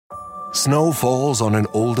Snow falls on an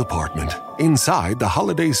old apartment. Inside, the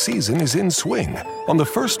holiday season is in swing. On the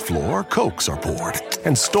first floor, Cokes are poured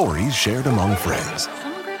and stories shared among friends.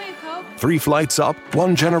 3 flights up,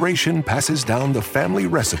 one generation passes down the family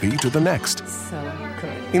recipe to the next. So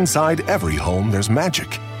good. Inside every home, there's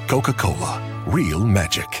magic. Coca-Cola, real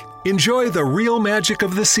magic. Enjoy the real magic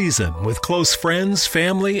of the season with close friends,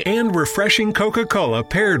 family, and refreshing Coca-Cola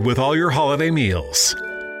paired with all your holiday meals.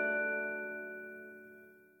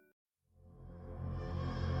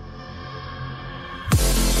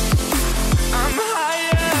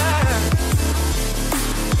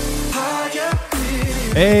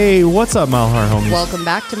 Hey, what's up, Mile Higher homies? Welcome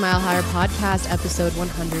back to Mile Higher Podcast, episode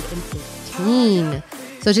 115.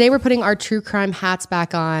 So today we're putting our true crime hats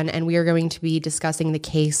back on, and we are going to be discussing the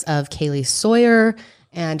case of Kaylee Sawyer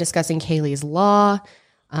and discussing Kaylee's law,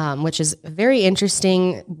 which is very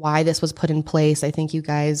interesting why this was put in place. I think you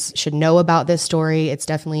guys should know about this story. It's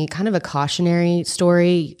definitely kind of a cautionary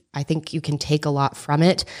story. I think you can take a lot from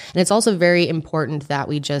it. And it's also very important that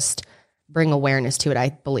we just bring awareness to it, I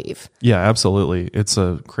believe. Yeah, absolutely. It's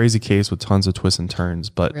a crazy case with tons of twists and turns,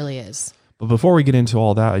 but it really is. But before we get into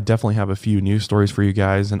all that, I definitely have a few news stories for you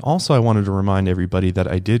guys. And also I wanted to remind everybody that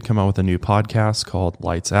I did come out with a new podcast called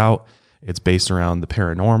Lights Out. It's based around the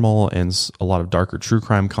paranormal and a lot of darker true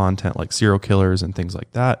crime content like serial killers and things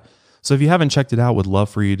like that. So if you haven't checked it out, would love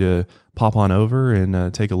for you to pop on over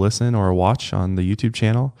and take a listen or a watch on the YouTube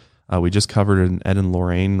channel. We just covered an Ed and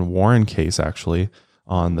Lorraine Warren case, actually,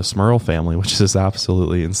 on the Smurl family, which is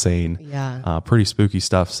absolutely insane. Yeah. Pretty spooky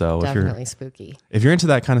stuff. So definitely spooky. If you're into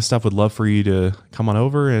that kind of stuff, would love for you to come on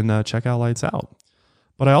over and check out Lights Out.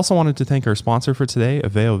 But I also wanted to thank our sponsor for today,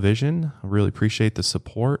 Aveo Vision. I really appreciate the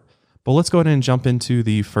support. But let's go ahead and jump into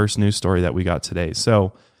the first news story that we got today.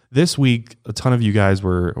 So this week, a ton of you guys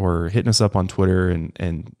were hitting us up on Twitter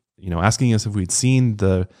and asking us if we'd seen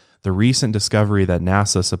the recent discovery that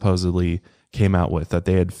NASA supposedly came out with, that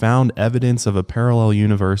they had found evidence of a parallel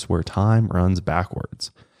universe where time runs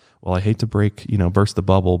backwards. Well, I hate to burst the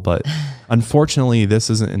bubble, but unfortunately, this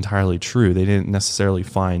isn't entirely true. They didn't necessarily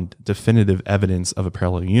find definitive evidence of a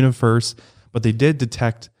parallel universe, but they did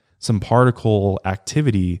detect some particle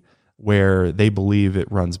activity where they believe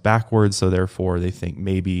it runs backwards. So therefore, they think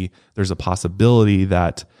maybe there's a possibility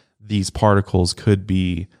that these particles could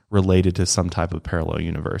be related to some type of parallel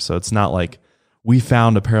universe. So it's not like we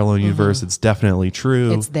found a parallel universe. It's definitely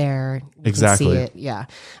true. It's there. You exactly. Can see it. Yeah.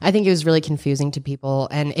 I think it was really confusing to people,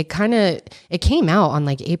 and it came out on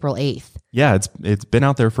like April 8th. Yeah. It's been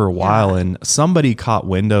out there for a while, and somebody caught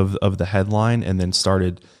wind of the headline and then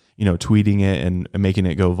started, tweeting it and making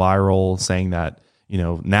it go viral, saying that,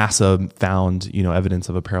 NASA found, evidence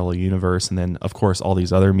of a parallel universe. And then of course, all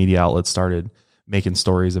these other media outlets started making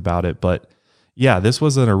stories about it. But yeah, this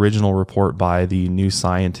was an original report by the New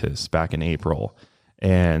Scientist back in April.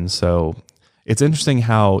 And so it's interesting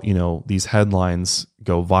how, these headlines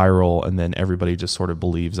go viral and then everybody just sort of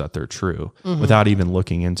believes that they're true without even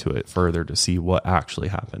looking into it further to see what actually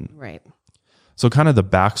happened. Right. So kind of the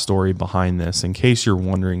backstory behind this, in case you're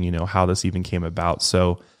wondering, how this even came about.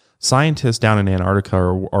 So scientists down in Antarctica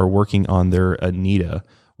are working on their ANITA,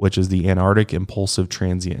 which is the Antarctic Impulsive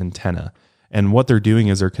Transient Antenna. And what they're doing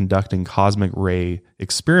is they're conducting cosmic ray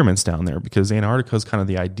experiments down there, because Antarctica is kind of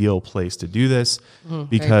the ideal place to do this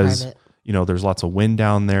because, there's lots of wind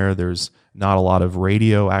down there. There's not a lot of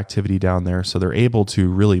radio activity down there. So they're able to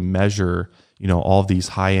really measure, all of these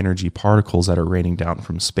high energy particles that are raining down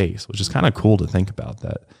from space, which is kind of cool to think about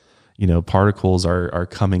that, particles are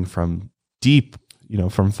coming from deep,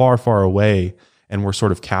 from far, far away, and we're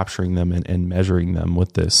sort of capturing them and measuring them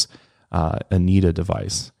with this ANITA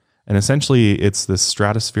device. And essentially, it's this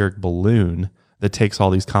stratospheric balloon that takes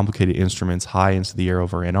all these complicated instruments high into the air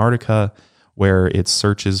over Antarctica, where it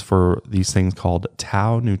searches for these things called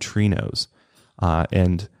tau neutrinos.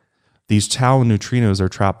 And these tau neutrinos are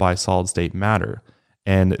trapped by solid-state matter.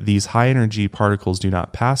 And these high-energy particles do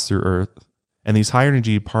not pass through Earth. And these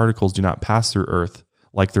high-energy particles do not pass through Earth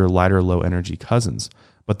like their lighter, low-energy cousins.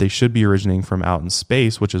 But they should be originating from out in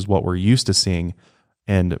space, which is what we're used to seeing.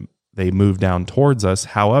 And they move down towards us.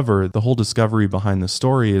 However, the whole discovery behind the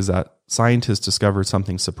story is that scientists discovered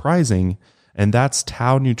something surprising, and that's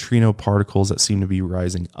tau neutrino particles that seem to be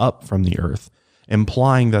rising up from the Earth,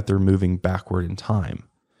 implying that they're moving backward in time.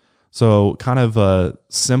 So kind of a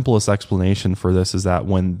simplest explanation for this is that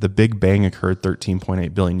when the Big Bang occurred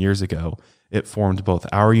 13.8 billion years ago, it formed both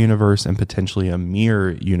our universe and potentially a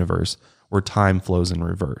mirror universe where time flows in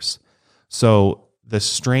reverse. So the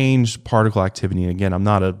strange particle activity, and again, I'm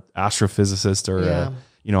not an astrophysicist or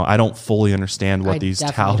I don't fully understand what these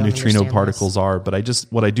tau neutrino particles are, but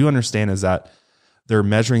what I do understand is that they're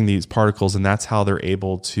measuring these particles, and that's how they're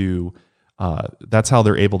able to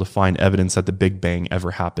find evidence that the Big Bang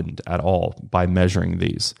ever happened at all, by measuring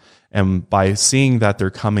these. And by seeing that they're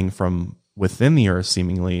coming from within the Earth,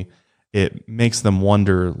 seemingly, it makes them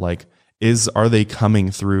wonder, like, are they coming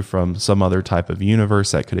through from some other type of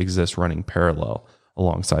universe that could exist running parallel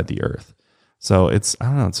alongside the Earth? So it's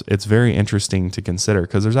very interesting to consider,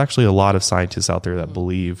 because there's actually a lot of scientists out there that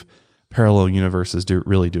believe parallel universes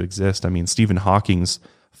really do exist. I mean, Stephen Hawking's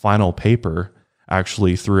final paper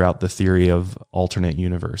actually threw out the theory of alternate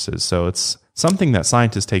universes. So it's something that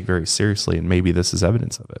scientists take very seriously, and maybe this is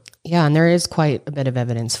evidence of it. Yeah, and there is quite a bit of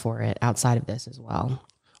evidence for it outside of this as well.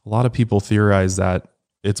 A lot of people theorize that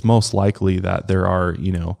it's most likely that there are,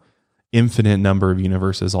 infinite number of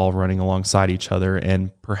universes all running alongside each other,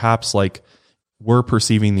 and perhaps like we're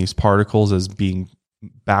perceiving these particles as being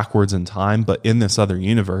backwards in time, but in this other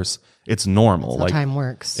universe, it's normal. That's how time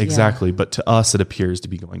works. Exactly. Yeah. But to us, it appears to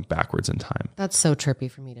be going backwards in time. That's so trippy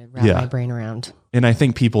for me to wrap my brain around. And I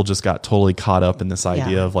think people just got totally caught up in this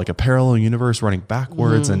idea of like a parallel universe running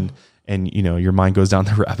backwards, and your mind goes down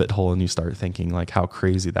the rabbit hole and you start thinking like how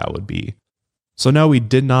crazy that would be. So no, we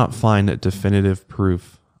did not find definitive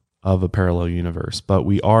proof of a parallel universe, but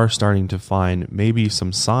we are starting to find maybe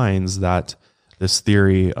some signs that this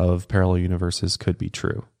theory of parallel universes could be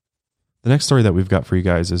true. The next story that we've got for you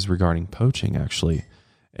guys is regarding poaching, actually.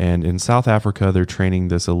 And in South Africa, they're training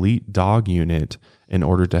this elite dog unit in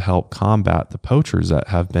order to help combat the poachers that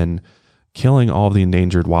have been killing all of the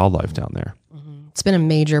endangered wildlife down there. Mm-hmm. It's been a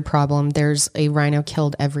major problem. There's a rhino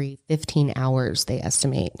killed every 15 hours, they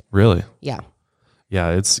estimate. Really? Yeah.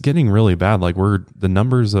 Yeah, it's getting really bad. Like the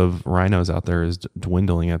numbers of rhinos out there is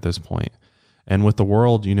dwindling at this point. And with the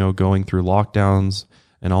world, going through lockdowns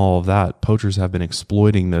and all of that, poachers have been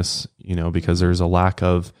exploiting this, because there's a lack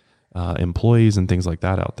of employees and things like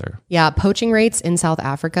that out there. Yeah, poaching rates in South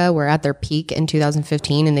Africa were at their peak in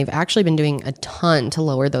 2015, and they've actually been doing a ton to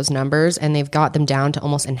lower those numbers, and they've got them down to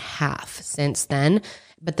almost in half since then.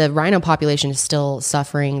 But the rhino population is still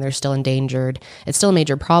suffering. They're still endangered. It's still a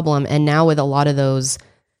major problem. And now with a lot of those,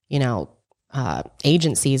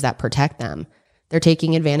 agencies that protect them, they're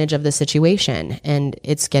taking advantage of the situation, and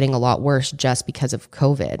it's getting a lot worse just because of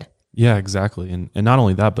COVID. Yeah, exactly. And not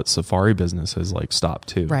only that, but safari business has stopped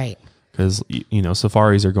too. Right. Because,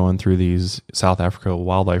 safaris are going through these South Africa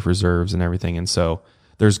wildlife reserves and everything. And so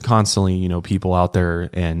there's constantly, people out there,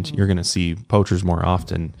 and you're going to see poachers more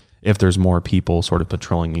often if there's more people sort of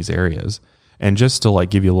patrolling these areas. And just to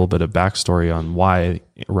give you a little bit of backstory on why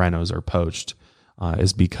rhinos are poached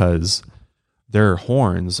is because their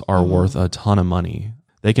horns are worth a ton of money.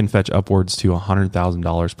 They can fetch upwards to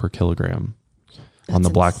 $100,000 per kilogram on the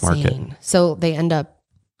black market. So they end up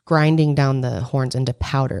grinding down the horns into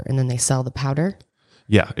powder, and then they sell the powder?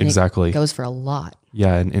 Yeah, exactly. It goes for a lot.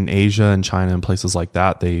 Yeah, in Asia and China and places like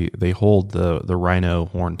that, they hold the rhino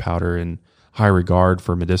horn powder in high regard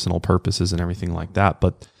for medicinal purposes and everything like that.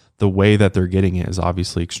 But the way that they're getting it is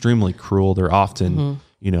obviously extremely cruel. They're often,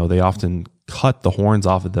 they often cut the horns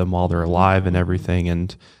off of them while they're alive and everything,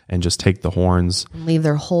 and just take the horns. Leave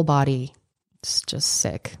their whole body. It's just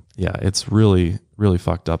sick. Yeah, it's really, really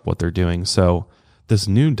fucked up what they're doing. So this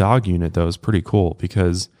new dog unit, though, is pretty cool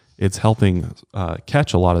because it's helping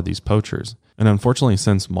catch a lot of these poachers. And unfortunately,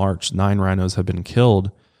 since March, 9 rhinos have been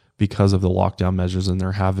killed because of the lockdown measures, and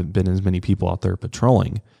there haven't been as many people out there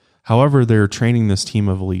patrolling. However, they're training this team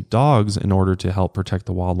of elite dogs in order to help protect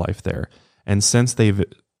the wildlife there. And since they've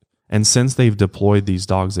deployed these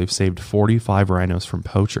dogs, they've saved 45 rhinos from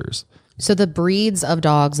poachers. So the breeds of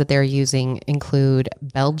dogs that they're using include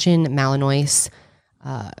Belgian Malinois,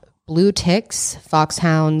 blue ticks,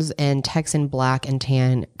 foxhounds, and Texan black and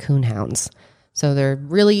tan coonhounds. So they're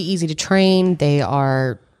really easy to train. They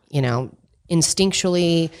are,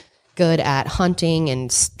 instinctually good at hunting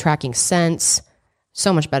and tracking scents.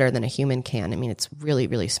 So much better than a human can. I mean, it's really,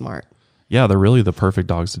 really smart. Yeah, they're really the perfect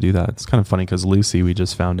dogs to do that. It's kind of funny because Lucy, we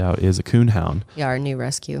just found out, is a coonhound. Yeah, our new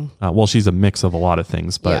rescue. Well, she's a mix of a lot of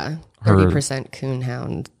things, but yeah, 30%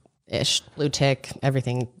 coonhound-ish, blue tick,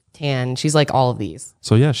 everything tan. She's like all of these.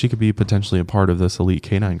 So yeah, she could be potentially a part of this elite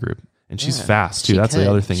canine group. And she's fast too. That's the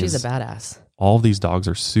other thing. She's a badass. All of these dogs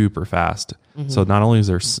are super fast. Mm-hmm. So not only is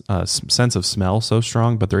their sense of smell so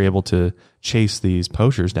strong, but they're able to chase these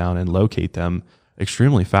poachers down and locate them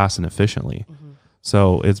extremely fast and efficiently. Mm-hmm.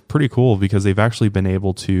 So it's pretty cool because they've actually been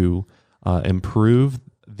able to improve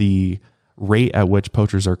the rate at which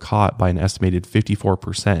poachers are caught by an estimated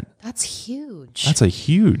 54%. That's huge. That's a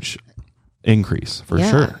huge increase for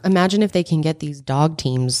sure. Imagine if they can get these dog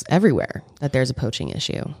teams everywhere that there's a poaching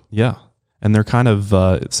issue. Yeah. And they're kind of,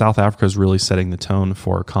 South Africa is really setting the tone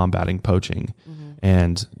for combating poaching. Mm-hmm.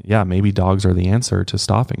 And yeah, maybe dogs are the answer to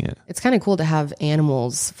stopping it. It's kind of cool to have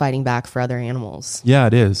animals fighting back for other animals. Yeah,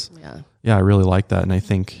 it is. Yeah. Yeah, I really like that. And I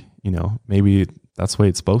think, maybe that's the way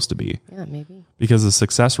it's supposed to be. Yeah, maybe. Because the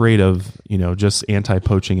success rate of, just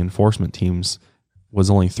anti-poaching enforcement teams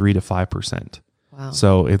was only 3 to 5%. Wow.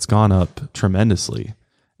 So it's gone up tremendously.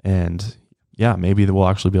 And yeah, maybe we'll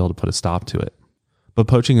actually be able to put a stop to it. But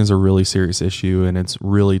poaching is a really serious issue, and it's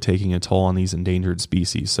really taking a toll on these endangered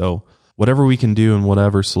species. So whatever we can do and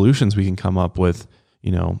whatever solutions we can come up with,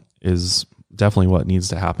 is definitely what needs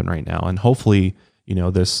to happen right now. And hopefully,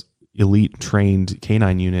 this elite trained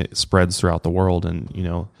canine unit spreads throughout the world and,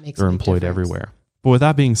 they're employed everywhere. But with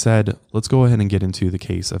that being said, let's go ahead and get into the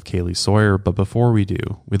case of Kaylee Sawyer. But before we do,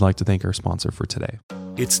 we'd like to thank our sponsor for today.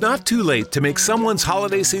 It's not too late to make someone's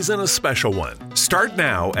holiday season a special one. Start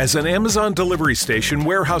now as an Amazon Delivery Station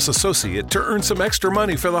warehouse associate to earn some extra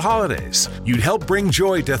money for the holidays. You'd help bring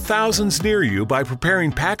joy to thousands near you by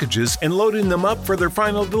preparing packages and loading them up for their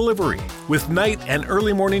final delivery. With night and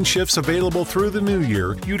early morning shifts available through the new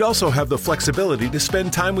year, you'd also have the flexibility to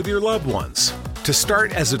spend time with your loved ones. To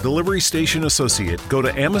start as a delivery station associate, go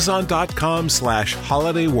to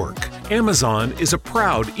amazon.com/holidaywork. Amazon is a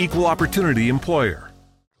proud equal opportunity employer.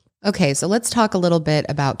 Okay, so let's talk a little bit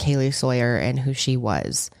about Kaylee Sawyer and who she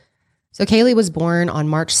was. So Kaylee was born on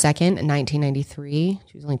March 2nd, 1993.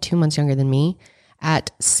 She was only 2 months younger than me, at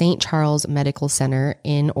St. Charles Medical Center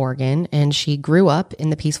in Oregon. And she grew up in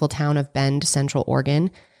the peaceful town of Bend, Central Oregon,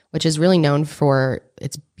 which is really known for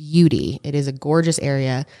its beauty. It is a gorgeous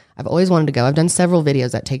area. I've always wanted to go. I've done several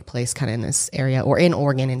videos that take place kind of in this area or in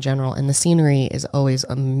Oregon in general, and the scenery is always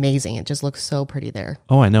amazing. It just looks so pretty there.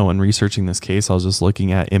 Oh, I know. In researching this case, I was just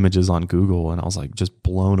looking at images on Google and I was like just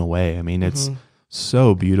blown away. I mean, it's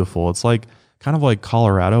so beautiful. It's like kind of like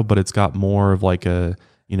Colorado, but it's got more of like a,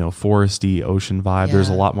 foresty ocean vibe. Yeah. There's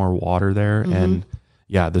a lot more water there. And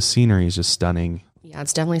yeah, the scenery is just stunning. Yeah,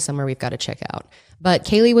 it's definitely somewhere we've got to check out. But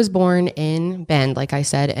Kaylee was born in Bend, like I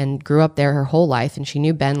said, and grew up there her whole life. And she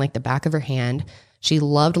knew Bend like the back of her hand. She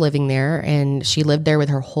loved living there, and she lived there with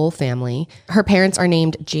her whole family. Her parents are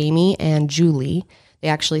named Jamie and Julie. They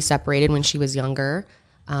actually separated when she was younger,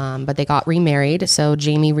 but they got remarried. So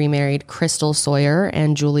Jamie remarried Crystal Sawyer,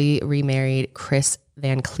 and Julie remarried Chris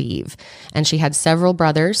Van Cleve. And she had several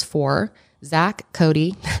brothers, 4, Zach and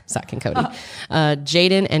Cody,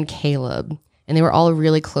 Jaden and Caleb. And they were all a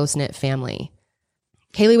really close-knit family.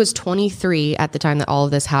 Kaylee was 23 at the time that all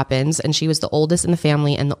of this happens, and she was the oldest in the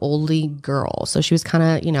family and the only girl. So she was kind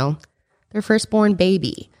of, their firstborn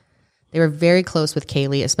baby. They were very close with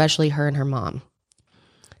Kaylee, especially her and her mom.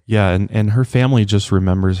 Yeah, and her family just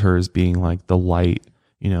remembers her as being like the light,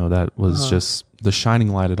 that was just the shining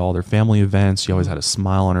light at all their family events. She always had a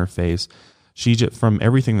smile on her face. She just, from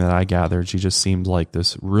everything that I gathered, she just seemed like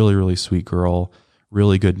this really, really sweet girl.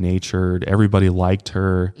 Really good natured. Everybody liked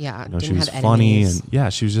her. Yeah. She was funny. And yeah,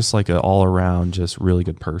 she was just like an all around, just really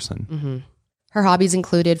good person. Mm-hmm. Her hobbies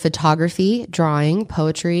included photography, drawing,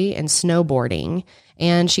 poetry, and snowboarding.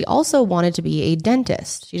 And she also wanted to be a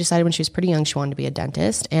dentist. She decided when she was pretty young, she wanted to be a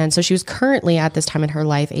dentist. And so she was currently at this time in her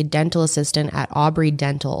life, a dental assistant at Aubrey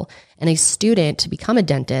Dental and a student to become a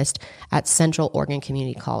dentist at Central Oregon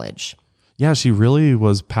Community College. Yeah, she really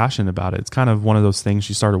was passionate about it. It's kind of one of those things.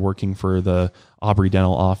 She started working for the Aubrey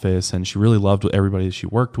Dental office, and she really loved everybody that she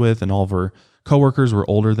worked with, and all of her coworkers were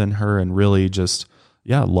older than her and really just,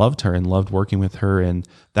 loved her and loved working with her. And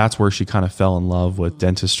that's where she kind of fell in love with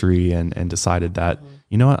dentistry and decided that,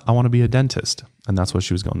 you know what, I want to be a dentist. And that's what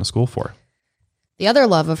she was going to school for. The other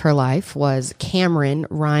love of her life was Cameron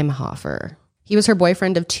Reimhofer. He was her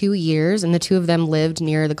boyfriend of 2 years, and the two of them lived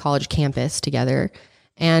near the college campus together.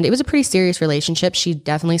 And it was a pretty serious relationship. She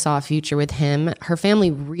definitely saw a future with him. Her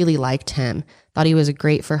family really liked him, thought he was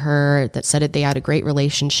great for her, that said it, they had a great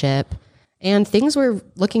relationship. And things were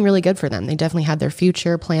looking really good for them. They definitely had their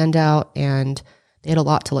future planned out, and they had a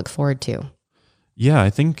lot to look forward to. Yeah,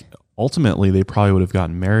 I think ultimately they probably would have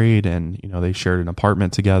gotten married, and they shared an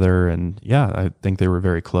apartment together. And yeah, I think they were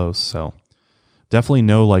very close. So definitely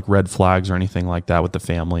no like red flags or anything like that with the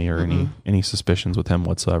family or any suspicions with him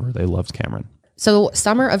whatsoever. They loved Cameron. So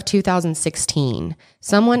summer of 2016,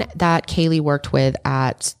 someone that Kaylee worked with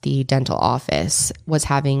at the dental office was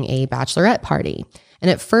having a bachelorette party. And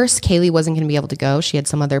at first, Kaylee wasn't going to be able to go. She had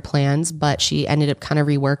some other plans, but she ended up kind of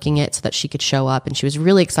reworking it so that she could show up. And she was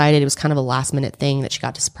really excited. It was kind of a last minute thing that she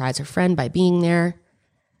got to surprise her friend by being there.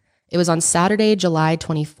 It was on Saturday, July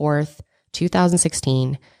 24th,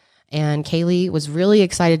 2016. And Kaylee was really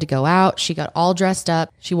excited to go out. She got all dressed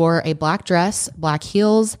up. She wore a black dress, black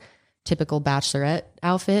heels, typical bachelorette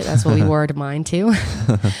outfit. That's what we wore to mine too.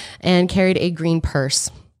 And carried a green purse.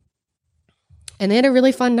 And they had a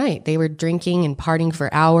really fun night. They were drinking and partying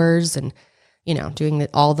for hours and, doing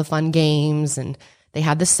all the fun games. And they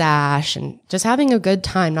had the sash and just having a good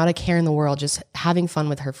time, not a care in the world, just having fun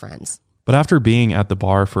with her friends. But after being at the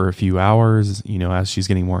bar for a few hours, as she's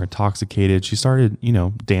getting more intoxicated, she started,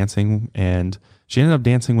 dancing, and she ended up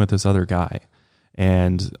dancing with this other guy.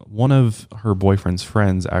 And one of her boyfriend's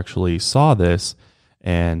friends actually saw this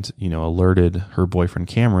and, alerted her boyfriend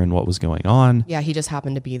Cameron what was going on. Yeah, he just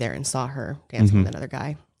happened to be there and saw her dancing with another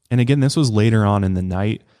guy. And again, this was later on in the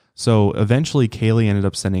night. So eventually Kaylee ended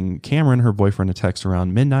up sending Cameron, her boyfriend, a text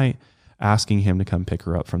around midnight asking him to come pick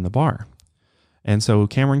her up from the bar. And so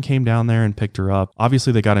Cameron came down there and picked her up.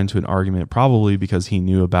 Obviously, they got into an argument, probably because he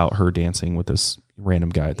knew about her dancing with this random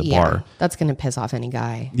guy at the bar. That's going to piss off any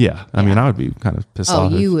guy. Yeah. I mean, I would be kind of pissed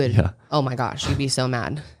off. Oh, you would. Yeah. Oh my gosh, you'd be so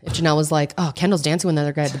mad. If Janelle was like, oh, Kendall's dancing with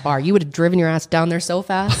another guy at the bar, you would have driven your ass down there so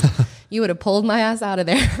fast. You would have pulled my ass out of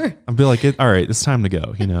there. I'd be like, all right, it's time to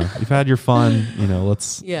go. You've had your fun,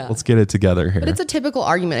 let's get it together here. But it's a typical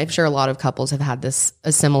argument. I'm sure a lot of couples have had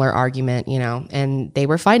a similar argument, and they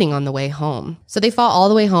were fighting on the way home. So they fought all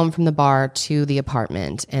the way home from the bar to the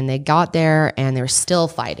apartment, and they got there and they were still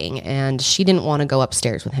fighting, and she didn't want to go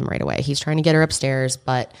upstairs with him right away. He's trying to get her upstairs,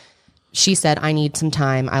 but she said, I need some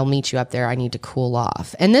time. I'll meet you up there. I need to cool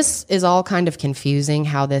off. And this is all kind of confusing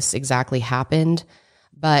how this exactly happened.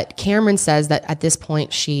 But Cameron says that at this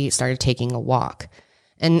point, she started taking a walk.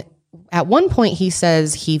 And at one point, he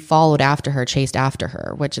says he followed after her, chased after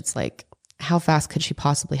her, which it's like, how fast could she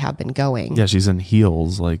possibly have been going? Yeah, she's in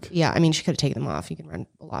heels. Yeah, I mean, she could have taken them off. You can run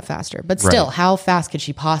a lot faster. But still, how fast could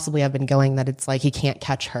she possibly have been going that it's like he can't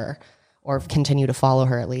catch her or continue to follow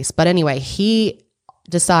her at least? But anyway, he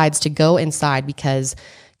decides to go inside because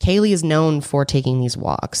Kaylee is known for taking these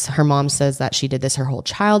walks. Her mom says that she did this her whole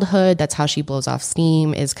childhood. That's how she blows off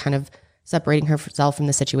steam, is kind of separating herself from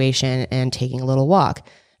the situation and taking a little walk.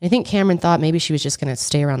 And I think Cameron thought maybe she was just going to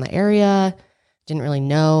stay around the area, didn't really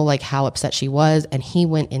know how upset she was, and he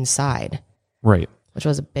went inside. Right. Which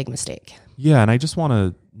was a big mistake. Yeah, and I just want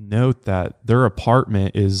to note that their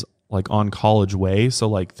apartment is on College Way,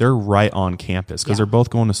 so they're right on campus because they're both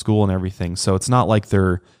going to school and everything. So it's not like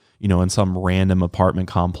they're in some random apartment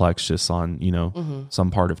complex just on,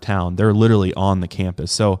 some part of town. They're literally on the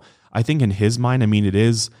campus. So I think in his mind, I mean, it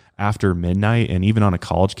is after midnight, and even on a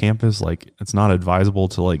college campus, it's not advisable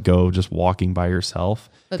to go just walking by yourself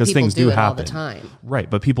because things do happen all the time. Right.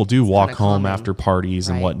 But people do walk home after parties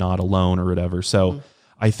and whatnot alone or whatever. So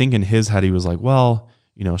I think in his head, he was like, well,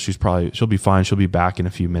 she'll be fine. She'll be back in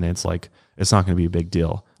a few minutes. It's not going to be a big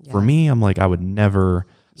deal. Yeah. For me, I'm I would never,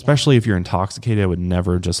 especially if you're intoxicated, I would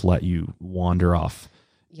never just let you wander off,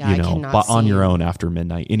 but on your own after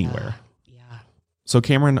midnight anywhere. Yeah. So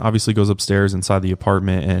Cameron obviously goes upstairs inside the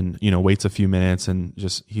apartment and, waits a few minutes and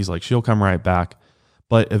he's like, she'll come right back.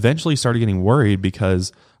 But eventually started getting worried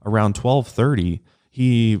because around 12:30,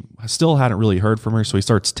 he still hadn't really heard from her. So he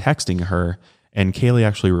starts texting her, and Kaylee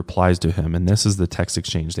actually replies to him. And this is the text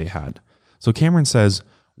exchange they had. So Cameron says,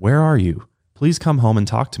 "Where are you? Please come home and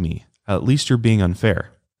talk to me. At least you're being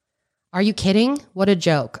unfair." Are you kidding? What a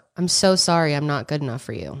joke. I'm so sorry I'm not good enough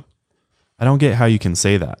for you. I don't get how you can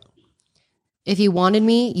say that. If you wanted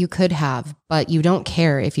me, you could have, but you don't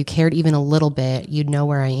care. If you cared even a little bit, you'd know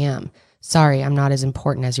where I am. Sorry, I'm not as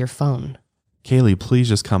important as your phone. Kaylee, please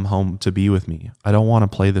just come home to be with me. I don't want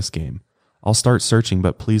to play this game. I'll start searching,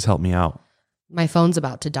 but please help me out. My phone's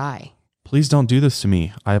about to die. Please don't do this to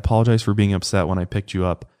me. I apologize for being upset when I picked you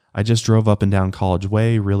up. I just drove up and down College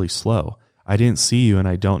Way really slow. I didn't see you and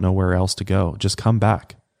I don't know where else to go. Just come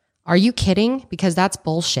back. Are you kidding? Because that's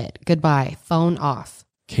bullshit. Goodbye. Phone off.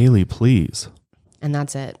 Kaylee, please. And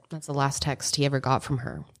that's it. That's the last text he ever got from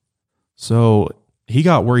her. So he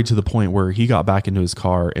got worried to the point where he got back into his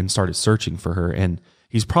car and started searching for her. And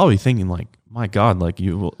he's probably thinking my God,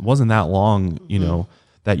 it wasn't that long,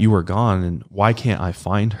 that you were gone, and why can't I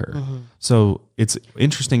find her? So it's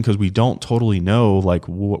interesting because we don't totally know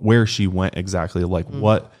where she went exactly,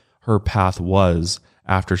 what her path was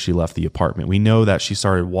after she left the apartment. We know that she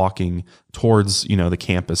started walking towards, the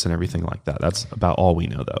campus and everything like that. That's about all we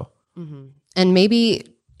know though. And maybe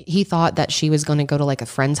he thought that she was going to go to a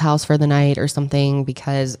friend's house for the night or something,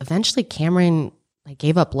 because eventually Cameron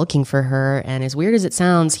gave up looking for her. And as weird as it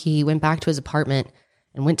sounds, he went back to his apartment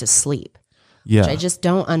and went to sleep. Yeah. Which I just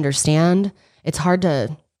don't understand. It's hard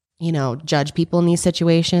to, judge people in these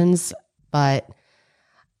situations, but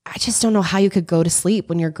I just don't know how you could go to sleep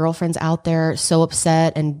when your girlfriend's out there so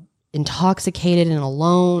upset and intoxicated and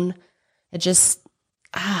alone. It just,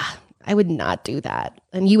 I would not do that.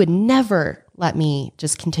 And you would never let me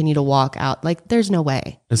just continue to walk out. There's no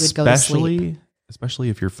way you would go to sleep. especially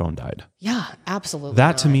if your phone died. Yeah, absolutely.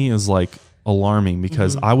 That to me is like alarming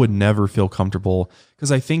because I would never feel comfortable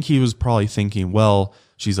because I think he was probably thinking, well,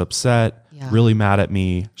 she's upset, really mad at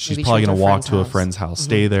me. She's Maybe probably she going went to to a walk friend's to a house. friend's house,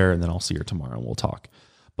 stay there, and then I'll see her tomorrow and we'll talk.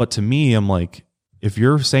 But to me, I'm like, if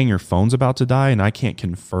you're saying your phone's about to die and I can't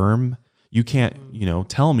confirm, you can't,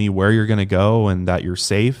 tell me where you're going to go and that you're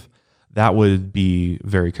safe, that would be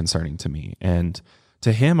very concerning to me. And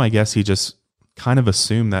to him, I guess he just kind of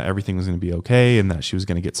assumed that everything was going to be okay and that she was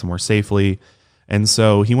going to get somewhere safely. And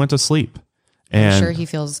so he went to sleep. And I'm sure he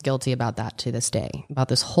feels guilty about that to this day, about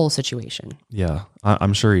this whole situation. Yeah,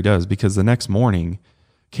 I'm sure he does because the next morning,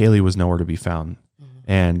 Kaylee was nowhere to be found.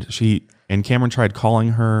 And Cameron tried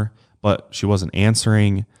calling her, but she wasn't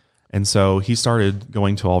answering. And so he started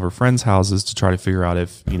going to all of her friends' houses to try to figure out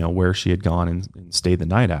if, where she had gone and stayed the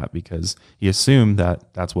night at because he assumed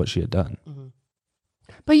that that's what she had done.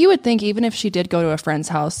 But you would think even if she did go to a friend's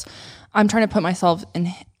house, I'm trying to put myself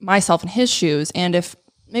in his shoes. And if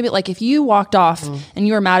maybe like if you walked off and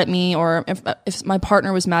you were mad at me, or if my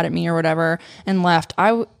partner was mad at me or whatever and left,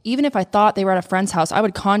 even if I thought they were at a friend's house, I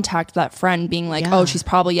would contact that friend being like, oh, she's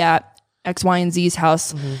probably at X, Y, and Z's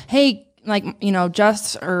house. Hey, like,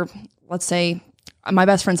 Jess, or let's say my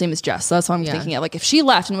best friend's name is Jess. So that's what I'm thinking of. Like if she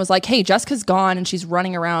left and was like, hey, Jessica's gone and she's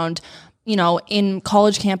running around, in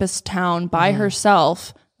college campus town by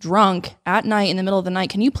herself, drunk at night in the middle of the night.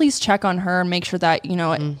 Can you please check on her and make sure that,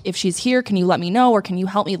 if she's here, can you let me know, or can you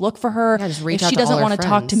help me look for her? Yeah, just reach if out she to all doesn't her want to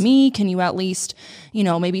talk to friends. me, can you at least,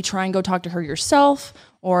 maybe try and go talk to her yourself?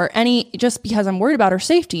 Or just because I'm worried about her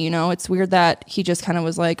safety, it's weird that he just kind of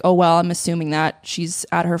was like, oh, well, I'm assuming that she's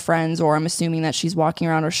at her friend's, or I'm assuming that she's walking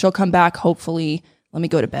around, or she'll come back, hopefully, let me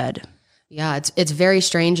go to bed. Yeah, it's very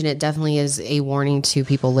strange, and it definitely is a warning to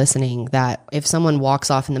people listening that if someone walks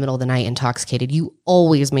off in the middle of the night intoxicated, you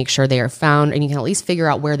always make sure they are found, and you can at least figure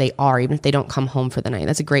out where they are, even if they don't come home for the night.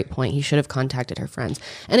 That's a great point. He should have contacted her friends.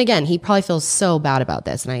 And again, he probably feels so bad about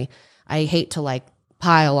this, and I hate to like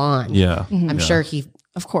pile on. Yeah. I'm sure he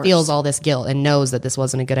Of course. feels all this guilt and knows that this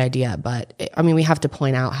wasn't a good idea. But we have to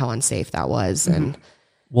point out how unsafe that was. And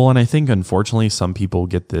Well, and I think unfortunately some people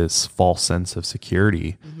get this false sense of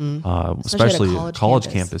security, especially at a at college college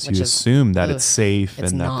campus, campus. which You is- assume that ugh, it's safe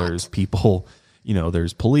it's and not. that there's people,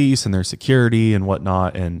 there's police and there's security and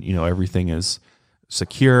whatnot, and everything is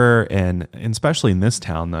secure. And especially in this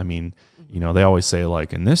town, I mean, they always say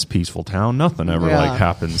like in this peaceful town, nothing ever like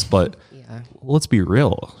happens, but. Let's be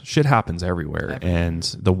real. Shit happens everywhere. And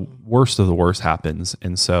the worst of the worst happens.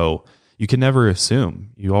 And so you can never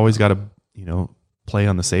assume. You always got to, play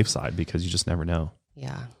on the safe side because you just never know.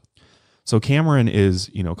 yeah. So Cameron is,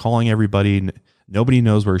 calling everybody. Nobody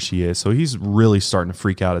knows where she is. So he's really starting to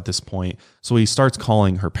freak out at this point. So he starts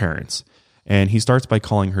calling her parents. And he starts by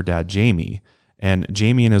calling her dad, Jamie. And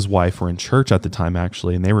Jamie and his wife were in church at the time,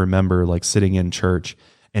 actually. And they remember like sitting in church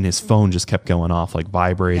and his phone just kept going off, like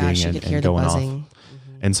vibrating She could hear and the going off. buzzing.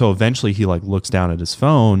 And so eventually he like looks down at his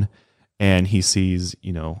phone and he sees,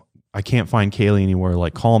 I can't find Kaylee anywhere.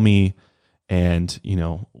 Like, call me. And,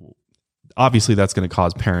 obviously that's going to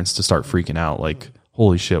cause parents to start freaking out. Like,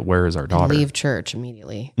 holy shit, where is our And daughter? leave church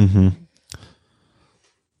immediately. Mm-hmm.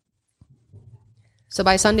 So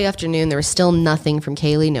by Sunday afternoon, there was still nothing from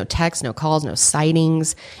Kaylee, no texts, no calls, no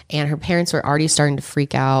sightings. And her parents were already starting to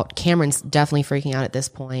freak out. Cameron's definitely freaking out at this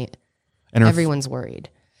point. And Everyone's worried.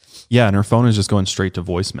 Yeah, and her phone is just going straight to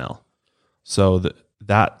voicemail. So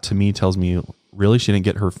that to me tells me really she didn't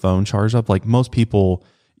get her phone charged up. Like most people,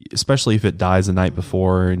 especially if it dies the night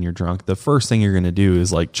before and you're drunk, the first thing you're going to do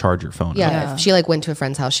is like charge your phone up. Yeah, if she like went to a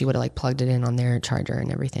friend's house, she would have like plugged it in on their charger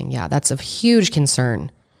and everything. Yeah, that's a huge concern.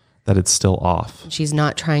 That it's still off. She's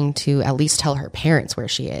not trying to at least tell her parents where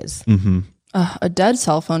she is. Mm-hmm. A dead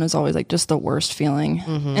cell phone is always like just the worst feeling.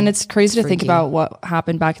 And it's crazy to think about what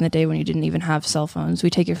happened back in the day when you didn't even have cell phones.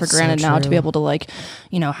 We take it for granted now to be able to like,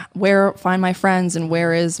 where find my friends and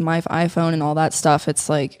where is my iPhone and all that stuff. It's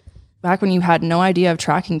like back when you had no idea of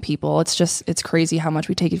tracking people. It's crazy how much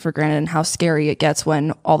we take it for granted and how scary it gets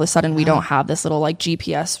when all of a sudden we don't have this little like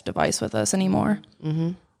GPS device with us anymore.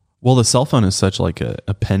 Mm-hmm. Well, the cell phone is such like a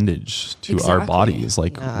appendage to our bodies.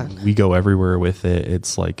 Like we go everywhere with it.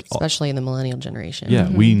 It's like, especially in the millennial generation. Yeah,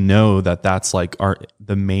 we know that that's like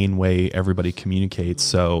the main way everybody communicates.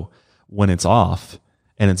 So when it's off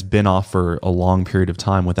and it's been off for a long period of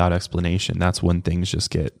time without explanation, that's when things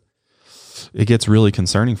just gets really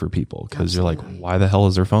concerning for people because you're like, why the hell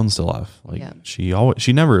is their phone still off? Like she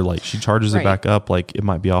charges it back up. Like it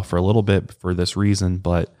might be off for a little bit for this reason,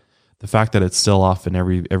 but the fact that it's still off and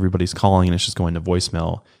everybody's calling and it's just going to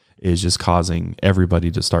voicemail is just causing everybody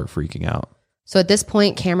to start freaking out. So at this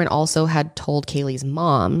point, Cameron also had told Kaylee's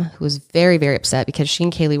mom, who was very, very upset because she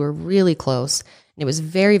and Kaylee were really close. And it was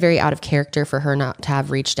very, very out of character for her not to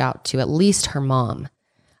have reached out to at least her mom.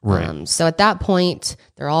 Right. So at that point,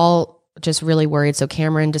 they're all just really worried. So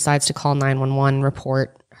Cameron decides to call 911 and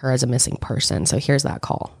report her as a missing person. So here's that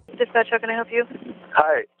call. Dispatch, how can I help you?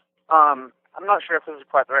 Hi. I'm not sure if this is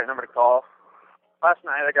quite the right number to call. Last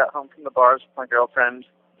night I got home from the bars with my girlfriend,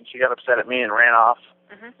 and she got upset at me and ran off.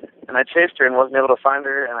 And I chased her and wasn't able to find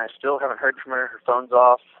her, and I still haven't heard from her. Her phone's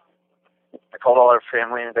off. I called all her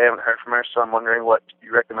family, and they haven't heard from her, so I'm wondering what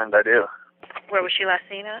you recommend I do. Where was she last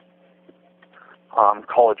seen at?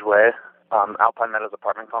 College Way, Alpine Meadows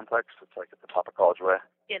apartment complex. It's like at the top of College Way.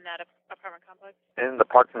 In that apartment complex? In the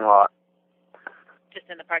parking lot.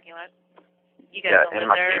 Just in the parking lot? You guys don't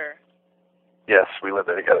live there? Or? Yes, we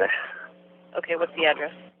live there together. Okay, what's the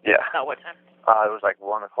address? Yeah. About what time? It was like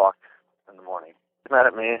 1 o'clock in the morning. She was mad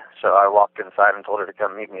at me, so I walked inside and told her to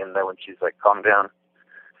come meet me in there when she's like, calm down.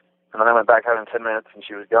 And then I went back out in 10 minutes, and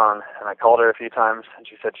she was gone. And I called her a few times, and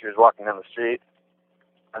she said she was walking down the street.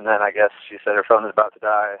 And then I guess she said her phone was about to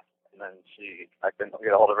die. And then I couldn't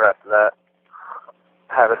get a hold of her after that.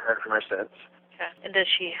 I haven't heard from her since. Okay. And does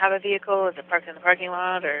she have a vehicle? Is it parked in the parking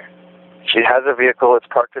lot, or? She has a vehicle. It's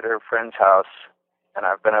parked at her friend's house. And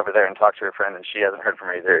I've been over there and talked to her friend, and she hasn't heard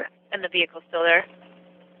from her either. And the vehicle's still there?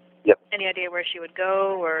 Yep. Any idea where she would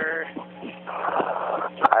go, or?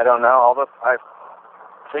 I don't know. I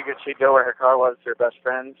figured she'd go where her car was to her best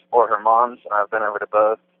friend's or her mom's, and I've been over to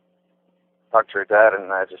both. Talked to her dad,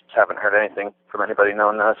 and I just haven't heard anything from anybody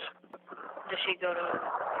knowing this. Does she go to,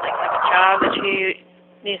 like, have a job that she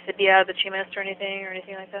needs to be at that she missed or anything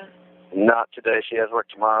like that? Not today. She has work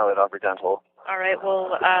tomorrow at Aubrey Dental. All right,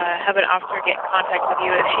 we'll have an officer get in contact with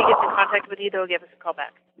you. If she gets in contact with you, they'll give us a call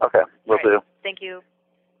back. Okay, will do. Thank you.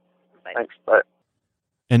 Bye. Thanks, bye.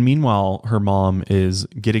 And meanwhile, her mom is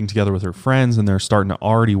getting together with her friends, and they're starting to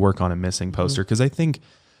already work on a missing poster. Because I think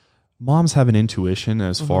moms have an intuition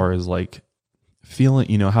as far as like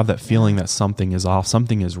feeling, have that feeling that something is off,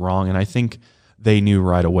 something is wrong. And I think they knew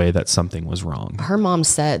right away that something was wrong. Her mom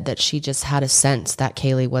said that she just had a sense that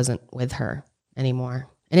Kaylee wasn't with her anymore.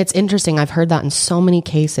 And it's interesting. I've heard that in so many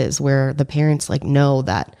cases where the parents like know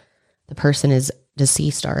that the person is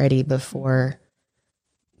deceased already before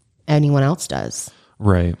anyone else does.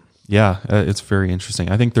 Right. Yeah. It's very interesting.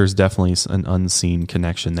 I think there's definitely an unseen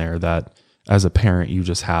connection there that as a parent, you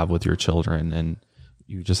just have with your children, and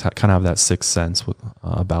you just kind of have that sixth sense with,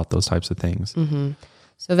 about those types of things. Mm-hmm.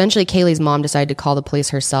 So eventually Kaylee's mom decided to call the police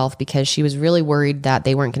herself because she was really worried that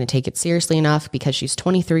they weren't going to take it seriously enough because she's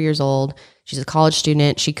 23 years old. She's a college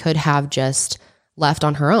student. She could have just left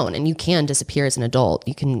on her own, and you can disappear as an adult.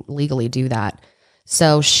 You can legally do that.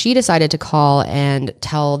 So she decided to call and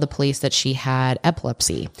tell the police that she had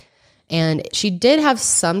epilepsy. And she did have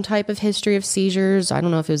some type of history of seizures. I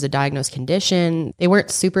don't know if it was a diagnosed condition. They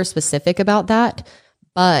weren't super specific about that,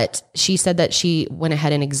 but she said that she went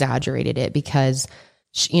ahead and exaggerated it because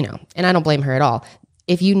she, and I don't blame her at all.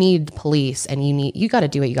 If you need police and you got to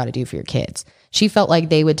do what you got to do for your kids. She felt like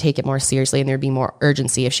they would take it more seriously and there'd be more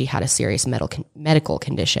urgency if she had a serious medical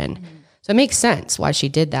condition. Mm-hmm. So it makes sense why she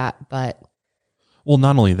did that. But well,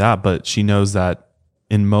 not only that, but she knows that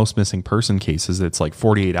in most missing person cases, it's like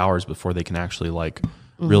 48 hours before they can actually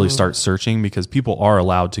really start searching, because people are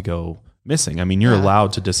allowed to go missing. I mean, you're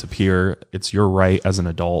allowed to disappear. It's your right as an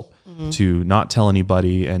adult to not tell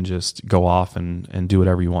anybody and just go off and do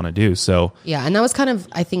whatever you want to do. So yeah, and that was kind of,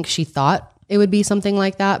 I think she thought it would be something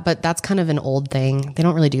like that, but that's kind of an old thing. They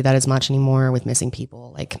don't really do that as much anymore with missing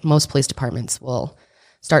people. Like most police departments will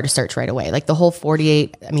start to search right away. Like the whole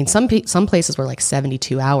 48, I mean, some places were like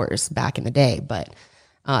 72 hours back in the day, but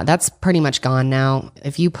that's pretty much gone now.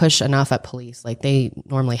 If you push enough at police, like they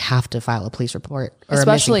normally have to file a police report, or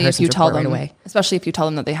especially if you tell them, right away. Especially if you tell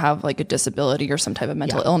them that they have like a disability or some type of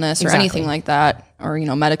mental illness or anything like that, or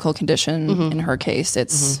medical condition. In her case,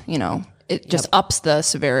 it's it just ups the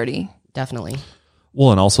severity. Definitely.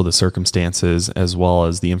 Well, and also the circumstances, as well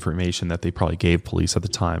as the information that they probably gave police at the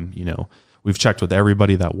time. We've checked with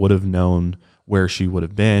everybody that would have known where she would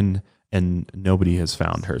have been, and nobody has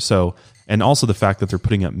found her. So, and also the fact that they're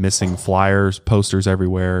putting up missing flyers, posters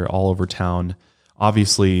everywhere, all over town.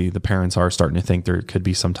 Obviously, the parents are starting to think there could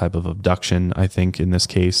be some type of abduction, I think, in this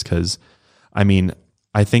case, because, I mean,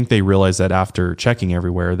 I think they realize that after checking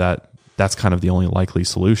everywhere that that's kind of the only likely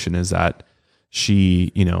solution is that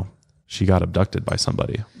she got abducted by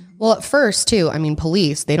somebody. Well, at first, too, I mean,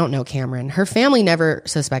 police, they don't know Cameron. Her family never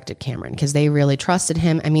suspected Cameron because they really trusted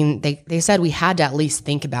him. I mean, they said we had to at least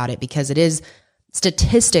think about it because it is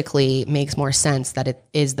statistically makes more sense that it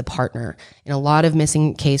is the partner. In a lot of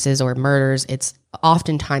missing cases or murders,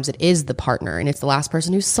 oftentimes it is the partner, and it's the last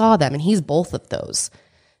person who saw them, and he's both of those.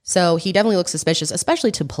 So he definitely looks suspicious,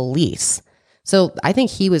 especially to police. So I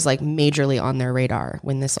think he was like majorly on their radar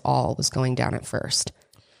when this all was going down at first.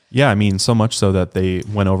 Yeah, I mean, so much so that they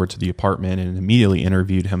went over to the apartment and immediately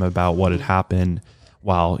interviewed him about what had happened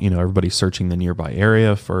while, everybody's searching the nearby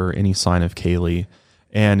area for any sign of Kaylee.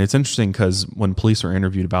 And it's interesting because when police were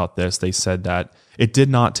interviewed about this, they said that it did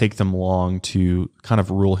not take them long to kind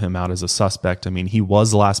of rule him out as a suspect. I mean, he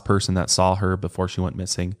was the last person that saw her before she went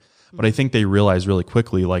missing. But I think they realized really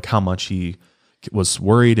quickly, like, how much he was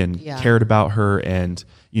worried and cared about her. And,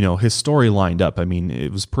 his story lined up. I mean,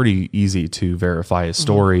 it was pretty easy to verify his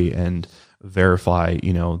story and verify,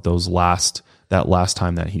 that last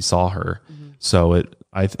time that he saw her. So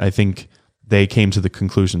I think they came to the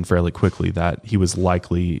conclusion fairly quickly that he was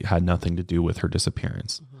likely had nothing to do with her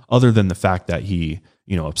disappearance, other than the fact that he,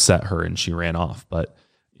 upset her and she ran off. But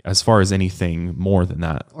as far as anything more than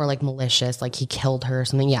that, or like malicious, like he killed her or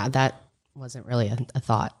something, that wasn't really a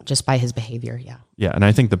thought just by his behavior. Yeah. And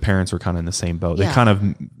I think the parents were kind of in the same boat. They kind of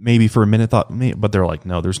maybe for a minute thought, but they're like,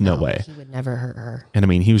 no, there's no way. He would never hurt her. And I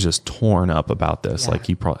mean, he was just torn up about this. Like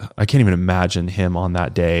I can't even imagine him on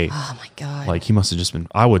that day. Oh my God. Like he must've just been,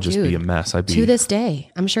 I would just be a mess. To this day,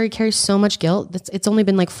 I'm sure he carries so much guilt. It's only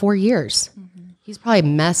been like 4 years. He's probably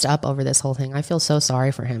messed up over this whole thing. I feel so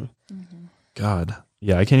sorry for him. God.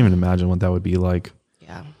 Yeah. I can't even imagine what that would be like.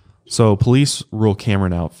 Yeah. So police rule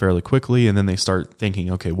Cameron out fairly quickly, and then they start thinking,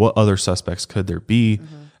 okay, what other suspects could there be?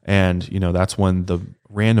 And, that's when the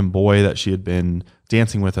random boy that she had been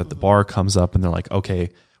dancing with at the bar comes up, and they're like, okay,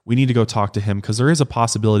 we need to go talk to him, because there is a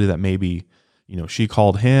possibility that maybe, she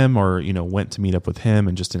called him or, went to meet up with him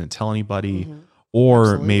and just didn't tell anybody,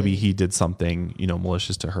 or maybe he did something,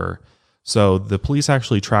 malicious to her. So the police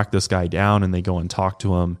actually track this guy down and they go and talk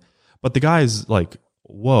to him. But the guy's like,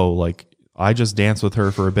 whoa, like, I just danced with her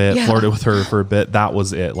for a bit, flirted with her for a bit. That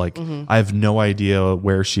was it. Like, I have no idea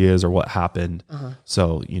where she is or what happened.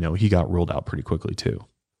 So, he got ruled out pretty quickly too.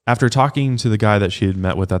 After talking to the guy that she had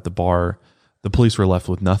met with at the bar, the police were left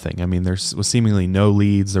with nothing. I mean, there was seemingly no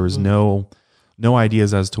leads. There was no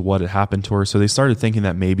ideas as to what had happened to her. So they started thinking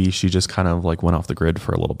that maybe she just kind of like went off the grid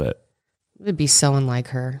for a little bit. It would be so unlike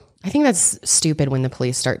her. I think that's stupid when the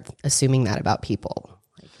police start assuming that about people.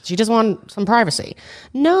 She just wanted some privacy.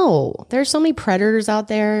 No, there's so many predators out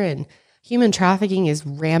there, and human trafficking is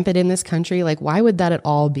rampant in this country. Like, why would that at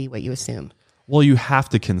all be what you assume? Well, you have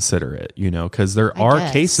to consider it, because there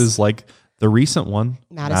are cases like the recent one.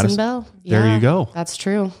 Madison Bell. There you go. That's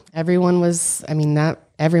true. Everyone was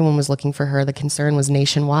looking for her. The concern was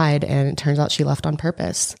nationwide, and it turns out she left on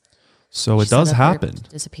purpose. So it does happen.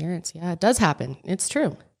 Disappearance. Yeah, it does happen. It's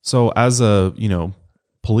true. So as a,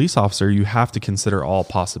 police officer, you have to consider all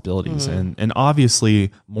possibilities. And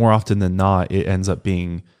obviously more often than not, it ends up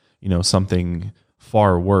being, something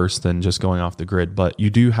far worse than just going off the grid. But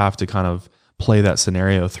you do have to kind of play that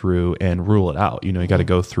scenario through and rule it out. You got to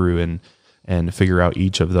go through and figure out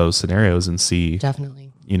each of those scenarios and see,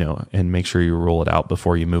 definitely, and make sure you rule it out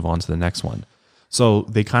before you move on to the next one. So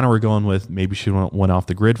they kind of were going with maybe she went off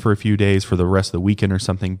the grid for a few days for the rest of the weekend or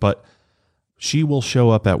something, but she will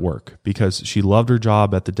show up at work because she loved her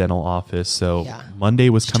job at the dental office. So Monday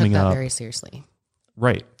was coming up very seriously.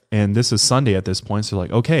 Right. And this is Sunday at this point. So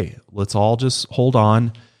like, okay, let's all just hold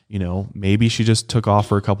on. Maybe she just took off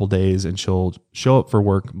for a couple days and she'll show up for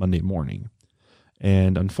work Monday morning.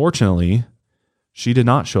 And unfortunately, she did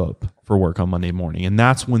not show up for work on Monday morning. And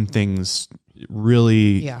that's when things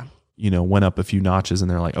really, went up a few notches,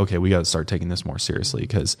 and they're like, okay, we got to start taking this more seriously,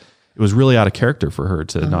 because it was really out of character for her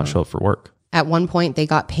to not show up for work. At one point, they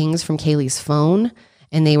got pings from Kaylee's phone,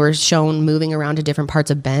 and they were shown moving around to different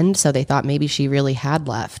parts of Bend. So they thought maybe she really had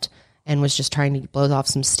left and was just trying to blow off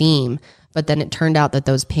some steam. But then it turned out that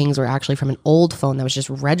those pings were actually from an old phone that was just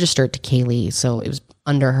registered to Kaylee. So it was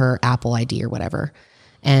under her Apple ID or whatever.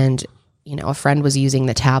 And, a friend was using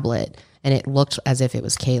the tablet, and it looked as if it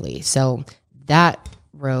was Kaylee. So that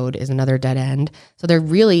road is another dead end. So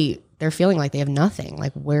they're feeling like they have nothing.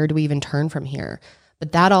 Like, where do we even turn from here?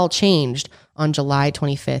 But that all changed on July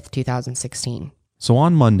 25th, 2016. So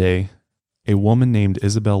on Monday, a woman named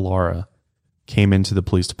Isabel Lara came into the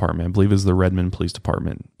police department. I believe it was the Redmond Police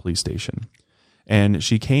Department police station. And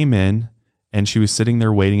she came in, and she was sitting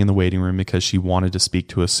there waiting in the waiting room because she wanted to speak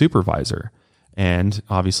to a supervisor. And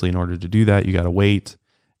obviously, in order to do that, you got to wait.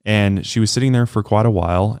 And she was sitting there for quite a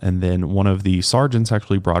while. And then one of the sergeants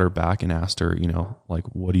actually brought her back and asked her, like,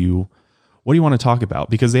 what do you want to talk about?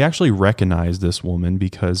 Because they actually recognized this woman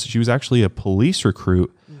because she was actually a police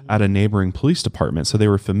recruit at a neighboring police department. So they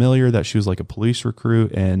were familiar that she was like a police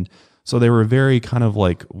recruit. And so they were very kind of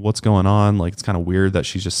like, what's going on? Like, it's kind of weird that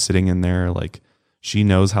she's just sitting in there. Like, she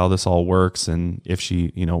knows how this all works. And if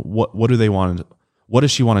she, you know, what do they want? What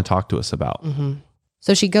does she want to talk to us about? Mm-hmm.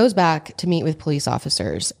 So she goes back to meet with police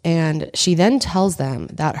officers, and she then tells them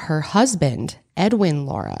that her husband, Edwin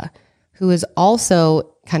Lara, who is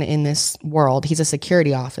also kind of in this world, he's a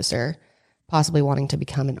security officer, possibly wanting to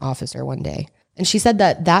become an officer one day. And she said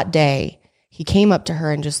that that day he came up to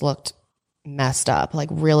her and just looked messed up, like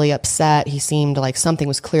really upset. He seemed like something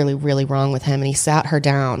was clearly really wrong with him. And he sat her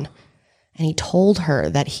down and he told her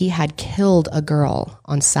that he had killed a girl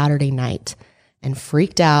on Saturday night and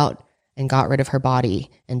freaked out and got rid of her body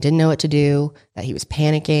and didn't know what to do, that he was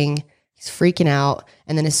panicking. He's freaking out.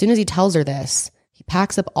 And then as soon as he tells her this, he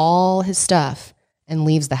packs up all his stuff and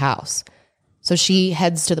leaves the house. So she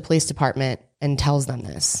heads to the police department and tells them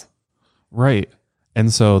this. Right.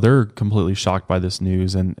 And so they're completely shocked by this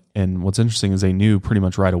news. And what's interesting is they knew pretty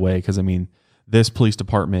much right away, because, I mean, this police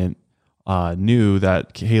department knew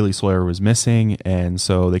that Kaylee Sawyer was missing. And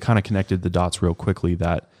so they kind of connected the dots real quickly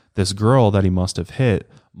that this girl that he must have hit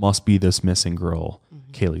must be this missing girl,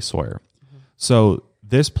 Kaylee Sawyer. So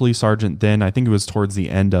this police sergeant then, I think it was towards the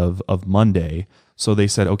end of Monday, so they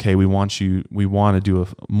said, okay, we want to do a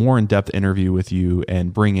more in-depth interview with you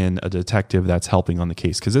and bring in a detective that's helping on the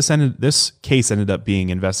case. Because this case ended up being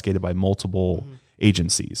investigated by multiple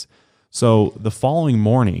agencies. So the following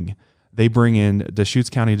morning, they bring in Deschutes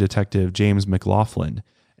County Detective James McLaughlin,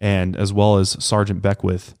 and as well as Sergeant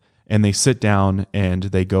Beckwith, and they sit down and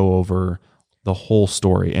they go over the whole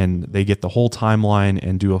story, and they get the whole timeline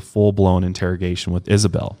and do a full-blown interrogation with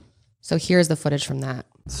Isabel. So here's the footage from that.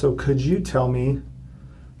 So could you tell me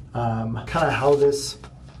kind of how this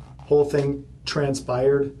whole thing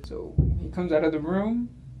transpired? So he comes out of the room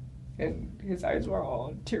and his eyes were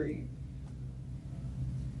all teary.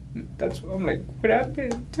 That's what I'm like, what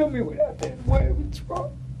happened? Tell me what happened. What's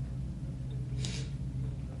wrong?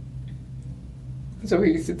 So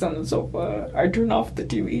he sits on the sofa. I turn off the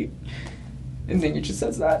TV. And then he just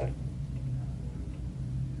says that.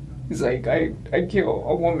 He's like, I kill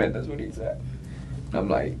a woman, that's what he said. And I'm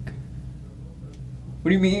like, what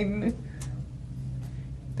do you mean?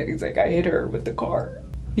 Then he's like, I hit her with the car.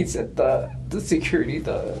 He said the security,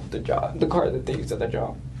 the job, the car that they used at the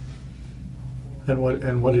job.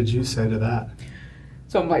 And what did you say to that?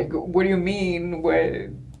 So I'm like, what do you mean? What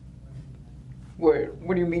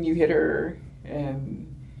do you mean you hit her?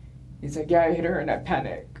 And he's like, yeah, I hit her and I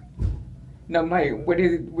panicked. And I'm like, what do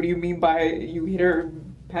you mean by you hit her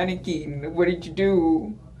panicking? What did you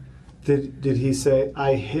do? Did he say,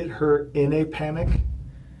 I hit her in a panic?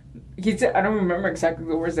 He said, I don't remember exactly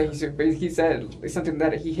the words that he said, but he said something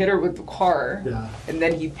that he hit her with the car, and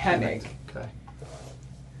then he panicked. Okay.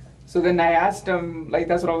 So then I asked him, like,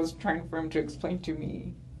 that's what I was trying for him to explain to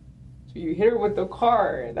me. So you hit her with the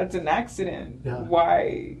car, that's an accident. Yeah.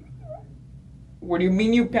 Why? What do you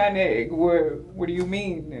mean you panic? What do you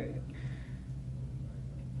mean?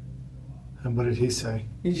 And what did he say?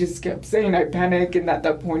 He just kept saying, I panic, and at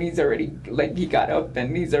that point he's already, like, he got up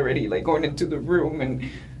and he's already, like, going into the room and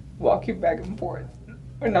walking back and forth.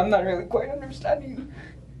 And I'm not really quite understanding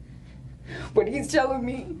what he's telling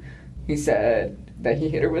me. He said that he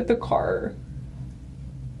hit her with the car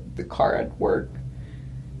at work.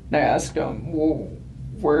 And I asked him, well,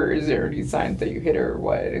 where is there any signs that you hit her or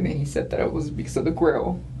what? And then he said that it was because of the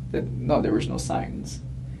grill. That no, there was no signs.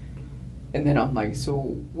 And then I'm like, so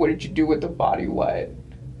what did you do with the body? What?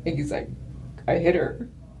 And he's like, I hit her.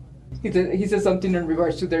 He said something in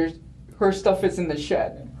regards to her stuff is in the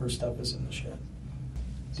shed. Her stuff is in the shed.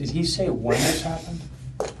 Did he say when this happened?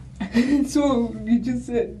 So he just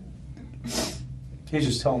said. He's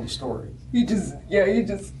just telling the story. He just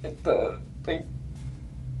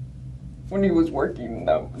when he was working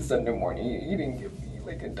that Sunday morning, he didn't give me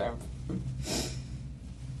like a time.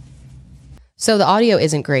 So the audio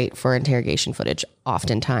isn't great for interrogation footage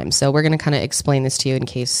oftentimes. So we're going to kind of explain this to you in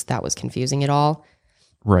case that was confusing at all.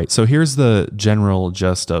 Right. So here's the general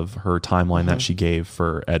gist of her timeline that she gave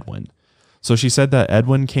for Edwin. So she said that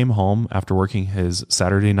Edwin came home after working his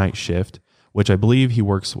Saturday night shift, which I believe he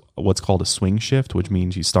works what's called a swing shift, which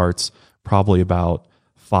means he starts probably about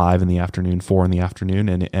 5 in the afternoon, 4 in the afternoon,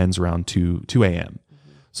 and it ends around 2 a.m.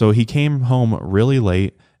 So he came home really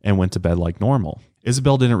late and went to bed like normal.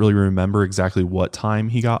 Isabel didn't really remember exactly what time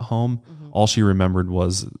he got home. All she remembered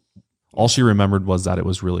was that it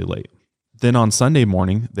was really late. Then on Sunday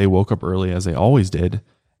morning, they woke up early as they always did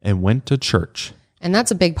and went to church. And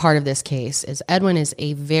that's a big part of this case is Edwin is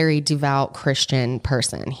a very devout Christian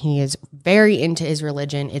person. He is very into his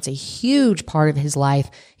religion. It's a huge part of his life.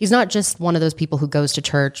 He's not just one of those people who goes to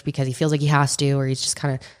church because he feels like he has to, or he's just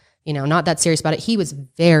kind of, not that serious about it. He was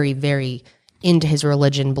very, very into his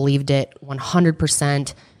religion, believed it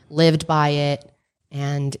 100%, lived by it.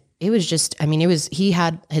 And it was just, he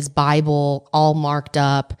had his Bible all marked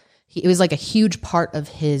up. It was like a huge part of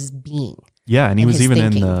his being. Yeah. And he was even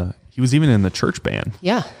in the church band.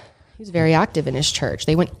 Yeah. He was very active in his church.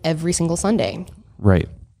 They went every single Sunday. Right.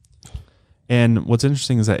 And what's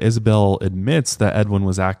interesting is that Isabel admits that Edwin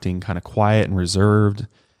was acting kind of quiet and reserved,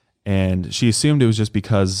 and she assumed it was just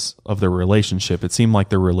because of their relationship. It seemed like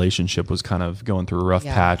their relationship was kind of going through a rough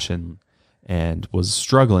patch and was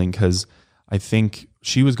struggling, because I think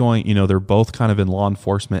she was going, they're both kind of in law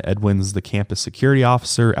enforcement. Edwin's the campus security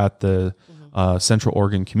officer at the Central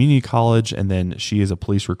Oregon Community College, and then she is a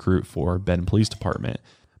police recruit for Bend Police Department.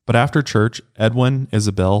 But after church, Edwin,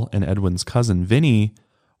 Isabel, and Edwin's cousin Vinny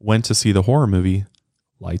went to see the horror movie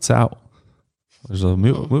Lights Out. There's a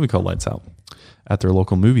movie called Lights Out at their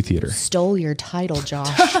local movie theater. Stole your title, Josh.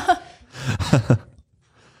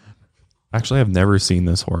 Actually, I've never seen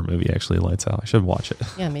this horror movie, Lights Out. I should watch it.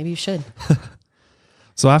 Yeah, maybe you should.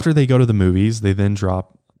 So after they go to the movies, they then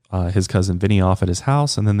drop his cousin Vinny off at his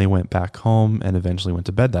house, and then they went back home and eventually went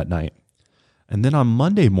to bed that night. And then on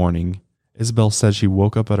Monday morning, Isabel said she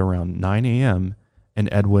woke up at around 9 a.m. and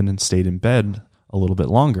Edwin stayed in bed a little bit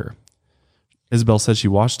longer. Isabel said she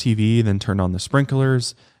watched TV, then turned on the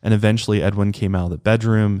sprinklers, and eventually Edwin came out of the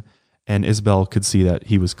bedroom, and Isabel could see that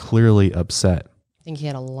he was clearly upset. I think he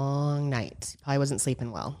had a long night. Probably wasn't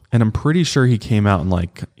sleeping well. And I'm pretty sure he came out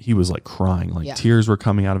and he was crying, tears were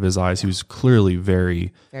coming out of his eyes. He was clearly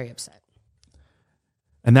very, very upset.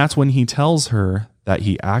 And that's when he tells her that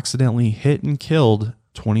he accidentally hit and killed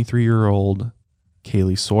 23-year-old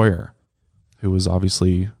Kaylee Sawyer, who was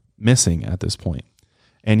obviously missing at this point.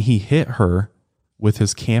 And he hit her with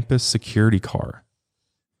his campus security car.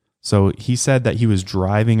 So he said that he was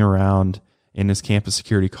driving around in his campus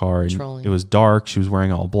security car, and it was dark. She was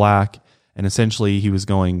wearing all black, and essentially he was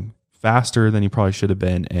going faster than he probably should have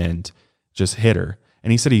been and just hit her.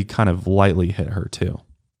 And he said he kind of lightly hit her too.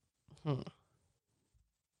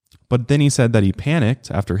 But then he said that he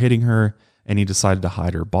panicked after hitting her, and he decided to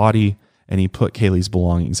hide her body, and he put Kaylee's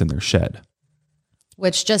belongings in their shed.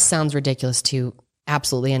 Which just sounds ridiculous to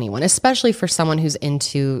absolutely anyone, especially for someone who's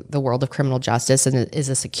into the world of criminal justice and is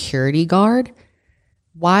a security guard.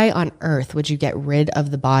 Why on earth would you get rid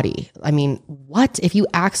of the body? I mean, what if you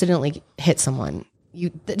accidentally hit someone?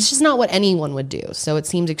 It's just not what anyone would do. So it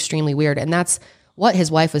seems extremely weird. And that's what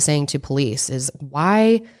his wife was saying to police is,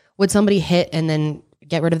 why would somebody hit and then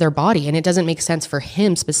get rid of their body? And it doesn't make sense for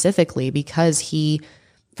him specifically, because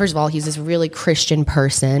first of all, he's this really Christian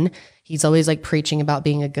person. He's always preaching about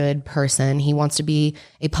being a good person. He wants to be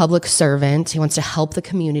a public servant. He wants to help the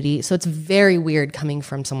community. So it's very weird coming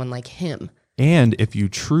from someone like him. And if you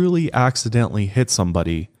truly accidentally hit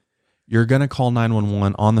somebody, you're going to call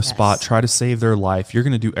 911 on the spot, try to save their life. You're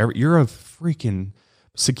going to do you're a freaking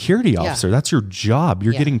security officer. That's your job.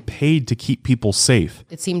 You're getting paid to keep people safe.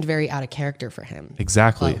 It seemed very out of character for him.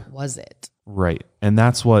 Exactly. But was it? Right. And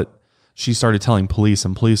that's what she started telling police,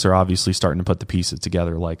 and police are obviously starting to put the pieces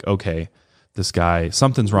together. Okay, this guy,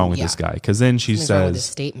 something's wrong with this guy. Because then she says, wrong with his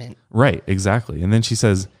statement. Right, exactly. And then she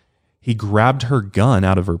says, he grabbed her gun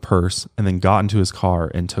out of her purse and then got into his car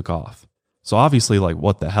and took off. So obviously,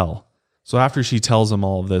 what the hell? So after she tells him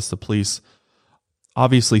all of this, the police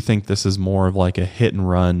obviously think this is more of a hit and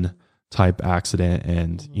run type accident.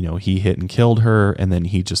 And, he hit and killed her, and then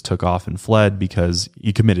he just took off and fled because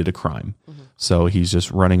he committed a crime. So he's just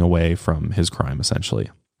running away from his crime, essentially.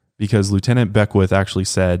 Because Lieutenant Beckwith actually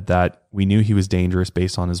said that we knew he was dangerous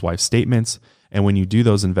based on his wife's statements. And when you do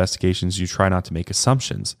those investigations, you try not to make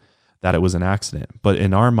assumptions that it was an accident. But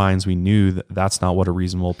in our minds, we knew that that's not what a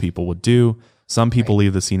reasonable people would do. Some people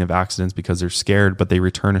leave the scene of accidents because they're scared, but they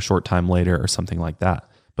return a short time later or something like that.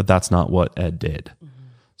 But that's not what Ed did.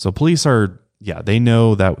 So police they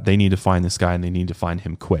know that they need to find this guy, and they need to find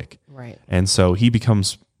him quick. Right. And so he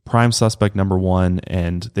becomes prime suspect number one,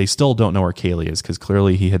 and they still don't know where Kaylee is because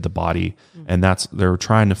clearly he hid the body, and they're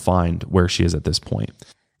trying to find where she is at this point.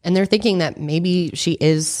 And they're thinking that maybe she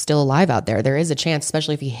is still alive out there. There is a chance,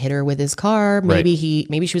 especially if he hit her with his car. Maybe she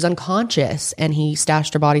was unconscious and he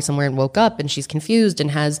stashed her body somewhere and woke up, and she's confused and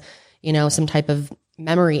has, some type of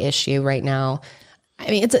memory issue right now. I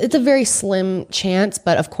mean, it's a very slim chance,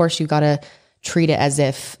 but of course you got to treat it as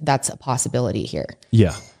if that's a possibility here.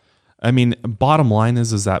 Yeah. I mean, bottom line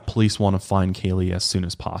is that police want to find Kaylee as soon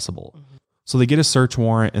as possible. So they get a search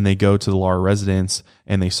warrant, and they go to the Lara residence,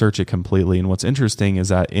 and they search it completely. And what's interesting is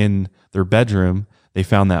that in their bedroom, They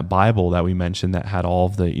found that Bible that we mentioned that had all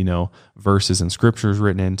of the, verses and scriptures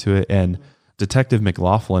written into it. And Detective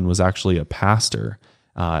McLaughlin was actually a pastor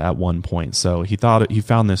at one point. So he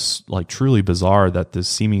found this like truly bizarre that this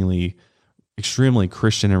seemingly extremely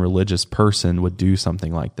Christian and religious person would do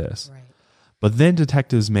something like this. Right. But then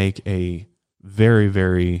detectives make a very,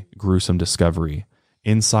 very gruesome discovery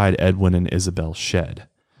inside Edwin and Isabel's shed.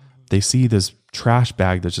 They see this trash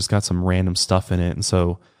bag that's just got some random stuff in it. And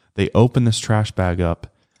so they open this trash bag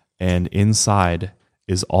up, and inside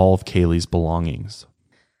is all of Kaylee's belongings.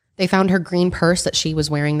 They found her green purse that she was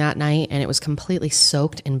wearing that night, and it was completely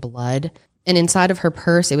soaked in blood. And inside of her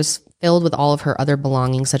purse, it was filled with all of her other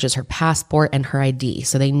belongings, such as her passport and her ID.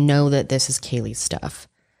 So they know that this is Kaylee's stuff.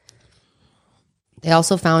 They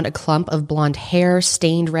also found a clump of blonde hair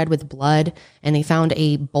stained red with blood, and they found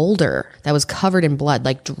a boulder that was covered in blood,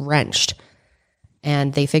 like drenched.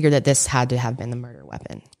 And they figured that this had to have been the murder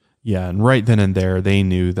weapon. Yeah, and right then and there, they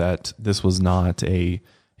knew that this was not a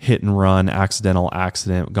hit and run, accidental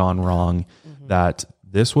accident gone wrong, that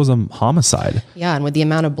this was a homicide. Yeah, and with the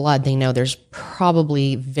amount of blood, they know there's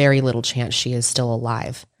probably very little chance she is still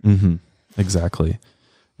alive. Mm-hmm. Exactly.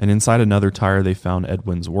 And inside another tire, they found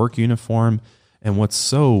Edwin's work uniform. And what's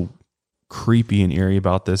so creepy and eerie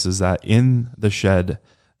about this is that in the shed,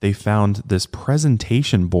 they found this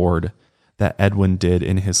presentation board that Edwin did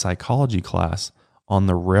in his psychology class on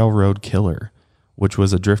the railroad killer, which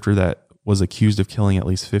was a drifter that was accused of killing at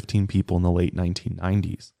least 15 people in the late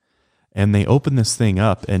 1990s. And they opened this thing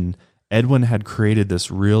up, and Edwin had created this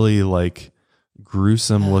really like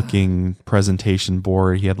gruesome looking presentation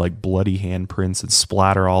board. He had like bloody handprints and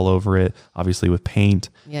splatter all over it, obviously with paint.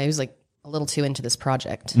 Yeah, he was like a little too into this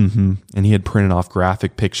project. Mm-hmm. And he had printed off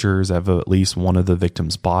graphic pictures of at least one of the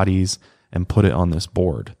victims' bodies and put it on this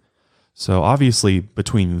board. So obviously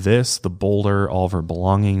between this, the boulder, all of her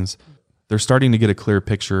belongings, they're starting to get a clear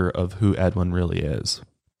picture of who Edwin really is.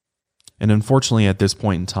 And unfortunately at this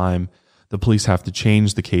point in time, the police have to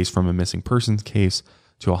change the case from a missing persons case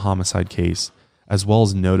to a homicide case, as well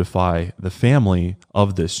as notify the family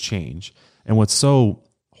of this change. And what's so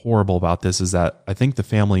horrible about this is that I think the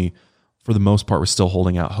family, for the most part, was still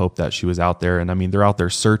holding out hope that she was out there. And I mean, they're out there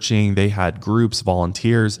searching. They had groups,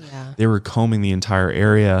 volunteers. Yeah. They were combing the entire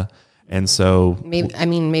area. And so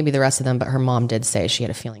maybe the rest of them, but her mom did say she had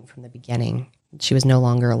a feeling from the beginning she was no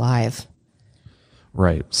longer alive.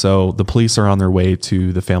 Right. So the police are on their way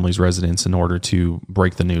to the family's residence in order to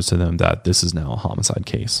break the news to them that this is now a homicide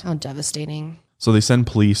case. How devastating. So they send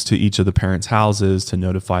police to each of the parents' houses to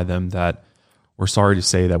notify them that we're sorry to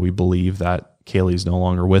say that we believe that Kaylee's no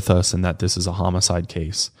longer with us and that this is a homicide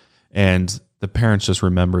case. And the parents just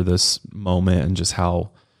remember this moment and just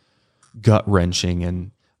how gut-wrenching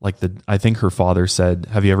and I think her father said,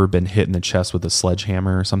 have you ever been hit in the chest with a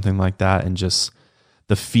sledgehammer or something like that? And just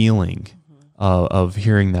the feeling of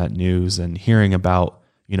hearing that news and hearing about,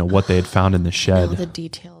 what they had found in the shed. All the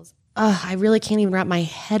details. I really can't even wrap my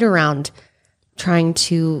head around trying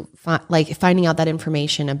to finding out that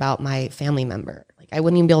information about my family member. I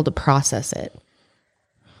wouldn't even be able to process it.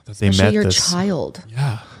 Especially your child.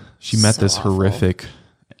 Yeah. She met this awful, horrific,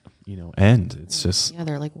 end. It's just. Yeah.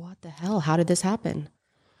 They're like, what the hell? How did this happen?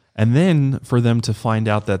 And then for them to find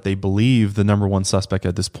out that they believe the number one suspect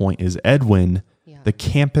at this point is Edwin, the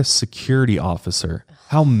campus security officer.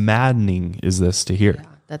 How maddening is this to hear? Yeah,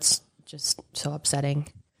 that's just so upsetting.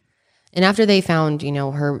 And after they found,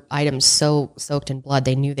 her items so soaked in blood,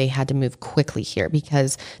 they knew they had to move quickly here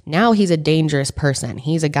because now he's a dangerous person.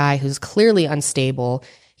 He's a guy who's clearly unstable.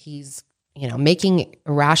 He's, making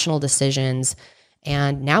irrational decisions.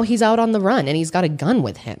 And now he's out on the run and he's got a gun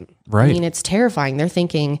with him. Right. I mean, it's terrifying. They're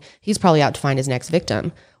thinking he's probably out to find his next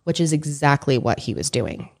victim, which is exactly what he was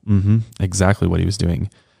doing. Mm-hmm. Exactly what he was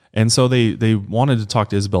doing. And so they wanted to talk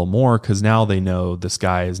to Isabel more because now they know this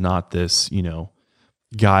guy is not this,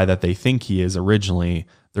 guy that they think he is originally.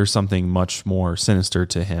 There's something much more sinister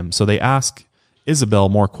to him. So they ask Isabel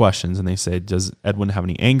more questions and they say, does Edwin have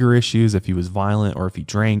any anger issues, if he was violent or if he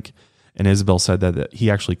drank? And Isabel said that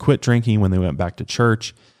he actually quit drinking when they went back to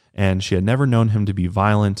church, and she had never known him to be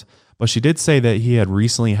violent. But she did say that he had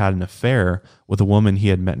recently had an affair with a woman he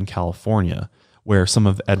had met in California, where some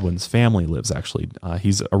of Edwin's family lives, actually.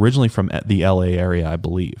 He's originally from the LA area, I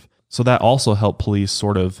believe. So that also helped police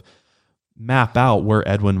sort of map out where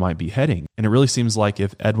Edwin might be heading. And it really seems like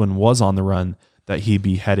if Edwin was on the run, that he'd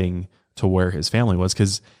be heading to where his family was,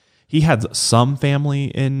 because he had some family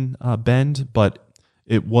in Bend, but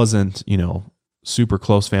it wasn't, super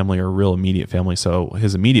close family or real immediate family. So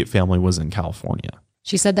his immediate family was in California.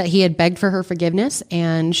 She said that he had begged for her forgiveness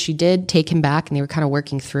and she did take him back and they were kind of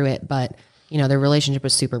working through it. But, their relationship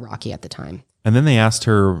was super rocky at the time. And then they asked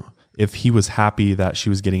her if he was happy that she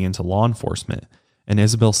was getting into law enforcement. And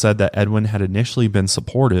Isabel said that Edwin had initially been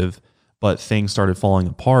supportive, but things started falling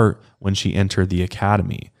apart when she entered the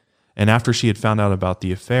academy. And after she had found out about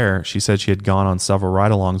the affair, she said she had gone on several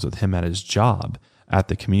ride-alongs with him at his job at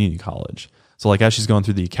the community college. So like as she's going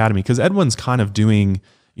through the academy, because Edwin's kind of doing,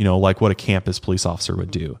 like what a campus police officer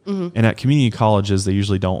would do. And at community colleges, they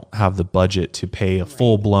usually don't have the budget to pay a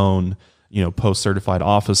full-blown, post-certified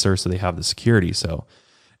officer, so they have the security.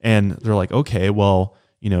 And they're like, okay, well,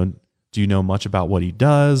 do you know much about what he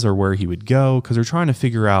does or where he would go? Because they're trying to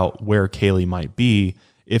figure out where Kaylee might be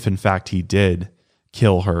if, in fact, he did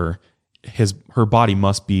kill her. Her body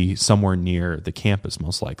must be somewhere near the campus,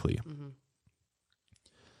 most likely.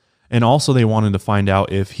 And also they wanted to find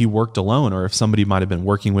out if he worked alone or if somebody might have been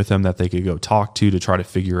working with him that they could go talk to try to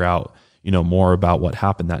figure out, more about what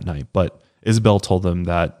happened that night. But Isabel told them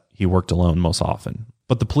that he worked alone most often.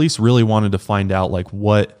 But the police really wanted to find out like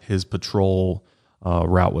what his patrol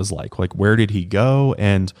route was like where did he go?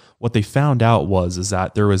 And what they found out is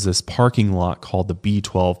that there was this parking lot called the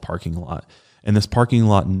B12 parking lot. And this parking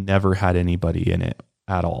lot never had anybody in it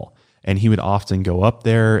at all. And he would often go up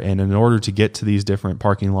there, and in order to get to these different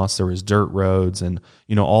parking lots, there was dirt roads and,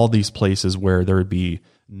 all these places where there would be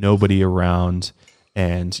nobody around,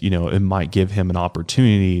 and, it might give him an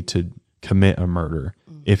opportunity to commit a murder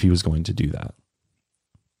if he was going to do that.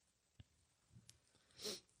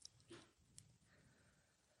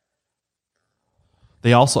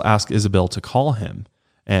 They also ask Isabel to call him,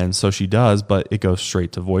 and so she does, but it goes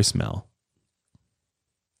straight to voicemail.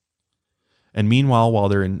 And meanwhile, while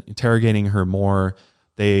they're interrogating her more,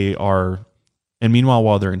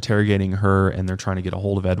 while they're interrogating her and they're trying to get a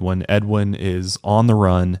hold of Edwin, Edwin is on the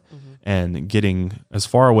run and getting as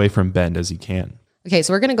far away from Bend as he can. Okay,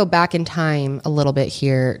 so we're going to go back in time a little bit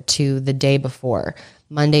here to the day before,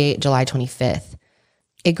 Monday, July 25th.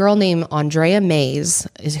 A girl named Andrea Mays,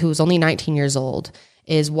 who was only 19 years old,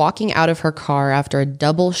 is walking out of her car after a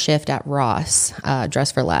double shift at Ross,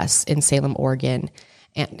 Dress for Less in Salem, Oregon.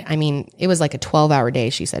 And I mean, it was like a 12-hour day.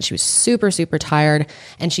 She said she was super, super tired.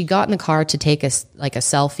 And she got in the car to take a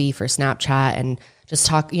selfie for Snapchat and just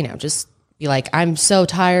talk, just be like, I'm so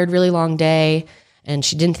tired, really long day. And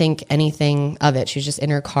she didn't think anything of it. She was just in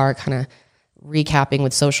her car kind of recapping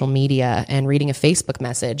with social media and reading a Facebook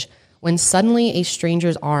message when suddenly a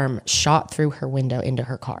stranger's arm shot through her window into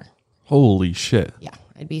her car. Holy shit. Yeah,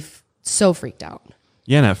 I'd be so freaked out.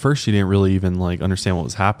 Yeah, and at first she didn't really even understand what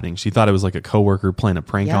was happening. She thought it was like a coworker playing a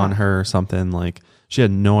prank on her or something. She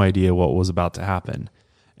had no idea what was about to happen.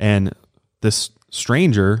 And this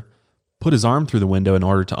stranger put his arm through the window in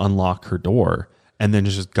order to unlock her door and then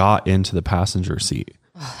just got into the passenger seat.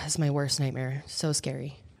 Oh, that's my worst nightmare. So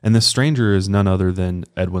scary. And this stranger is none other than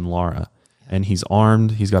Edwin Lara. And he's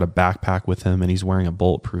armed, he's got a backpack with him, and he's wearing a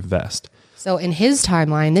bulletproof vest. So in his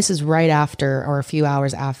timeline, this is right after or a few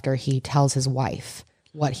hours after he tells his wife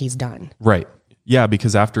what he's done. Right. Yeah,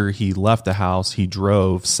 because after he left the house, he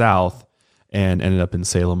drove south and ended up in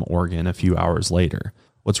Salem, Oregon a few hours later.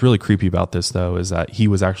 What's really creepy about this, though, is that he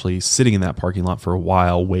was actually sitting in that parking lot for a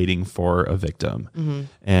while waiting for a victim.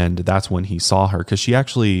 And that's when he saw her, because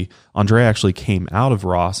Andrea actually came out of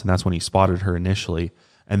Ross, and that's when he spotted her initially.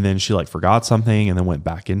 And then she forgot something and then went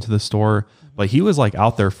back into the store. But he was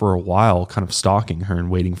out there for a while kind of stalking her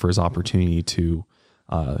and waiting for his opportunity to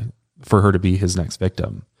for her to be his next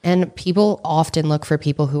victim. And people often look for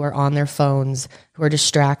people who are on their phones, who are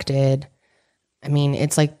distracted. I mean,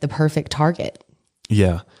 it's like the perfect target.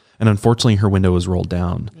 Yeah. And unfortunately, her window was rolled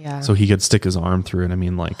down. Yeah. So he could stick his arm through it. I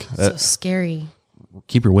mean, so scary.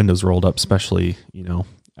 Keep your windows rolled up, especially,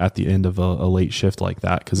 at the end of a late shift like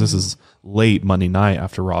that. Because this is late Monday night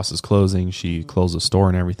after Ross is closing. She closed the store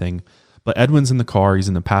and everything. But Edwin's in the car. He's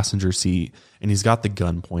in the passenger seat. And he's got the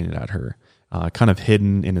gun pointed at her. Kind of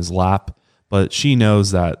hidden in his lap, but she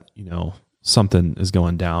knows that, something is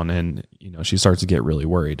going down, and, she starts to get really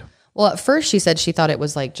worried. Well, at first she said she thought it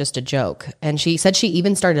was just a joke. And she said she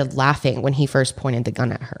even started laughing when he first pointed the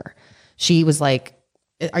gun at her. She was like,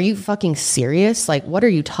 are you fucking serious? What are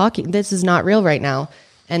you talking? This is not real right now.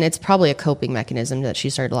 And it's probably a coping mechanism that she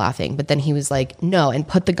started laughing. But then he was like, no, and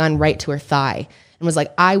put the gun right to her thigh and was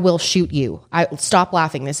like, I will shoot you. Stop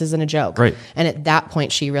laughing. This isn't a joke. Right. And at that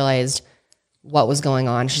point she realized what was going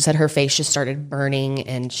on. She said her face just started burning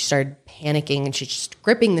and she started panicking, and she's just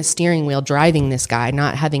gripping the steering wheel, driving this guy,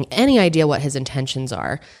 not having any idea what his intentions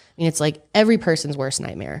are. I mean, it's like every person's worst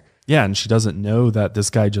nightmare. Yeah. And she doesn't know that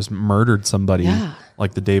this guy just murdered somebody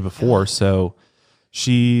the day before. So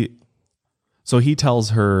he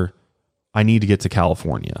tells her, I need to get to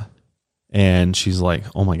California. And she's like,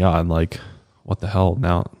 oh my God, what the hell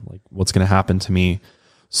now? Like, what's going to happen to me?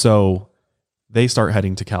 So they start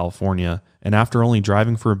heading to California. And after only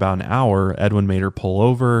driving for about an hour, Edwin made her pull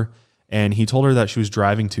over, and he told her that she was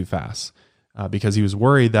driving too fast because he was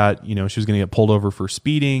worried that, you know, she was going to get pulled over for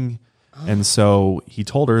speeding. And so he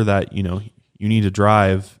told her that, you know, you need to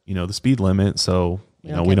drive, you know, the speed limit. So,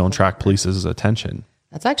 you know, we don't attract police's attention.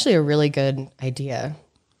 That's actually a really good idea.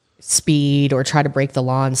 Speed or try to break the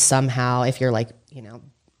law somehow. If you're like, you know,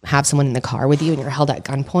 have someone in the car with you and you're held at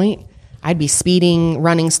gunpoint, I'd be speeding,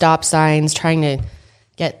 running stop signs, trying to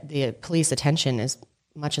get the police attention as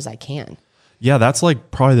much as I can. Yeah, that's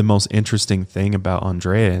like probably the most interesting thing about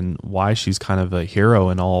Andrea and why she's kind of a hero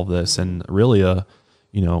in all of this, and really a,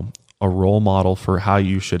 you know, a role model for how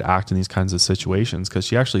you should act in these kinds of situations. Because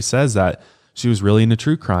she actually says that she was really into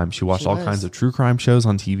true crime. She watched all kinds of true crime shows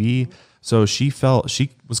on TV. So she felt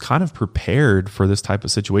she was kind of prepared for this type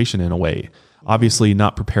of situation in a way. Obviously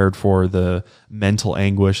not prepared for the mental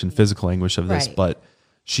anguish and physical anguish of this, but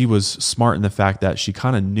she was smart in the fact that she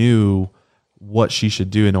kind of knew what she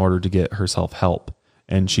should do in order to get herself help.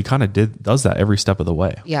 And she kind of does that every step of the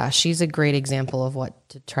way. Yeah, she's a great example of what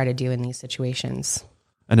to try to do in these situations.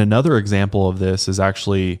 And another example of this is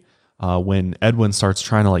actually when Edwin starts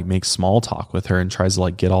trying to like make small talk with her and tries to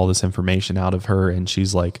like get all this information out of her. And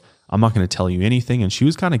she's like, I'm not going to tell you anything. And she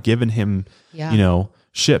was kind of giving him, you know,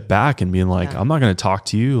 shit back and being like, I'm not going to talk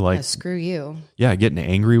to you. Like, screw you. Yeah. Getting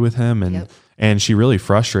angry with him. And, and she really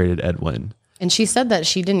frustrated Edwin. And she said that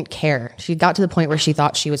she didn't care. She got to the point where she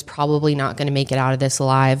thought she was probably not going to make it out of this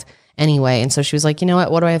alive anyway. And so she was like, you know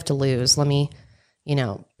what do I have to lose? Let me, you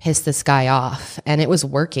know, piss this guy off. And it was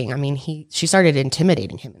working. I mean, she started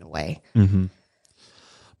intimidating him in a way. Mm-hmm.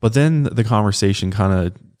 But then the conversation kind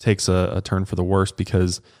of takes a turn for the worse,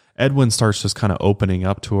 because Edwin starts just kind of opening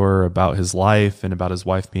up to her about his life and about his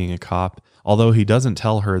wife being a cop, although he doesn't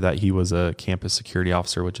tell her that he was a campus security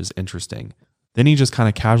officer, which is interesting. Then he just kind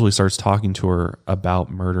of casually starts talking to her about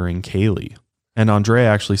murdering Kaylee. And Andrea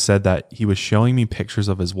actually said that he was showing me pictures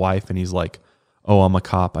of his wife, and he's like, oh, I'm a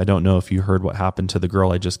cop. I don't know if you heard what happened to the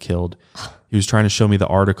girl I just killed. He was trying to show me the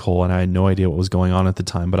article, and I had no idea what was going on at the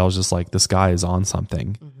time, but I was just like, this guy is on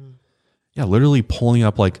something. Mm-hmm. Yeah, literally pulling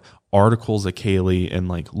up like articles of Kaylee and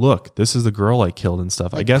like, look, this is the girl I killed and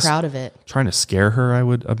stuff. Like, I guess proud of it. Trying to scare her, I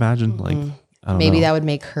would imagine. Mm-hmm. Like, I don't know. Maybe that would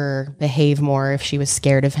make her behave more if she was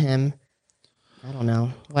scared of him. I don't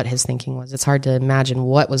know what his thinking was. It's hard to imagine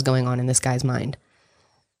what was going on in this guy's mind.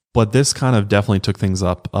 But this kind of definitely took things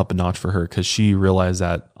up a notch for her, because she realized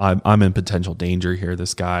that I'm in potential danger here.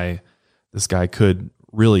 This guy could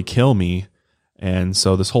really kill me. And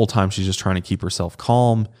so this whole time she's just trying to keep herself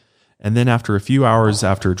calm. And then after a few hours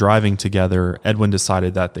after driving together, Edwin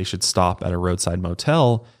decided that they should stop at a roadside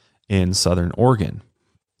motel in Southern Oregon.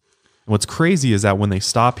 What's crazy is that when they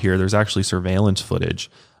stop here, there's actually surveillance footage,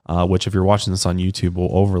 which if you're watching this on YouTube,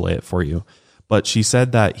 we'll overlay it for you. But she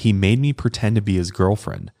said that he made me pretend to be his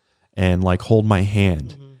girlfriend and like hold my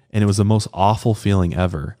hand. Mm-hmm. And it was the most awful feeling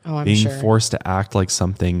ever, being forced to act like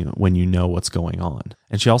something when you know what's going on.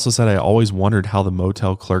 And she also said, I always wondered how the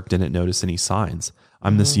motel clerk didn't notice any signs.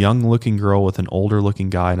 I'm this young looking girl with an older looking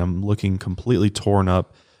guy, and I'm looking completely torn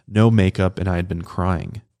up, no makeup, and I had been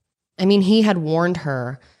crying. I mean, he had warned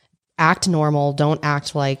her, act normal, don't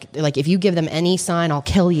act like if you give them any sign, I'll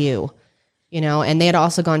kill you. You know, and they had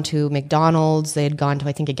also gone to McDonald's. They had gone to,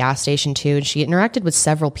 I think, a gas station too. And she interacted with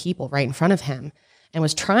several people right in front of him and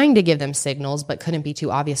was trying to give them signals, but couldn't be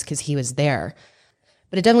too obvious because he was there.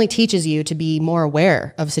 But it definitely teaches you to be more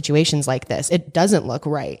aware of situations like this. It doesn't look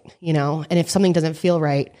right, you know? And if something doesn't feel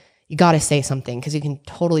right, you got to say something, because you can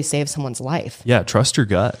totally save someone's life. Yeah, trust your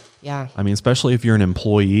gut. Yeah. I mean, especially if you're an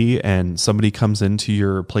employee and somebody comes into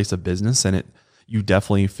your place of business and you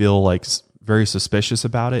definitely feel like very suspicious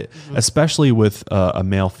about it, especially with a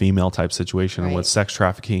male-female type situation and with sex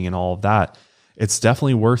trafficking and all of that. It's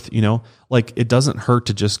definitely worth, you know, like it doesn't hurt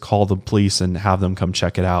to just call the police and have them come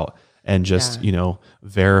check it out and just, you know,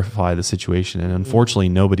 verify the situation. And unfortunately,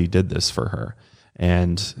 nobody did this for her.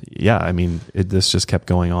 And yeah, I mean, this just kept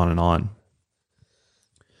going on and on.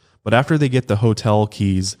 But after they get the hotel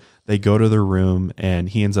keys, they go to their room, and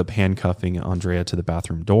he ends up handcuffing Andrea to the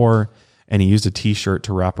bathroom door. And he used a t-shirt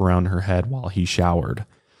to wrap around her head while he showered.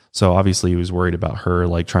 So obviously he was worried about her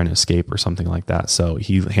like trying to escape or something like that. So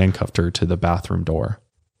he handcuffed her to the bathroom door.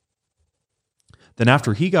 Then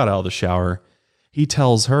after he got out of the shower, he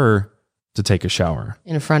tells her to take a shower.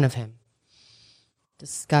 In front of him.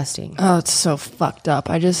 Disgusting. Oh, it's so fucked up.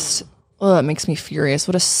 it makes me furious.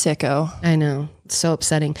 What a sicko. I know. It's so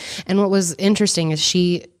upsetting. And what was interesting is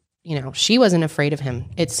she wasn't afraid of him,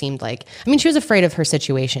 it seemed like. I mean, she was afraid of her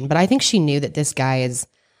situation, but I think she knew that this guy is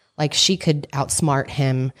Like she could outsmart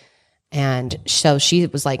him. And so she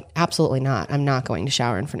was like, absolutely not. I'm not going to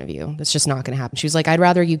shower in front of you. That's just not going to happen. She was like, I'd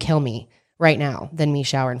rather you kill me right now than me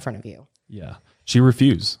shower in front of you. Yeah. She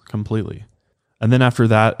refused completely. And then after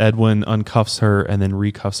that, Edwin uncuffs her and then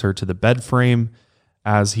recuffs her to the bed frame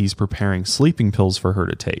as he's preparing sleeping pills for her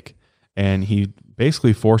to take. And he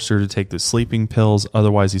basically forced her to take the sleeping pills.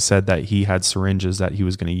 Otherwise, he said that he had syringes that he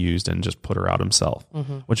was going to use and just put her out himself.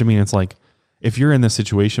 Which, I mean, it's like, if you're in this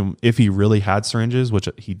situation, if he really had syringes, which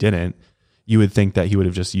he didn't, you would think that he would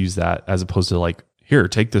have just used that as opposed to like, here,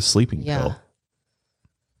 take this sleeping pill.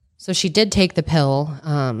 So she did take the pill,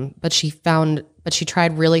 but she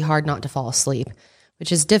tried really hard not to fall asleep,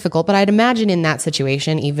 which is difficult. But I'd imagine in that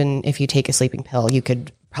situation, even if you take a sleeping pill, you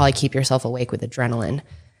could probably keep yourself awake with adrenaline.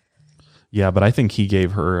 Yeah, but I think he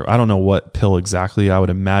gave her, I don't know what pill exactly. I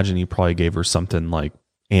would imagine he probably gave her something like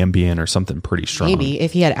Ambien or something pretty strong. Maybe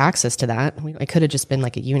if he had access to that, it could have just been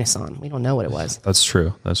like a Unison. We don't know what it was. That's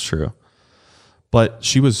true. But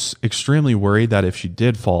she was extremely worried that if she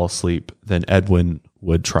did fall asleep, then Edwin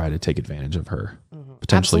would try to take advantage of her,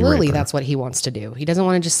 potentially Absolutely, rape her. that's what he wants to do. He doesn't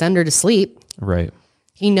want to just send her to sleep. Right.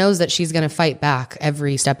 He knows that she's going to fight back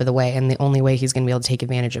every step of the way, and the only way he's going to be able to take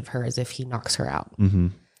advantage of her is if he knocks her out.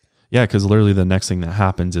 Yeah, because literally the next thing that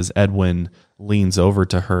happens is Edwin leans over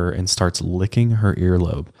to her and starts licking her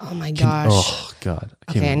earlobe. Oh my gosh. Oh, God.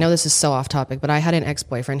 I know this is so off topic, but I had an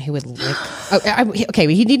ex-boyfriend who would lick.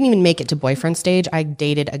 He didn't even make it to boyfriend stage. I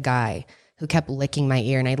dated a guy who kept licking my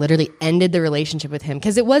ear, and I literally ended the relationship with him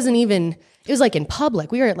because it was like in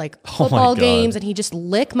public. We were at like football games, and he just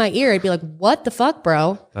licked my ear. I'd be like, what the fuck,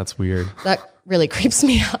 bro? That's weird. That really creeps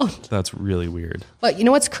me out. That's really weird. But you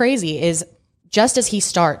know what's crazy is just as he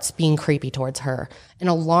starts being creepy towards her, an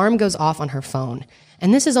alarm goes off on her phone.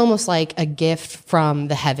 And this is almost like a gift from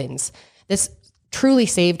the heavens. This truly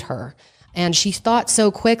saved her. And she thought so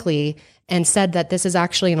quickly and said that this is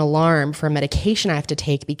actually an alarm for a medication I have to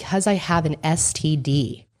take because I have an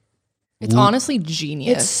STD. It's honestly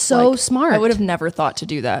genius. It's so smart. I would have never thought to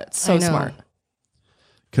do that. It's so smart.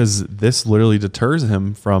 Because this literally deters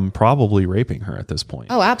him from probably raping her at this point.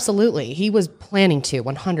 Oh, absolutely. He was planning to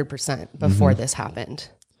 100% before this happened.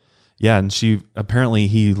 Yeah, and he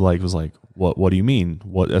was like, what do you mean?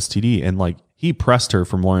 What STD? And like he pressed her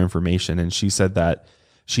for more information, and she said that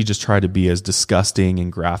she just tried to be as disgusting and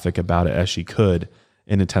graphic about it as she could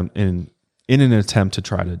in an attempt to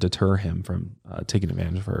try to deter him from taking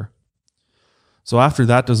advantage of her. So after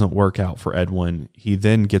that doesn't work out for Edwin, he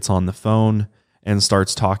then gets on the phone and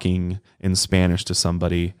starts talking in Spanish to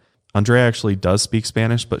somebody. Andrea actually does speak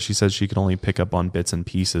Spanish, but she says she can only pick up on bits and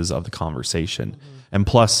pieces of the conversation. And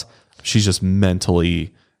plus, she's just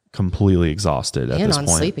mentally completely exhausted at this point. And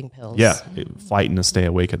on sleeping pills. Yeah, fighting to stay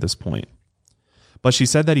awake at this point. But she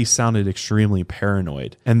said that he sounded extremely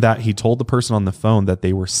paranoid and that he told the person on the phone that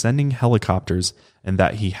they were sending helicopters and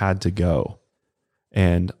that he had to go.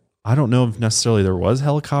 And I don't know if necessarily there was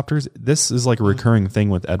helicopters. This is like a recurring thing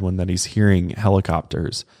with Edwin that he's hearing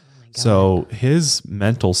helicopters. So his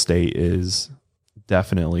mental state is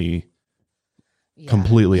definitely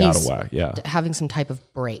completely out of whack. Yeah. Having some type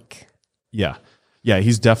of break. Yeah. Yeah.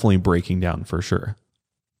 He's definitely breaking down for sure.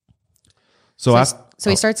 So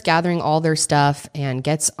he starts gathering all their stuff and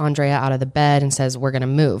gets Andrea out of the bed and says, we're going to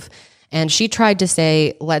move. And she tried to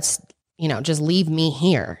say, let's, just leave me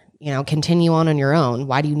here. Continue on your own.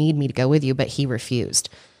 Why do you need me to go with you? But he refused.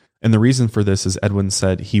 And the reason for this is Edwin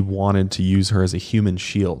said he wanted to use her as a human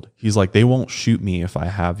shield. He's like, they won't shoot me if I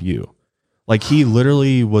have you. Like he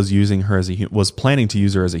literally was using her was planning to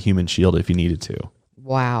use her as a human shield if he needed to.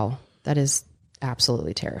 Wow. That is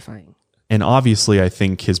absolutely terrifying. And obviously I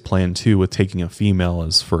think his plan too with taking a female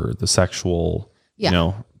is for the sexual,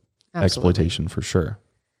 exploitation for sure.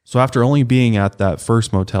 So after only being at that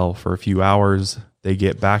first motel for a few hours, they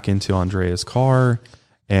get back into Andrea's car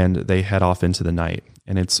and they head off into the night.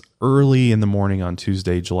 And it's early in the morning on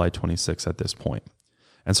Tuesday, July 26th at this point.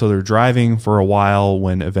 And so they're driving for a while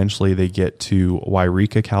when eventually they get to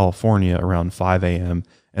Wairika, California around 5 a.m.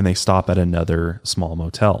 and they stop at another small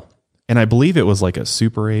motel. And I believe it was like a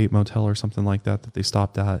Super 8 motel or something like that they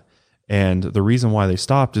stopped at. And the reason why they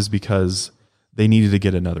stopped is because they needed to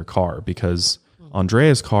get another car because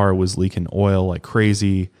Andrea's car was leaking oil like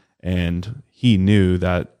crazy. And he knew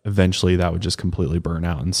that eventually that would just completely burn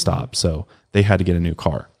out and stop. So they had to get a new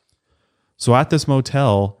car. So at this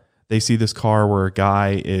motel, they see this car where a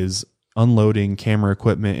guy is unloading camera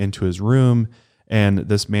equipment into his room. And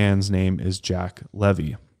this man's name is Jack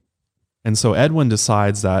Levy. And so Edwin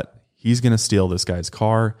decides that he's going to steal this guy's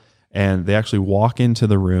car. And they actually walk into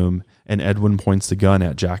the room and Edwin points the gun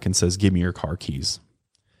at Jack and says, "Give me your car keys."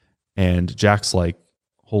 And Jack's like,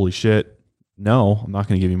 holy shit, no, I'm not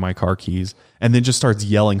going to give you my car keys. And then just starts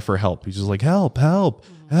yelling for help. He's just like, help, help,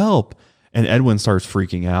 help. And Edwin starts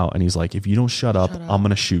freaking out. And he's like, if you don't shut up, I'm going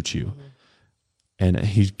to shoot you. And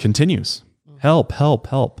he continues, help, help,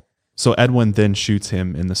 help. So Edwin then shoots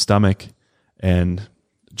him in the stomach, and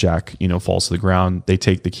Jack, falls to the ground. They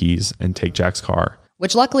take the keys and take Jack's car.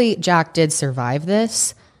 Which luckily Jack did survive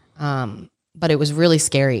this. But it was really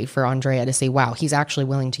scary for Andrea to see, wow, he's actually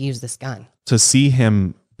willing to use this gun. To see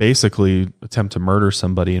him basically attempt to murder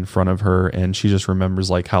somebody in front of her, and she just remembers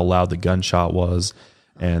like how loud the gunshot was.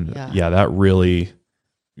 And that really,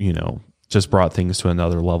 just brought things to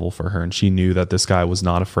another level for her. And she knew that this guy was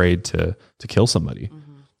not afraid to kill somebody.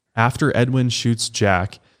 Mm-hmm. After Edwin shoots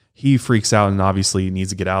Jack, he freaks out and obviously needs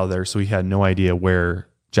to get out of there. So he had no idea where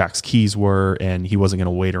Jack's keys were, and he wasn't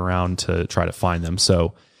going to wait around to try to find them.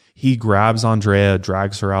 So he grabs Andrea,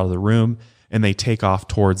 drags her out of the room, and they take off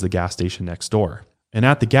towards the gas station next door. And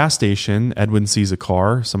at the gas station, Edwin sees a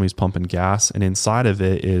car, somebody's pumping gas, and inside of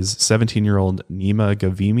it is 17-year-old Nima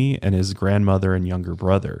Gavimi and his grandmother and younger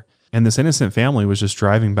brother. And this innocent family was just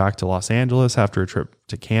driving back to Los Angeles after a trip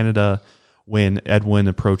to Canada when Edwin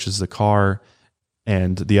approaches the car,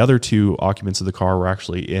 and the other two occupants of the car were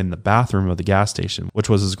actually in the bathroom of the gas station, which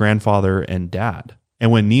was his grandfather and dad.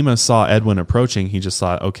 And when Nima saw Edwin approaching, he just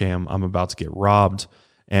thought, okay, I'm about to get robbed.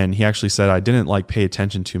 And he actually said, I didn't pay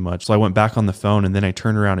attention too much. So I went back on the phone, and then I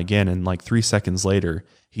turned around again. And 3 seconds later,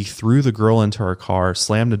 he threw the girl into her car,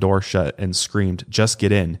 slammed the door shut, and screamed, just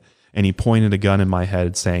get in. And he pointed a gun in my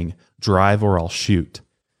head saying, drive or I'll shoot.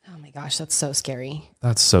 Oh my gosh, that's so scary.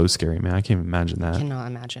 That's so scary, man. I can't even imagine that. I cannot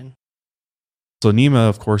imagine. So Nima,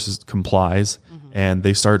 of course, complies, and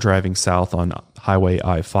they start driving south on Highway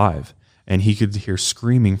I-5. And he could hear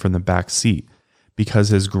screaming from the back seat because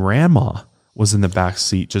his grandma was in the back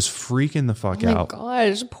seat just freaking the fuck out. Oh my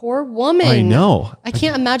gosh, poor woman. I know. I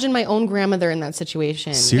can't imagine my own grandmother in that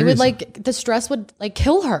situation. Seriously. It would the stress would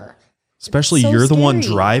kill her. Especially so you're the one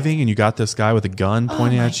scary. driving and you got this guy with a gun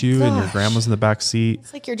pointing at you and your grandma's in the back seat.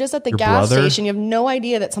 It's like you're just at the gas station. You have no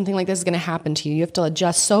idea that something like this is going to happen to you. You have to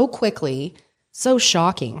adjust so quickly. So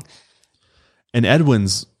shocking. And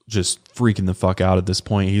Edwin's just freaking the fuck out at this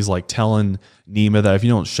point. He's like telling Nima that if you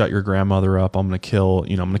don't shut your grandmother up, I'm going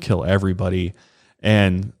to kill everybody.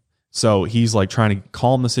 And so he's like trying to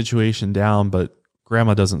calm the situation down, but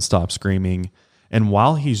grandma doesn't stop screaming. And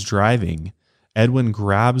while he's driving, Edwin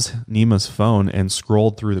grabs Nima's phone and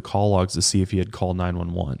scrolled through the call logs to see if he had called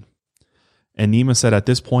 911. And Nima said, at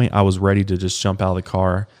this point, I was ready to just jump out of the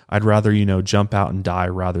car. I'd rather, jump out and die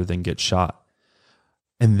rather than get shot.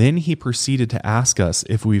 And then he proceeded to ask us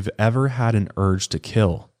if we've ever had an urge to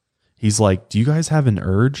kill. He's like, do you guys have an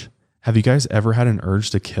urge? Have you guys ever had an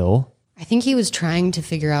urge to kill? I think he was trying to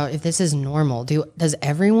figure out if this is normal. Does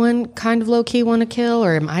everyone kind of low-key want to kill?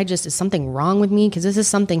 Or is something wrong with me? Because this is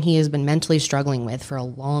something he has been mentally struggling with for a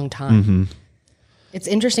long time. Mm-hmm. It's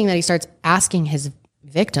interesting that he starts asking his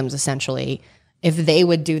victims, essentially, if they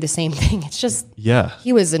would do the same thing. It's just,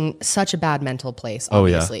 he was in such a bad mental place,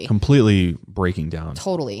 obviously. Oh, yeah. Completely breaking down.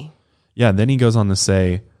 Totally. Yeah. And then he goes on to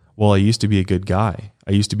say, well, I used to be a good guy.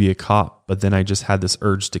 I used to be a cop, but then I just had this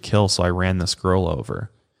urge to kill, so I ran this girl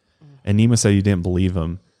over. And Nima said he didn't believe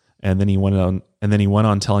him. And then he went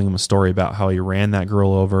on telling him a story about how he ran that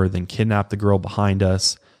girl over, then kidnapped the girl behind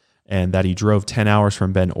us, and that he drove 10 hours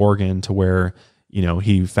from Bend, Oregon to where,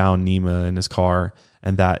 he found Nima in his car,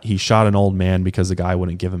 and that he shot an old man because the guy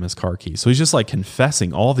wouldn't give him his car keys. So he's just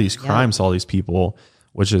confessing all these crimes to all these people,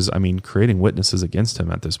 which is, creating witnesses against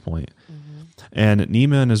him at this point. Mm-hmm. And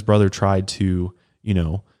Nima and his brother tried to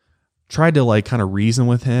kind of reason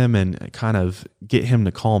with him and kind of get him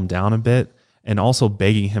to calm down a bit, and also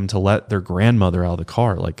begging him to let their grandmother out of the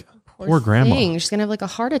car. Poor grandma. She's going to have a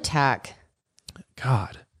heart attack.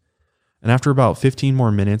 God. And after about 15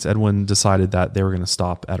 more minutes, Edwin decided that they were going to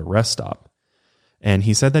stop at a rest stop. And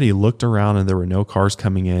he said that he looked around and there were no cars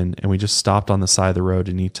coming in, and we just stopped on the side of the road,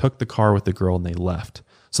 and he took the car with the girl and they left.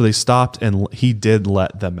 So they stopped and he did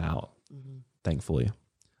let them out, thankfully,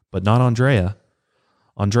 but not Andrea.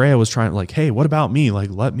 Andrea was trying hey, what about me?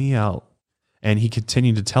 Let me out. And he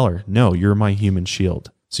continued to tell her, no, you're my human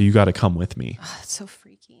shield. So you got to come with me. Oh, that's so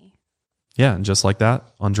freaky. Yeah. And just like that,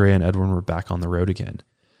 Andrea and Edwin were back on the road again.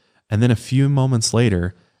 And then a few moments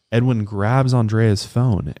later, Edwin grabs Andrea's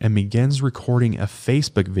phone and begins recording a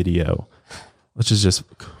Facebook video, which is just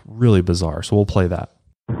really bizarre. So we'll play that.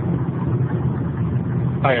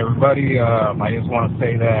 Hi, everybody. I just want to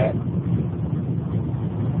say that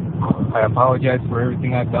I apologize for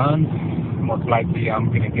everything I've done. Most likely I'm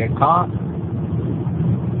going to get caught.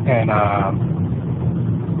 And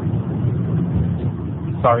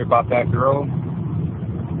sorry about that girl.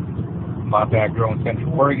 about that girl in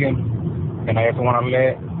Central Oregon. And I also want to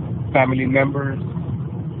let family members,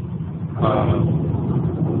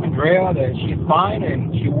 Andrea, that she's fine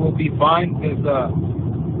and she will be fine because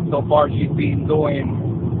so far she's been doing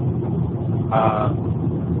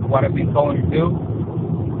what I've been told her to do.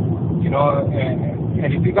 You know, and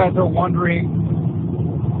if you guys are wondering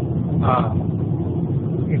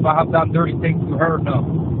if I have done dirty things to her, no.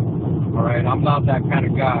 All right, I'm not that kind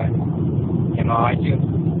of guy. You know, I used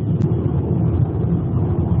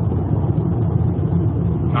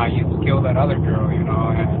to kill that other girl, you know,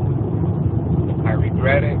 and I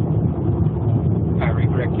regret it. I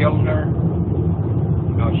regret killing her.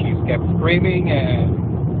 You know, she's kept screaming, and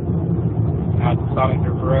I had to silence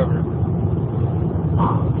her forever.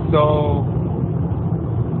 So,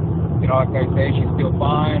 you know, like I say, she's still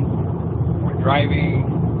fine. We're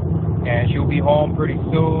driving, and she'll be home pretty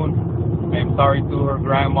soon. I'm sorry to her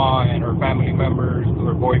grandma and her family members, to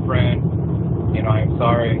her boyfriend. You know, I'm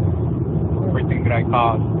sorry for everything that I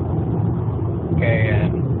caused. Okay,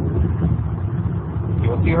 and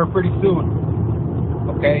you'll see her pretty soon.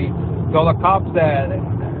 Okay, tell the cops that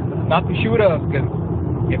not to shoot us, because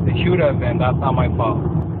if they shoot us, then that's not my fault.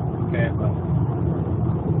 Okay, but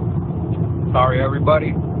sorry,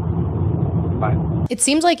 everybody. Bye. It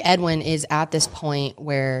seems like Edwin is at this point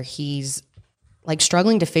where he's like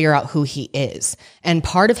struggling to figure out who he is. And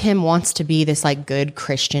part of him wants to be this like good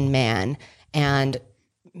Christian man and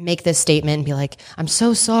make this statement and be like, I'm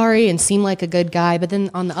so sorry, and seem like a good guy. But then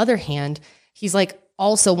on the other hand, he's like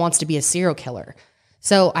also wants to be a serial killer.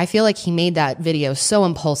 So I feel like he made that video so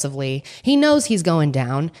impulsively. He knows he's going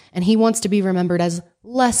down and he wants to be remembered as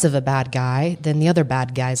less of a bad guy than the other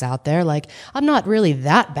bad guys out there. Like, I'm not really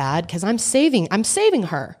that bad because I'm saving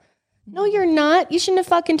her. No, you're not. You shouldn't have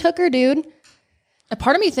fucking took her, dude. A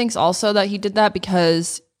part of me thinks also that he did that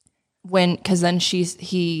because then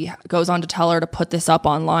he goes on to tell her to put this up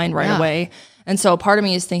online right away. And so part of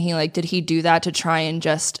me is thinking, like, did he do that to try and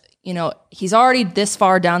just, you know, he's already this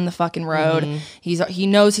far down the fucking road. Mm-hmm. He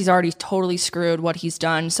knows he's already totally screwed what he's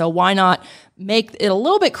done. So why not make it a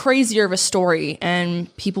little bit crazier of a story,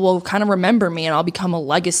 and people will kind of remember me and I'll become a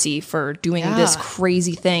legacy for doing this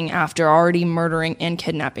crazy thing after already murdering and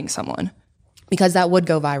kidnapping someone. Because that would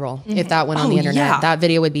go viral if that went on the internet. Yeah. That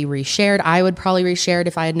video would be reshared. I would probably reshare it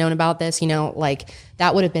if I had known about this. You know, like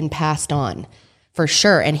that would have been passed on for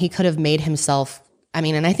sure. And he could have made himself, I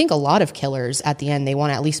mean, and I think a lot of killers at the end, they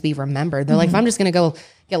want to at least be remembered. They're like, if I'm just going to go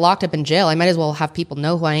get locked up in jail, I might as well have people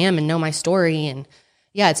know who I am and know my story. And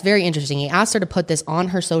yeah, it's very interesting. He asked her to put this on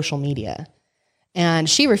her social media and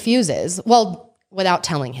she refuses. Well, without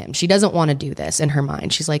telling him, she doesn't want to do this in her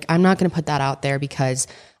mind. She's like, I'm not going to put that out there because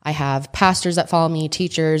I have pastors that follow me,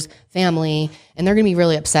 teachers, family, and they're going to be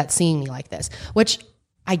really upset seeing me like this, which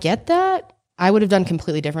I get that. I would have done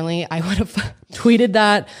completely differently. I would have tweeted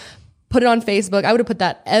that, put it on Facebook. I would have put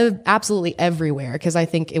that absolutely everywhere because I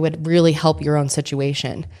think it would really help your own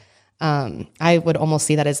situation. I would almost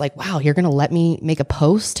see that as like, wow, you're going to let me make a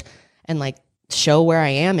post and like show where I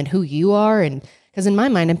am and who you are. And because in my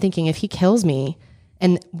mind, I'm thinking if he kills me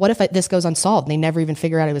and what if this goes unsolved and they never even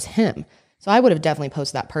figure out it was him? So I would have definitely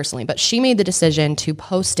posted that personally, but she made the decision to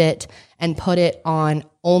post it and put it on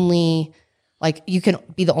only, like you can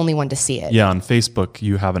be the only one to see it. Yeah, on Facebook,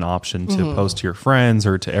 you have an option to post to your friends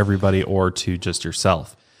or to everybody or to just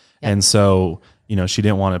yourself. Yep. And so, you know, she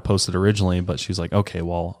didn't want to post it originally, but she's like, okay,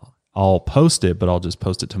 well, I'll post it, but I'll just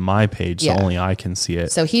post it to my page so only I can see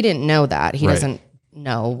it. So he didn't know that. He doesn't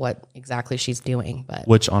know what exactly she's doing. But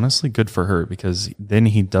which honestly, good for her because then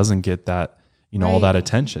he doesn't get that, you know, all that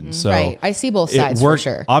attention. So I see both sides for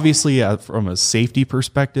sure. Obviously, from a safety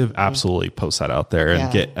perspective, absolutely post that out there and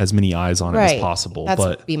get as many eyes on it as possible.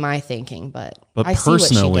 That's be my thinking, but I personally,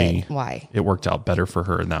 see what she did. Why it worked out better for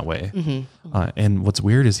her in that way. And what's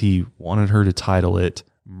weird is he wanted her to title it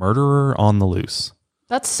 "Murderer on the Loose."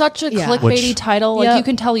 That's such a clickbaity title. Like you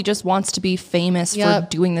can tell he just wants to be famous for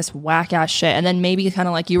doing this whack ass shit, and then maybe kind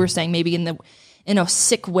of like you were saying, maybe in a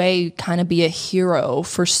sick way, kind of be a hero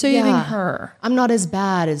for saving her. I'm not as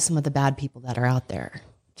bad as some of the bad people that are out there.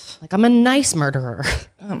 Like I'm a nice murderer.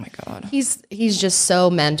 Oh my God. He's just so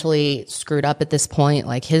mentally screwed up at this point.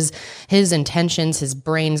 Like his intentions, his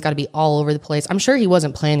brain's got to be all over the place. I'm sure he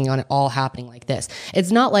wasn't planning on it all happening like this.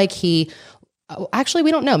 It's not like actually,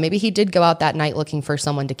 we don't know. Maybe he did go out that night looking for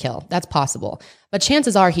someone to kill. That's possible. But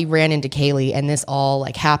chances are he ran into Kaylee and this all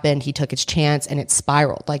like happened. He took his chance and it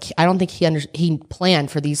spiraled. Like, I don't think he planned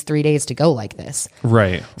for these 3 days to go like this.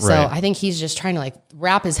 Right. So I think he's just trying to like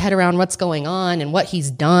wrap his head around what's going on and what he's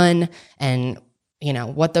done. And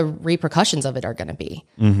what the repercussions of it are going to be.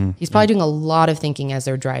 Mm-hmm. He's probably doing a lot of thinking as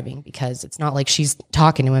they're driving, because it's not like she's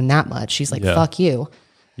talking to him that much. She's like, fuck you.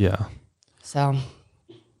 Yeah. So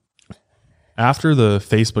after the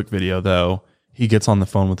Facebook video, though, he gets on the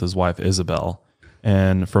phone with his wife, Isabel.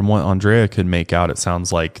 And from what Andrea could make out, it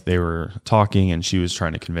sounds like they were talking and she was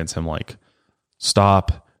trying to convince him, like,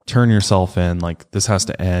 stop, turn yourself in, like, this has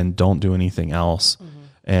to end, don't do anything else. Mm-hmm.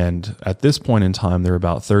 And at this point in time, they're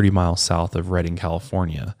about 30 miles south of Redding,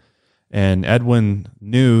 California. And Edwin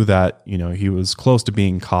knew that, he was close to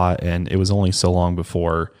being caught, and it was only so long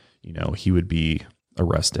before, he would be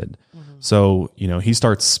arrested. Mm-hmm. So, he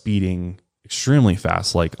starts speeding extremely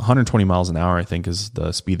fast, like 120 miles an hour, I think is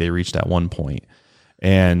the speed they reached at one point.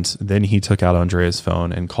 And then he took out Andrea's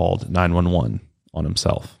phone and called 911 on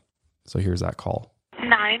himself. So here's that call.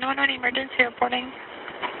 911 emergency reporting.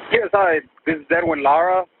 Yes, hi. This is Edwin,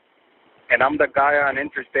 Lara, and I'm the guy on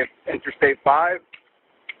Interstate 5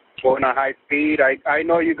 going at high speed. I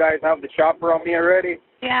know you guys have the chopper on me already.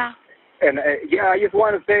 Yeah. And, I just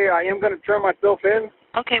want to say I am going to turn myself in.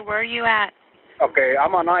 Okay, where are you at? Okay,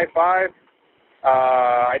 I'm on I-5.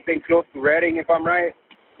 I think close to Redding, if I'm right.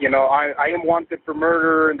 I am wanted for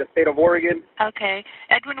murder in the state of Oregon. Okay.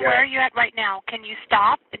 Edwin, where are you at right now? Can you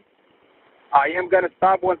stop? I am going to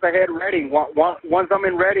stop once I hit Redding. Once I'm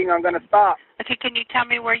in Redding, I'm going to stop. Okay, can you tell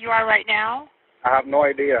me where you are right now? I have no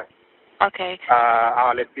idea. Okay.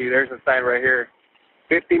 Let's see. There's a sign right here.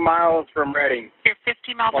 50 miles from Redding. You're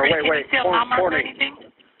 50 miles from Redding. Can you see a mile mark or anything?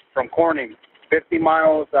 From Corning. 50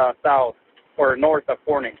 miles south or north of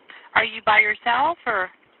Corning. Are you by yourself or?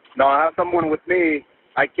 No, I have someone with me.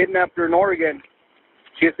 I kidnapped her in Oregon.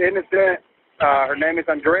 She's innocent. Her name is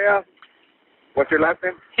Andrea. What's your last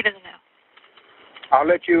name? He doesn't know. I'll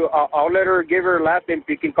let her give her last name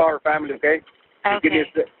so you can call her family, okay? Okay.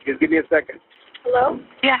 Just give me a second. Hello?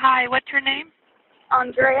 Yeah, hi. What's your name?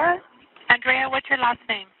 Andrea. Andrea, what's your last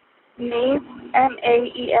name? Maes,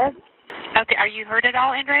 M-A-E-S. Okay, are you hurt at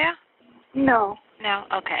all, Andrea? No. No?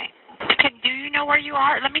 Okay. Do you know where you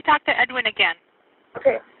are? Let me talk to Edwin again.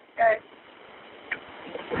 Okay.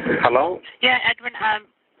 Hello? Yeah, Edwin,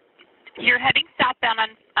 you're heading southbound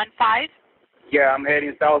on 5? Yeah, I'm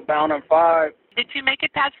heading southbound on 5. Did you make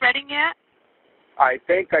it past Redding yet? I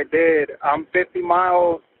think I did. I'm 50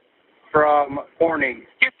 miles from Corning.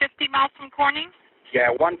 You're 50 miles from Corning? Yeah,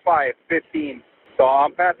 15. So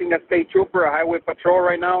I'm passing a state trooper, a highway patrol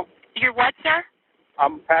right now. You're what, sir?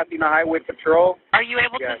 I'm passing a highway patrol. Are you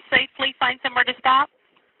able to safely find somewhere to stop?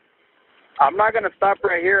 I'm not going to stop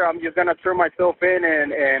right here. I'm just going to turn myself in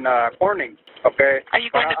Corning, okay? Are you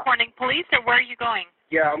going to Corning Police, or where are you going?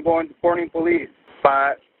 Yeah, I'm going to Corning Police.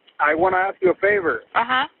 But I want to ask you a favor.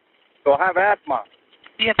 Uh-huh. So I have asthma.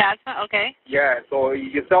 You have asthma? Okay. Yeah, so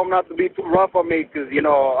you tell them not to be too rough on me because,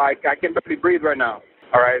 I can barely breathe right now.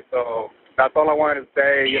 All right, so that's all I wanted to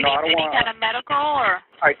say. Do you need I don't any kind of medical, or?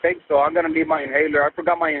 I think so. I'm going to need my inhaler. I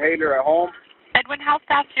forgot my inhaler at home. Edwin, how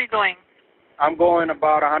fast are you going? I'm going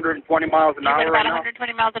about 120 miles an hour right now. About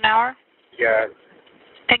 120 miles an hour? Yeah.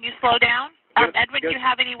 Can you slow down? Edwin, do you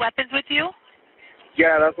have any weapons with you?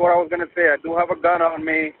 Yeah, that's what I was going to say. I do have a gun on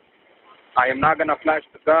me. I am not going to flash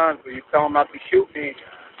the gun, so you tell them not to shoot me.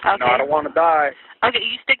 Okay. No, I don't want to die. Okay,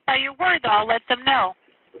 you stick by your word, though. I'll let them know.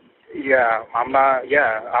 Yeah, I'm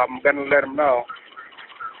going to let them know.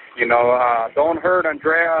 Don't hurt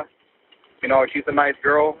Andrea. She's a nice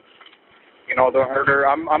girl. Don't hurt her.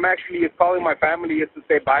 I'm actually calling my family just to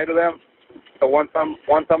say bye to them. So once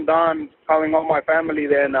I'm done calling all my family,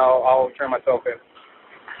 then I'll turn myself in.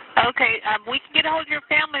 Okay, we can get a hold of your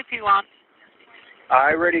family if you want.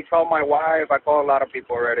 I already called my wife. I called a lot of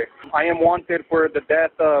people already. I am wanted for the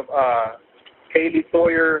death of Kaylee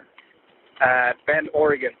Sawyer at Bend,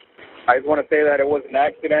 Oregon. I just want to say that it was an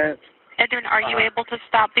accident. Edwin, are you able to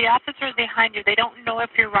stop? The officers behind you, they don't know if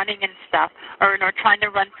you're running and stuff or trying to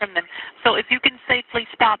run from them. So if you can safely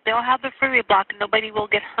stop, they'll have the freeway block and nobody will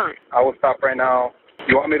get hurt. I will stop right now.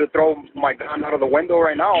 You want me to throw my gun out of the window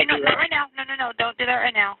right now? Not right now. No. Don't do that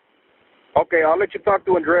right now. Okay, I'll let you talk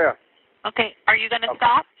to Andrea. Okay, are you going to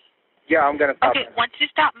stop? Yeah, I'm going to stop. Okay, once you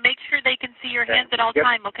stop, make sure they can see your hands at all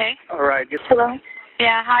time, okay? All right. Hello?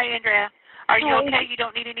 Yeah, hi, Andrea. Are you Hi. okay? You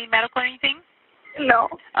don't need any medical or anything? No.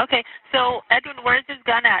 Okay, so, Edwin, where's his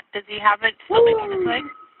gun at? Does he have it still between his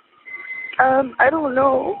legs? I don't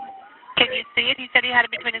know. Can you see it? He said he had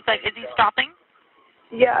it between his legs. Is he stopping?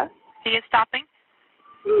 Yeah. He is stopping?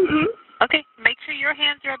 Mm-hmm. Okay, make sure your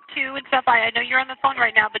hands are up too and stuff. I know you're on the phone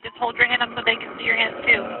right now, but just hold your hand up so they can see your hands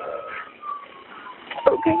too.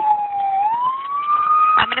 Okay.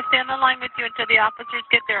 I'm going to stay on the line with you until the officers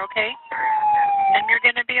get there, okay? And you're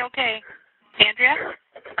going to be okay. Andrea?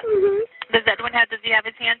 Mm-hmm. Does Edwin have his he have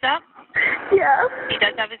his hands up? Yeah. He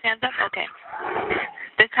does have his hands up? Okay.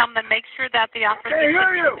 Just tell him to make sure that the officer Hey, who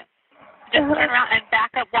are you? just turn around and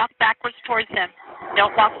back up, walk backwards towards him.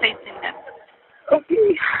 Don't walk facing them.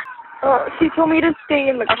 Okay. She told me to stay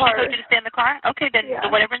in the car. She told you to stay in the car? Okay, then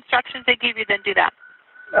whatever instructions they give you, then do that.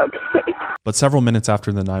 Okay. But several minutes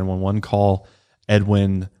after the 911 call,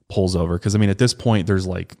 Edwin pulls over. Because, I mean, at this point, there's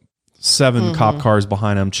like 7 cop cars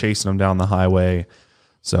behind him, chasing him down the highway.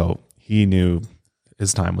 So he knew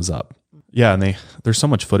his time was up. Yeah, and there's so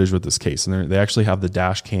much footage with this case. And they actually have the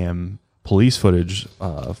dash cam police footage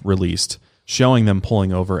released showing them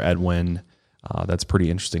pulling over Edwin. That's pretty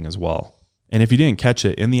interesting as well. And if you didn't catch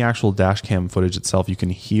it, in the actual dash cam footage itself, you can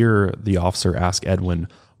hear the officer ask Edwin,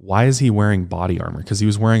 why is he wearing body armor? Because he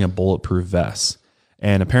was wearing a bulletproof vest.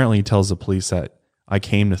 And apparently he tells the police that I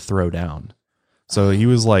came to throw down. So he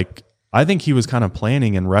was like, I think he was kind of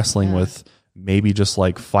planning and wrestling with maybe just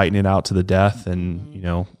like fighting it out to the death and, you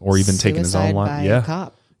know, or even taking his own life. Yeah.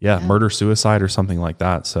 Cop. Yeah. Murder, suicide or something like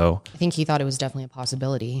that. So I think he thought it was definitely a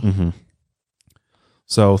possibility.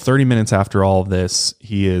 So 30 minutes after all of this,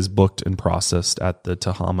 he is booked and processed at the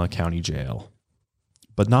Tehama County Jail.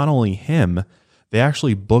 But not only him, they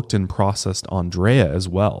actually booked and processed Andrea as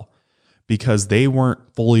well because they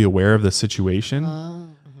weren't fully aware of the situation.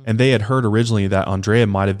 And they had heard originally that Andrea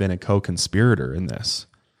might have been a co-conspirator in this.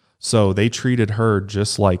 So they treated her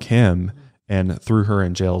just like him and threw her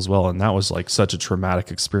in jail as well. And that was like such a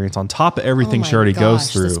traumatic experience on top of everything she already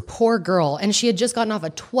goes through. This poor girl. And she had just gotten off a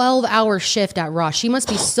 12-hour shift at Ross. She must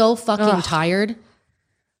be so fucking tired.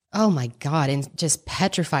 Oh my God. And just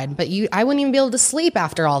petrified. But I wouldn't even be able to sleep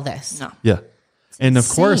after all this. No. Yeah. And of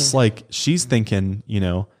course, like she's thinking, you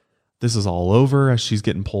know, this is all over as she's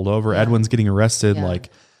getting pulled over. Edwin's getting arrested. Like,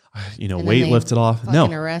 you know, weight lifted off.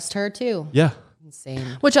 No. Arrest her too. Yeah.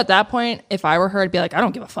 Insane. Which at that point, if I were her, I'd be like, I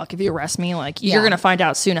don't give a fuck if you arrest me. Like, you're going to find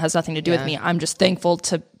out soon. It has nothing to do with me. I'm just thankful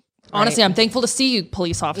to, honestly, I'm thankful to see you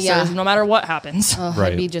police officers no matter what happens.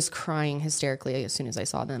 I'd be just crying hysterically as soon as I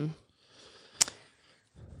saw them.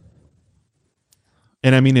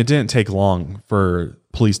 And I mean, it didn't take long for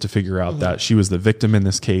police to figure out that she was the victim in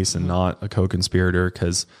this case and not a co-conspirator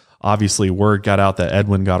because obviously word got out that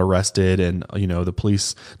Edwin got arrested and, you know, the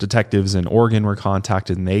police detectives in Oregon were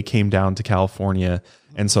contacted and they came down to California.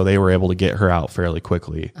 And so they were able to get her out fairly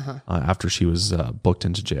quickly after she was booked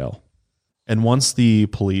into jail. And once the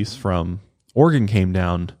police from Oregon came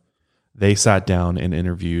down, they sat down and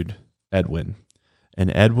interviewed Edwin.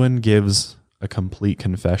 And Edwin gives a complete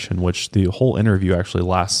confession, which the whole interview actually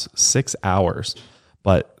lasts 6 hours.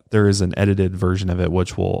 But there is an edited version of it,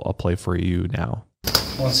 which I'll play for you now.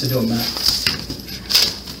 Wants to do a map.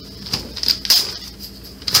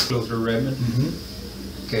 Close to Redmond?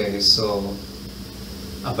 Okay, so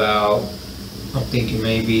about, I'm thinking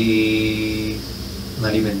maybe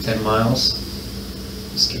not even 10 miles.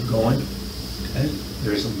 Let's keep going. Okay.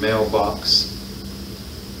 There's a mailbox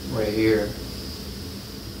right here.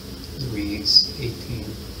 It reads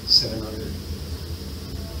 18700.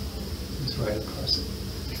 It's right across it.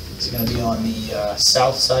 It's going to be on the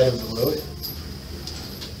south side of the road.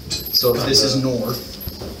 So if this is north,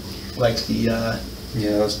 like the...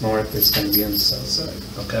 yeah, that's north. It's going to be on the south side.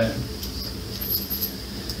 Okay.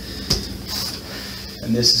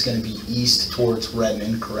 And this is going to be east towards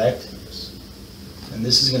Redmond, correct? And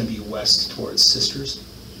this is going to be west towards Sisters.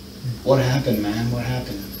 What happened, man? What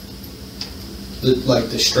happened? Like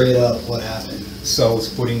the straight up, what happened? So I was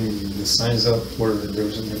putting the signs up where there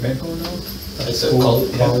was an event going on. It's a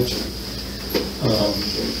college.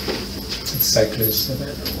 It's a cyclist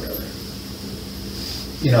event or whatever.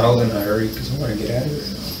 You know, I was in a hurry because I want to get out of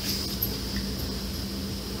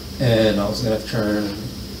there. And I was going to turn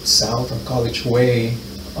south on College Way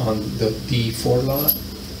on the D4 lot.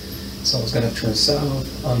 So I was going to turn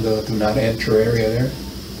south on the do not enter area there.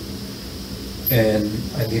 And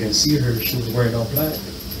I didn't see her. She was wearing all black.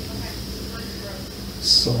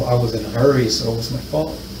 So I was in a hurry, so it was my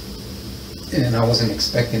fault. And I wasn't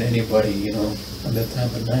expecting anybody, you know, at that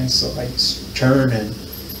time of night. So I just turned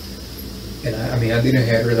and I mean, I didn't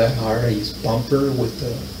hit her that hard. I just bumped her with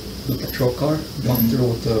the patrol car, bumped her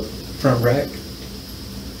with the front rack.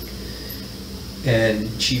 And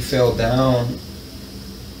she fell down.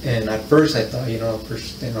 And at first I thought, you know,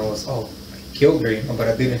 first thing I was, I killed her, you know, but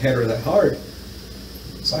I didn't hit her that hard.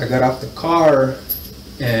 So I got off the car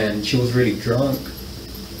and she was really drunk.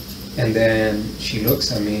 And then she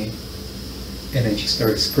looks at me and then she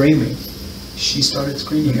started screaming. She started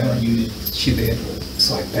screaming or you did? She did.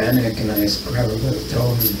 So I panicked and I just grabbed her by the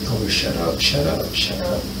throat and told her, shut up, shut up, shut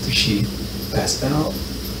up. So she passed out.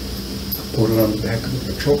 I put her on the back of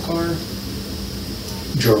the patrol car,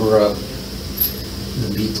 drove her up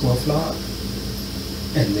the B12 lot.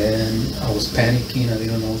 And then I was panicking. I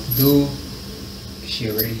didn't know what to do. She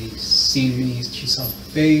already seen me. She saw my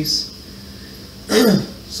face.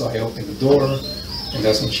 So I opened the door, and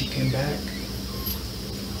that's when she came back.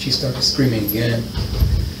 She started screaming again.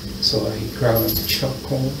 So I grabbed the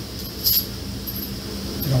chokehold.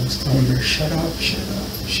 And I was telling her, shut up, shut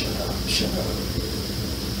up, shut up, shut up.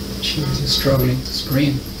 She was just struggling to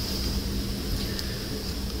scream.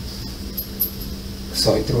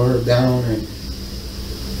 So I threw her down and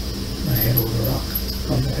I hit her with a rock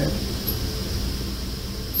on the head.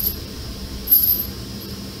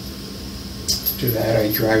 After that,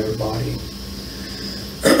 I dragged her body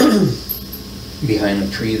behind a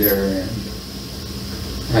tree there and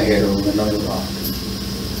I hit her with another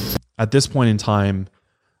rock. At this point in time,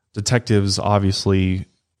 detectives obviously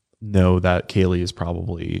know that Kaylee is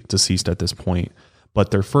probably deceased at this point, but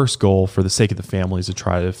their first goal for the sake of the family is to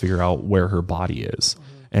try to figure out where her body is.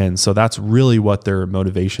 And so that's really what their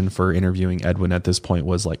motivation for interviewing Edwin at this point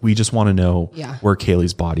was. Like, we just want to know where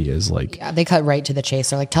Kaylee's body is. Like, yeah, they cut right to the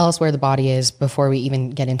chase. They're like, tell us where the body is before we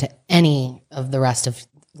even get into any of the rest of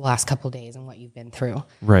the last couple of days and what you've been through.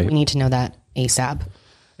 Right. We need to know that ASAP.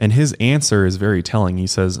 And his answer is very telling. He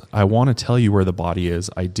says, I want to tell you where the body is.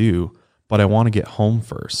 I do, but I want to get home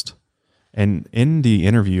first. And in the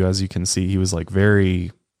interview, as you can see, he was like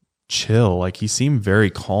very chill. Like, he seemed very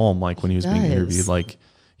calm, like when he was being interviewed. Like,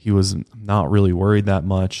 he was not really worried that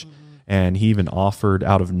much. And he even offered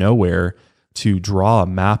out of nowhere to draw a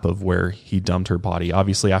map of where he dumped her body.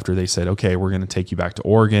 Obviously, after they said, okay, we're going to take you back to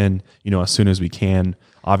Oregon, as soon as we can.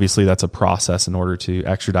 Obviously, that's a process in order to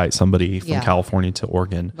extradite somebody from California to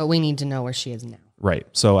Oregon. But we need to know where she is now. Right.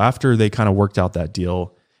 So after they kind of worked out that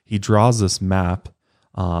deal, he draws this map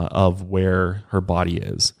of where her body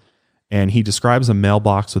is. And he describes a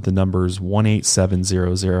mailbox with the numbers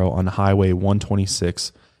 18700 on Highway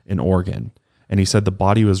 126 in Oregon. And he said the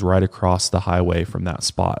body was right across the highway from that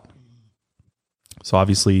spot. So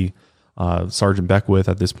obviously, Sergeant Beckwith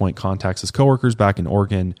at this point contacts his coworkers back in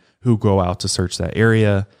Oregon who go out to search that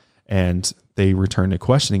area. And they return to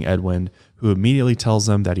questioning Edwin, who immediately tells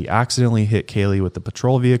them that he accidentally hit Kaylee with the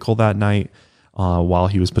patrol vehicle that night while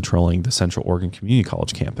he was patrolling the Central Oregon Community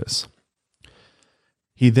College campus.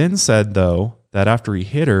 He then said, though, that after he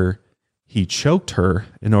hit her, he choked her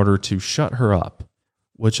in order to shut her up,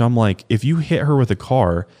 which I'm like, if you hit her with a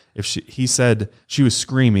car, he said she was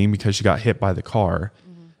screaming because she got hit by the car,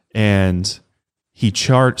 and he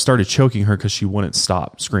started choking her because she wouldn't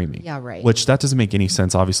stop screaming. Yeah, right. Which that doesn't make any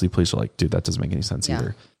sense. Obviously, police are like, dude, that doesn't make any sense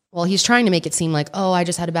either. Well, he's trying to make it seem like, oh, I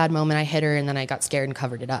just had a bad moment. I hit her and then I got scared and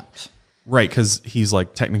covered it up. Right, because he's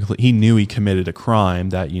like, technically, he knew he committed a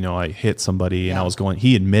crime that, I hit somebody and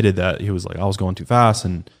he admitted that he was like, I was going too fast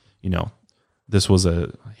and, this was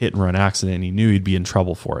a hit and run accident and he knew he'd be in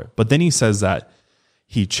trouble for it. But then he says that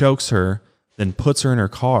he chokes her, then puts her in her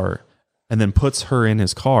car, and then puts her in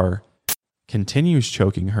his car, continues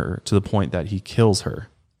choking her to the point that he kills her.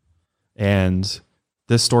 And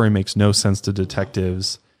this story makes no sense to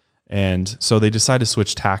detectives. And so they decide to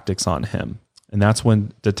switch tactics on him. And that's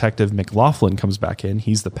when Detective McLaughlin comes back in.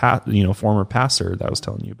 He's the former pastor that I was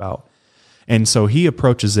telling you about. And so he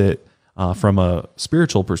approaches it from a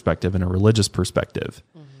spiritual perspective and a religious perspective.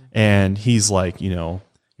 And he's like, you're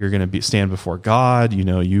going to stand before God.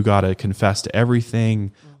 You got to confess to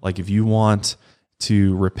everything. Like, if you want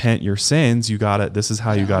to repent your sins, this is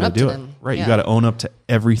how you got to do it. Right. You got to own up to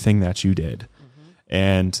everything that you did.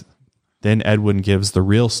 And then Edwin gives the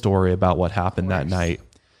real story about what happened that night.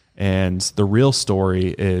 And the real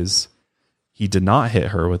story is he did not hit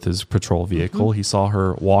her with his patrol vehicle. He saw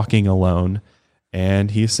her walking alone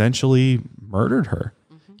and he essentially murdered her.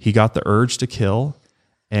 He got the urge to kill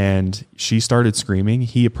and she started screaming.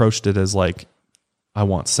 He approached it as like, I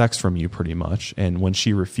want sex from you, pretty much. And when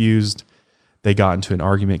she refused, they got into an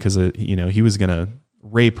argument because, he was going to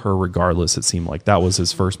rape her regardless. It seemed like that was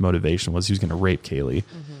his first motivation, was he was going to rape Kaylee.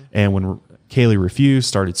 And when Kaylee refused,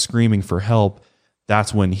 started screaming for help,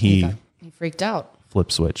 that's when he freaked out,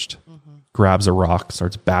 flip switched, grabs a rock,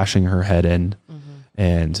 starts bashing her head in,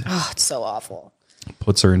 and it's so awful.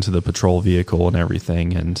 Puts her into the patrol vehicle and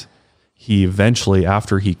everything. And he eventually,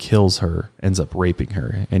 after he kills her, ends up raping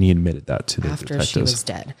her. And he admitted that to the detectives. After she was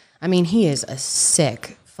dead. I mean, he is a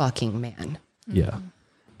sick fucking man. Yeah.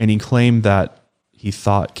 And he claimed that he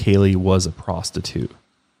thought Kaylee was a prostitute.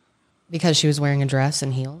 Because she was wearing a dress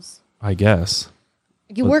and heels? I guess.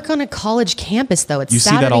 You work on a college campus, though. It's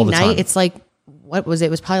Saturday night. It's like, what was it?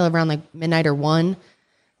 It was probably around like midnight or 1.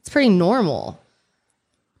 It's pretty normal.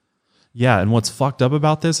 Yeah, and what's fucked up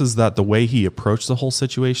about this is that the way he approached the whole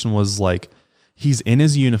situation was like, he's in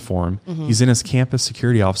his uniform. He's in his campus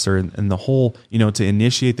security officer, and the whole, to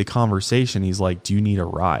initiate the conversation, he's like, do you need a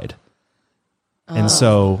ride? And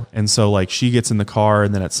so like she gets in the car,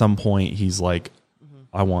 and then at some point he's like,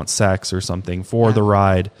 I want sex or something for the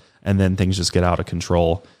ride. And then things just get out of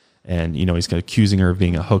control. And, he's accusing her of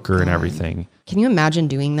being a hooker and everything. Can you imagine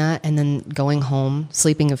doing that and then going home,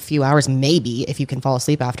 sleeping a few hours, maybe if you can fall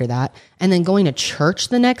asleep after that, and then going to church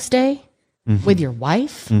the next day with your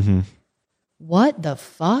wife? What the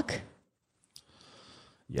fuck?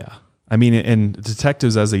 Yeah. I mean, and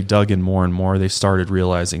detectives, as they dug in more and more, they started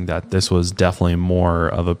realizing that this was definitely more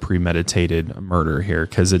of a premeditated murder here,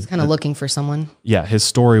 because it's kind of looking for someone. Yeah, his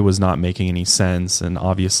story was not making any sense, and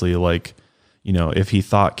obviously, like, if he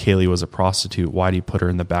thought Kaylee was a prostitute, why'd he put her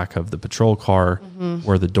in the back of the patrol car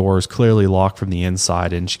where the door is clearly locked from the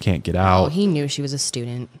inside and she can't get out? Oh, he knew she was a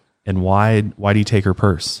student. And why'd he take her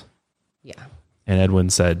purse? Yeah. And Edwin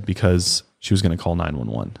said because she was going to call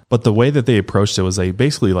 911. But the way that they approached it was they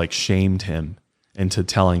basically like shamed him into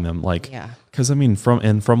telling them, like, because I mean,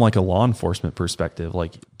 from like a law enforcement perspective,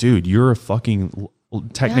 like, dude, you're a fucking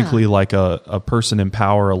technically like a person in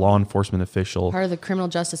power, a law enforcement official, part of the criminal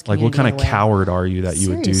justice community. Like, what kind of coward are you that you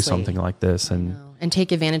would do something like this and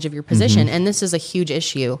take advantage of your position? And this is a huge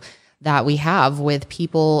issue that we have with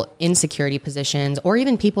people in security positions, or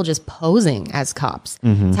even people just posing as cops.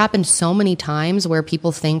 It's happened so many times where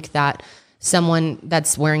people think that someone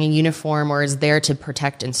that's wearing a uniform or is there to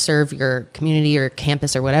protect and serve your community or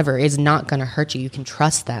campus or whatever is not going to hurt you. You can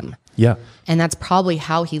trust them. Yeah. And that's probably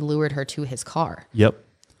how he lured her to his car. Yep.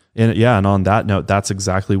 And on that note, that's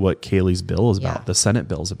exactly what Kaylee's bill is about. The Senate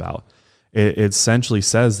bill is about. It essentially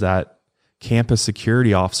says that campus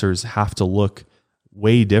security officers have to look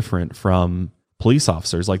way different from police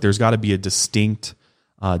officers. Like, there's got to be a distinct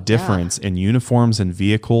difference in uniforms and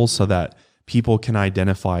vehicles so that people can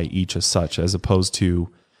identify each as such, as opposed to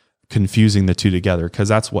confusing the two together. Because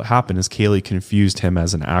that's what happened, is Kaylee confused him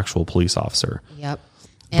as an actual police officer. Yep.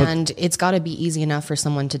 And it's got to be easy enough for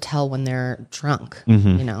someone to tell when they're drunk,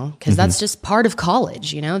 because that's just part of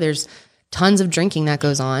college. There's tons of drinking that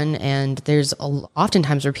goes on, and there's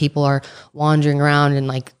oftentimes where people are wandering around and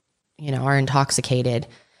are intoxicated.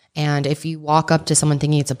 And if you walk up to someone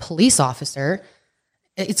thinking it's a police officer,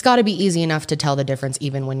 it's got to be easy enough to tell the difference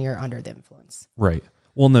even when you're under the influence. Right.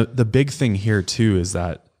 Well, the big thing here too is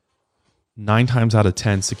that 9 times out of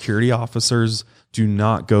 10, security officers do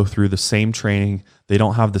not go through the same training. They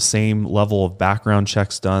don't have the same level of background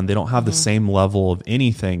checks done. They don't have the same level of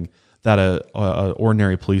anything that a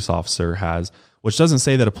ordinary police officer has, which doesn't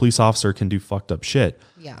say that a police officer can do fucked up shit,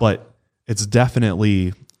 but it's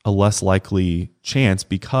definitely a less likely chance,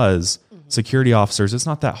 because security officers, it's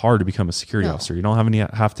not that hard to become a security officer. You don't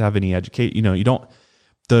have to have any education.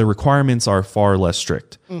 The requirements are far less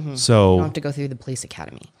strict. So you don't have to go through the police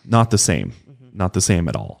academy. Not the same, not the same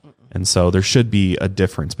at all. And so there should be a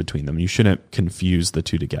difference between them. You shouldn't confuse the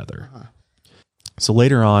two together. So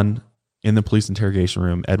later on in the police interrogation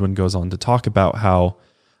room, Edwin goes on to talk about how,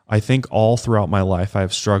 I think all throughout my life, I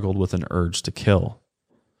have struggled with an urge to kill.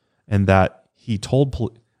 And that he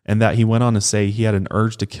went on to say he had an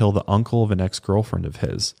urge to kill the uncle of an ex-girlfriend of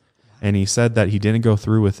his. And he said that he didn't go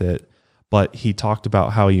through with it, but he talked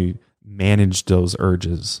about how he managed those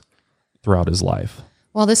urges throughout his life.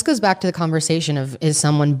 Well, this goes back to the conversation of, is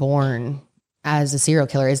someone born as a serial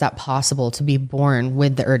killer? Is that possible, to be born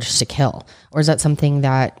with the urge to kill? Or is that something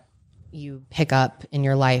that you pick up in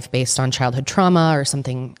your life based on childhood trauma or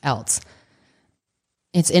something else?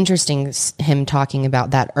 It's interesting him talking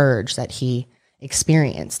about that urge that he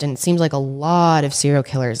experienced. And it seems like a lot of serial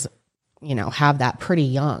killers, have that pretty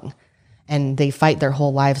young, and they fight their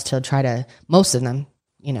whole lives to try to, most of them,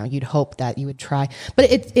 you'd hope that you would try,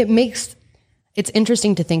 but it's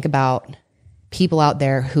interesting to think about people out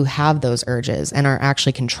there who have those urges and are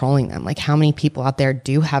actually controlling them. Like, how many people out there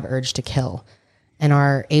do have urge to kill and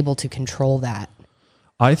are able to control that?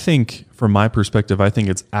 I think, from my perspective, I think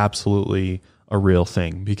it's absolutely a real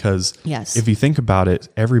thing, because if you think about it,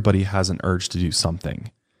 everybody has an urge to do something.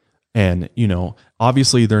 And,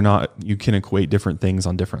 obviously you can equate different things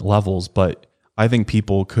on different levels, but I think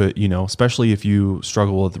people could, especially if you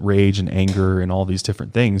struggle with rage and anger and all these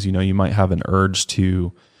different things, you might have an urge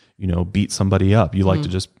to, beat somebody up. You like to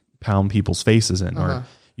just pound people's faces in, or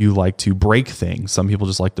you like to break things. Some people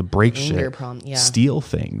just like to break shit, steal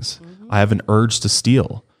things. I have an urge to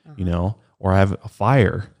steal, or I have a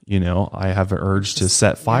fire, I have an urge to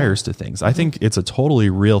set fires to things. I think it's a totally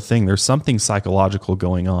real thing. There's something psychological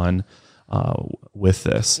going on with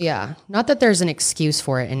this. Yeah. Not that there's an excuse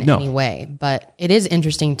for it in any way, but it is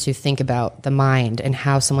interesting to think about the mind and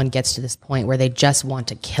how someone gets to this point where they just want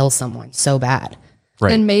to kill someone so bad.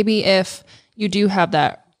 Right. And maybe if you do have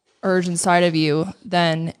that urge inside of you,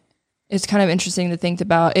 then it's kind of interesting to think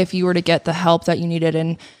about if you were to get the help that you needed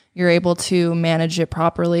and you're able to manage it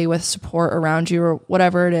properly with support around you or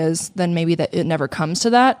whatever it is, then maybe that it never comes to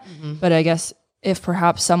that. But I guess if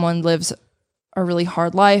perhaps someone lives a really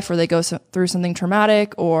hard life or they go through something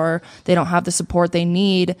traumatic or they don't have the support they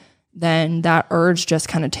need, then that urge just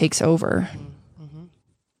kind of takes over.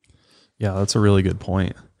 Yeah, that's a really good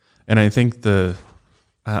point. And I think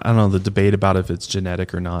I don't know, the debate about if it's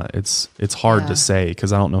genetic or not, it's hard to say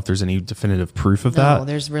because I don't know if there's any definitive proof of that. No,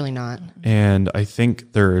 there's really not. And I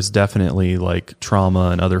think there is definitely like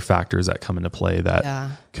trauma and other factors that come into play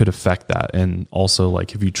that could affect that. And also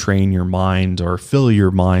like if you train your mind or fill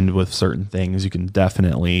your mind with certain things, you can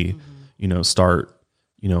definitely, start,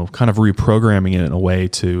 kind of reprogramming it in a way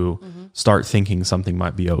to start thinking something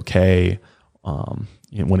might be okay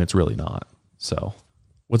when it's really not. So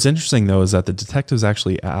what's interesting, though, is that the detectives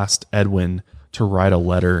actually asked Edwin to write a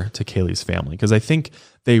letter to Kaylee's family because I think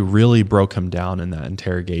they really broke him down in that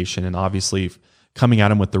interrogation. And obviously, coming at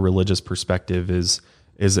him with the religious perspective is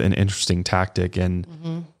an interesting tactic.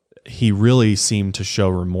 And he really seemed to show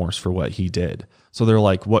remorse for what he did. So they're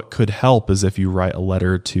like, what could help is if you write a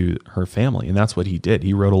letter to her family. And that's what he did.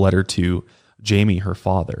 He wrote a letter to Jamie, her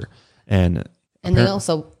father. And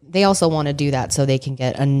they also want to do that so they can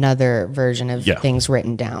get another version of things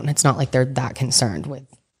written down. It's not like they're that concerned with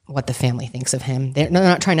what the family thinks of him. They're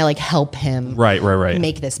not trying to like help him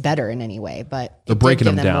make this better in any way, but they're breaking give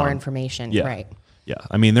him them down. more information. Yeah. Right. Yeah.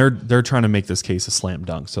 I mean, they're trying to make this case a slam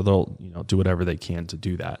dunk. So they'll, do whatever they can to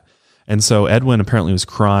do that. And so Edwin apparently was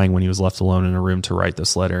crying when he was left alone in a room to write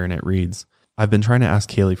this letter. And it reads, I've been trying to ask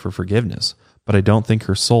Kaylee for forgiveness, but I don't think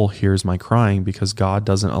her soul hears my crying because God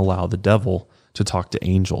doesn't allow the devil to talk to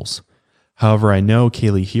angels. However, I know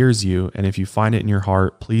Kaylee hears you, and if you find it in your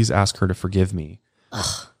heart, please ask her to forgive me.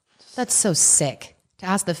 Ugh, that's so sick. To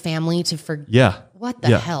ask the family to forgive. Yeah. What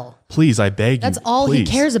the hell? Please, I beg you. That's all he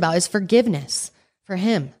cares about is forgiveness for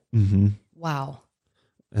him. Wow.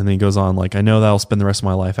 And then he goes on like, I know that I'll spend the rest of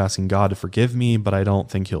my life asking God to forgive me, but I don't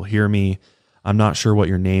think he'll hear me. I'm not sure what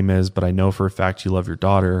your name is, but I know for a fact you love your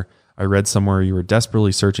daughter. I read somewhere you were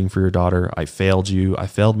desperately searching for your daughter. I failed you. I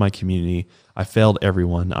failed my community. I failed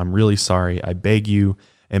everyone. I'm really sorry. I beg you.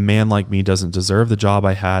 A man like me doesn't deserve the job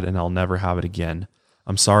I had, and I'll never have it again.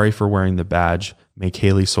 I'm sorry for wearing the badge. May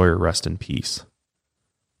Kaylee Sawyer rest in peace.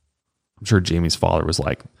 I'm sure Jamie's father was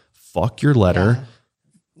like, fuck your letter.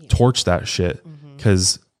 Torch that shit.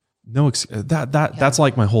 Because that's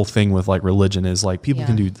like my whole thing with like religion is like people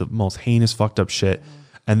can do the most heinous fucked up shit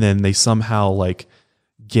and then they somehow like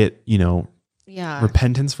get,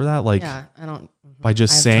 repentance for that. Like by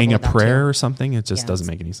just saying a prayer or something, it just doesn't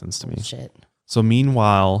make any sense to me. Shit. So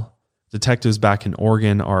meanwhile, detectives back in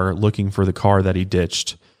Oregon are looking for the car that he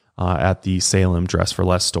ditched at the Salem Dress for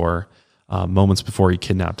Less store moments before he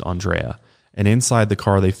kidnapped Andrea. And inside the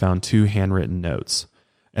car, they found 2 handwritten notes.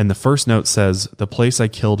 And the first note says, the place I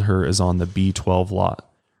killed her is on the B12 lot.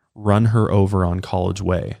 Run her over on College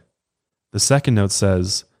Way. The second note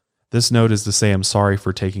says, this note is to say I'm sorry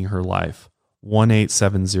for taking her life.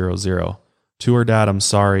 18700. To her dad, I'm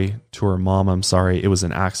sorry. To her mom, I'm sorry. It was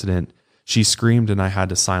an accident. She screamed and I had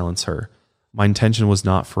to silence her. My intention was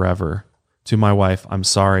not forever. To my wife, I'm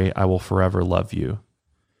sorry. I will forever love you.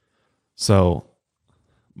 So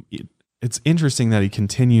it's interesting that he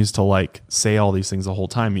continues to like say all these things the whole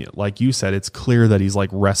time. Like you said, it's clear that he's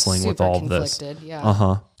like wrestling with all of this.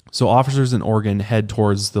 Yeah. So officers in Oregon head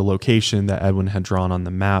towards the location that Edwin had drawn on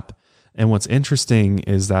the map. And what's interesting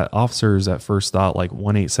is that officers at first thought like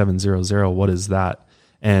 18700, what is that?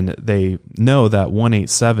 And they know that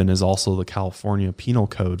 187 is also the California penal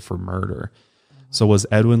code for murder. So was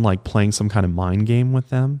Edwin like playing some kind of mind game with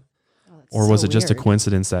them? Or was it just a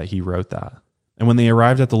coincidence that he wrote that? And when they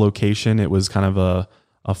arrived at the location, it was kind of a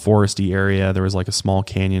foresty area. There was like a small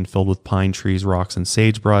canyon filled with pine trees, rocks, and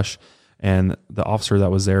sagebrush. And the officer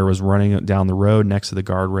that was there was running down the road next to the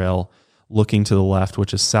guardrail, looking to the left,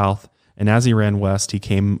 which is south. And as he ran west, he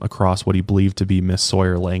came across what he believed to be Miss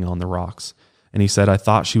Sawyer laying on the rocks. And he said, I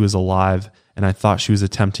thought she was alive, and I thought she was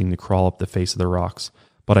attempting to crawl up the face of the rocks.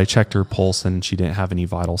 But I checked her pulse, and she didn't have any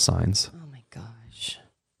vital signs. Oh, my gosh.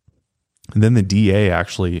 And then the DA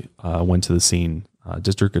actually went to the scene,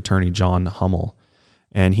 District Attorney John Hummel.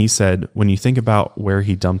 And he said, when you think about where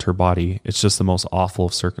he dumped her body, it's just the most awful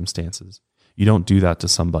of circumstances. You don't do that to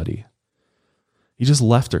somebody. He just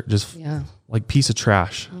left her, just like piece of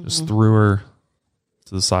trash, just threw her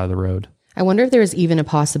to the side of the road. I wonder if there's even a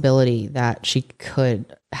possibility that she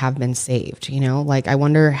could have been saved, you know? Like, I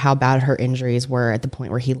wonder how bad her injuries were at the point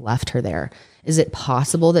where he left her there. Is it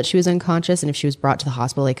possible that she was unconscious, and if she was brought to the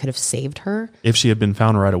hospital, they could have saved her? If she had been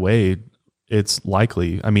found right away, it's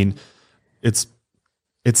likely. I mean, it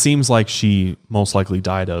seems like she most likely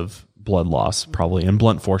died of blood loss, probably, and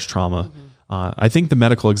blunt force trauma. I think the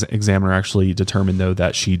medical examiner actually determined, though,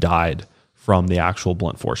 that she died from the actual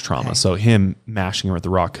blunt force trauma. Okay. So him mashing her with the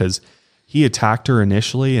rock, because he attacked her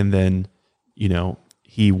initially, and then, you know,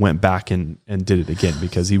 he went back and did it again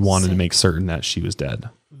because he wanted to make certain that she was dead.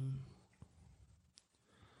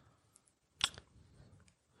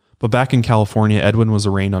 But back in California, Edwin was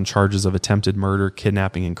arraigned on charges of attempted murder,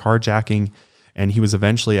 kidnapping, and carjacking, and he was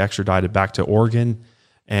eventually extradited back to Oregon.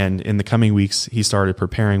 And in the coming weeks, he started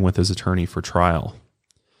preparing with his attorney for trial.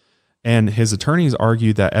 And his attorneys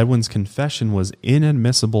argued that Edwin's confession was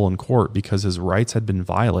inadmissible in court because his rights had been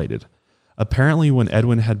violated. Apparently, when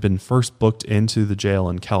Edwin had been first booked into the jail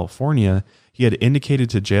in California, he had indicated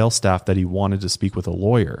to jail staff that he wanted to speak with a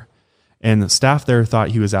lawyer. And the staff there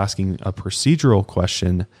thought he was asking a procedural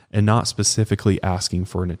question and not specifically asking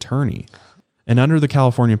for an attorney. And under the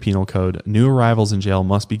California Penal Code, new arrivals in jail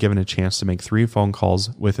must be given a chance to make 3 phone calls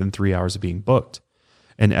within 3 hours of being booked.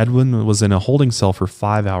 And Edwin was in a holding cell for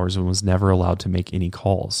 5 hours and was never allowed to make any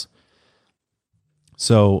calls.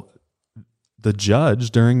 So the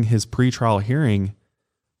judge, during his pretrial hearing,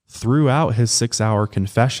 threw out his 6-hour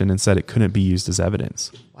confession and said it couldn't be used as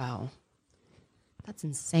evidence. Wow. That's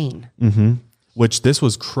insane. Mm-hmm. Which this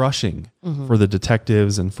was crushing for the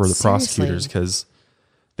detectives and for the prosecutors, because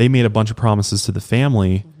they made a bunch of promises to the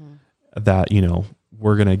family that, you know,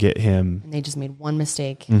 we're going to get him. And they just made one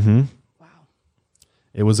mistake. Mm-hmm. Wow.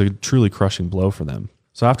 It was a truly crushing blow for them.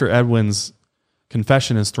 So after Edwin's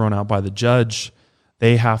confession is thrown out by the judge,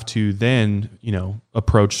 they have to then, you know,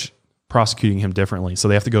 approach prosecuting him differently. So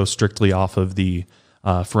they have to go strictly off of the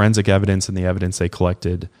forensic evidence and the evidence they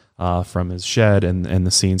collected from his shed and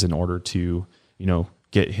the scenes in order to, you know,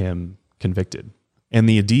 get him convicted. And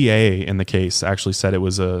the DA in the case actually said it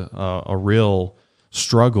was a real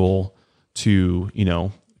struggle to, you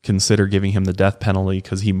know, consider giving him the death penalty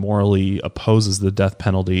because he morally opposes the death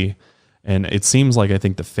penalty. And it seems like I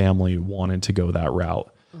think the family wanted to go that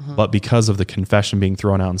route. But because of the confession being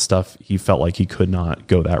thrown out and stuff, he felt like he could not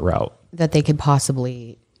go that route. That they could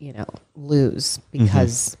possibly, you know, lose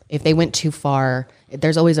because if they went too far,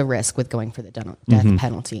 there's always a risk with going for the death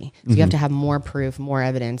penalty. So you have to have more proof, more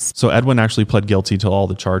evidence. So Edwin actually pled guilty to all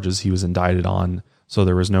the charges he was indicted on. So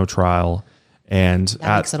there was no trial. And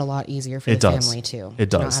that makes it a lot easier for the family too. It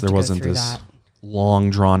does. There wasn't this long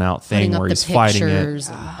drawn out thing where he's fighting it.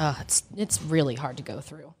 It's really hard to go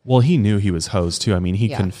through. Well, he knew he was hosed too. I mean, he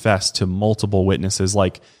confessed to multiple witnesses.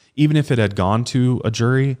 Like, even if it had gone to a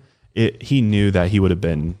jury, he knew that he would have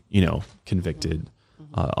been, you know, convicted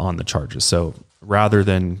on the charges. So rather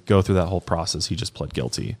than go through that whole process, he just pled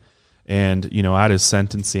guilty. And, you know, at his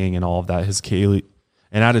sentencing and all of that,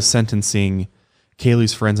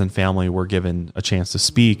 Kaylee's friends and family were given a chance to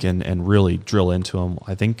speak and really drill into him.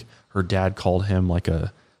 I think her dad called him like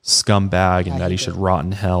a scumbag and that he should rot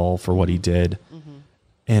in hell for what he did.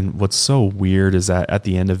 And what's so weird is that at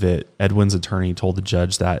the end of it, Edwin's attorney told the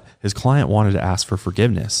judge that his client wanted to ask for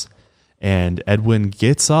forgiveness. And Edwin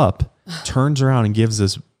gets up, turns around, and gives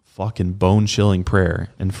this fucking bone-chilling prayer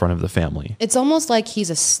in front of the family. It's almost like he's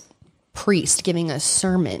a priest giving a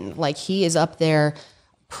sermon. Like, he is up there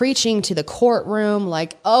preaching to the courtroom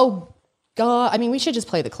like, oh, God. I mean, we should just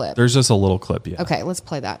play the clip. There's just a little clip, yeah. Okay, let's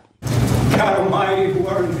play that. God Almighty, who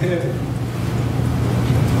art in heaven,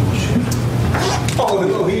 oh,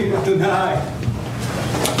 Elohim Adonai,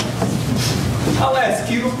 I'll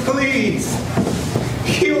ask you, please,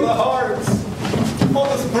 heal the hearts, all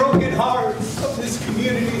those broken hearts of this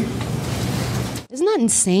community. Isn't that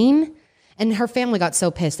insane? And her family got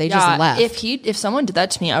so pissed, they just left. If someone did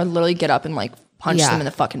that to me, I would literally get up and like punch them in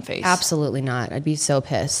the fucking face. Absolutely not. I'd be so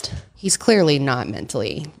pissed. He's clearly not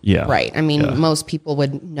mentally right. I mean, most people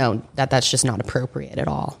would know that that's just not appropriate at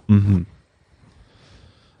all.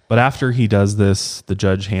 But after he does this, the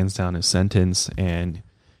judge hands down his sentence and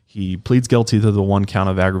he pleads guilty to the 1 count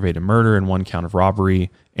of aggravated murder and 1 count of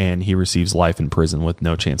robbery, and he receives life in prison with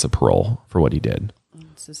no chance of parole for what he did.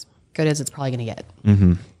 It's as good as it's probably going to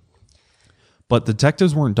get. But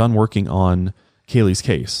detectives weren't done working on Kaylee's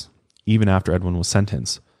case, even after Edwin was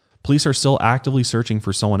sentenced. Police are still actively searching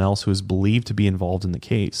for someone else who is believed to be involved in the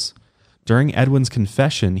case. During Edwin's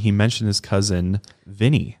confession, he mentioned his cousin,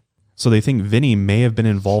 Vinny. So they think Vinny may have been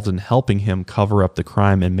involved in helping him cover up the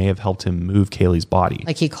crime and may have helped him move Kaylee's body.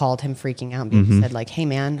 Like, he called him freaking out and said like, hey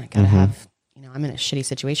man, I gotta have, I'm in a shitty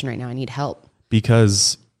situation right now. I need help.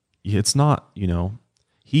 Because it's not,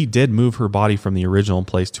 he did move her body from the original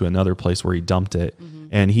place to another place where he dumped it. Mm-hmm.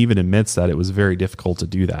 And he even admits that it was very difficult to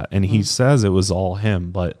do that. And he says it was all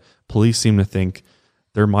him, but police seem to think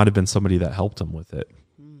there might have been somebody that helped him with it.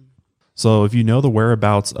 Mm. So if you know the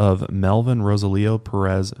whereabouts of Melvin Rosalio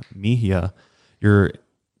Perez Mejia, you're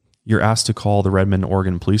asked to call the Redmond,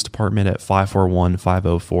 Oregon Police Department at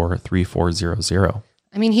 541-504-3400.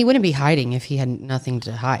 I mean, he wouldn't be hiding if he had nothing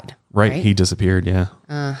to hide. Right? He disappeared, yeah.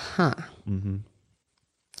 Uh-huh. Mm-hmm.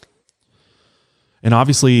 And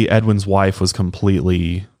obviously, Edwin's wife was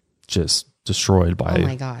completely just destroyed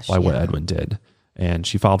by what Edwin did. And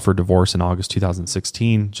she filed for divorce in August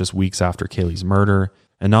 2016, just weeks after Kaylee's murder.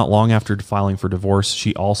 And not long after filing for divorce,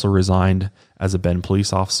 she also resigned as a Bend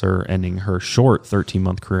police officer, ending her short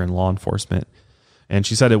 13-month career in law enforcement. And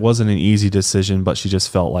she said it wasn't an easy decision, but she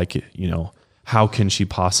just felt like, how can she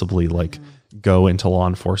possibly go into law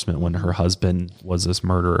enforcement when her husband was this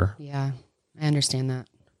murderer? Yeah, I understand that.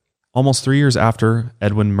 Almost 3 years after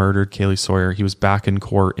Edwin murdered Kaylee Sawyer, he was back in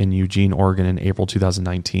court in Eugene, Oregon in April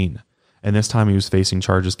 2019. And this time he was facing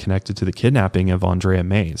charges connected to the kidnapping of Andrea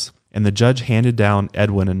Mays. And the judge handed down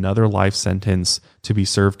Edwin another life sentence to be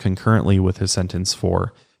served concurrently with his sentence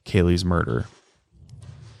for Kaylee's murder.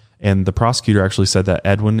 And the prosecutor actually said that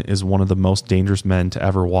Edwin is one of the most dangerous men to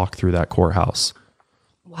ever walk through that courthouse.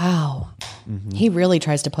 Wow. Mm-hmm. He really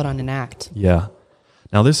tries to put on an act. Yeah.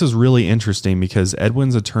 Now, this is really interesting because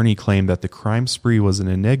Edwin's attorney claimed that the crime spree was an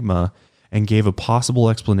enigma and gave a possible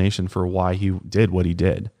explanation for why he did what he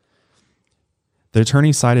did. The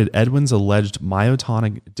attorney cited Edwin's alleged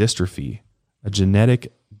myotonic dystrophy, a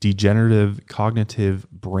genetic degenerative cognitive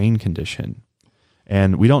brain condition.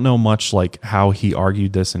 And we don't know much how he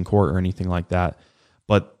argued this in court or anything like that,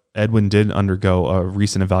 but Edwin did undergo a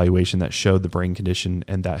recent evaluation that showed the brain condition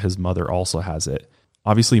and that his mother also has it.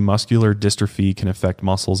 Obviously, muscular dystrophy can affect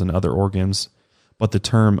muscles and other organs, but the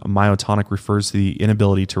term myotonic refers to the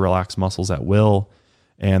inability to relax muscles at will.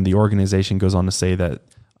 And the organization goes on to say that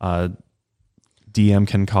DM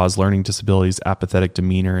can cause learning disabilities, apathetic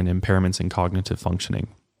demeanor, and impairments in cognitive functioning.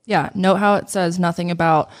 Yeah. Note how it says nothing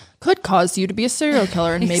about could cause you to be a serial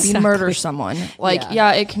killer and maybe murder someone.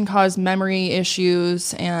 It can cause memory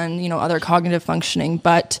issues and, other cognitive functioning,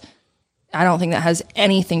 but I don't think that has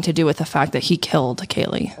anything to do with the fact that he killed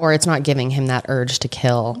Kaylee. Or it's not giving him that urge to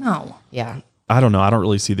kill. No. Yeah. I don't know. I don't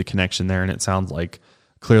really see the connection there. And it sounds like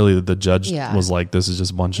clearly the judge was like, this is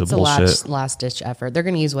just a bunch of bullshit. Last ditch effort. They're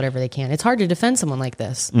going to use whatever they can. It's hard to defend someone like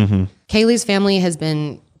this. Mm-hmm. Kaylee's family has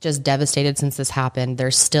been just devastated since this happened.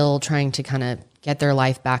 They're still trying to kind of get their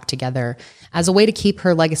life back together. As a way to keep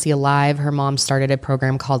her legacy alive, her mom started a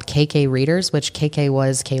program called KK Readers, which KK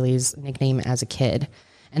was Kaylee's nickname as a kid.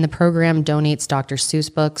 And the program donates Dr.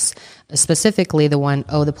 Seuss books, specifically the one,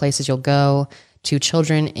 Oh, the Places You'll Go, to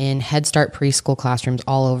children in Head Start preschool classrooms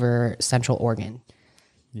all over Central Oregon.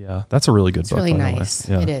 Yeah, that's a really good book. It's really nice.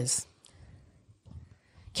 Yeah. It is.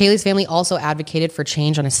 Kaylee's family also advocated for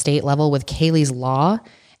change on a state level with Kaylee's Law,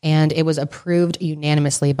 and it was approved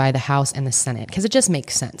unanimously by the House and the Senate because it just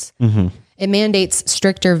makes sense. Mm-hmm. It mandates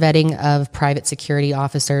stricter vetting of private security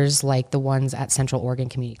officers like the ones at Central Oregon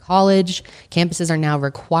Community College. Campuses are now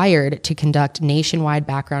required to conduct nationwide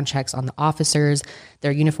background checks on the officers.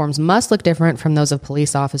 Their uniforms must look different from those of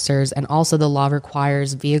police officers, and also the law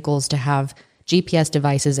requires vehicles to have GPS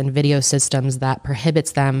devices and video systems that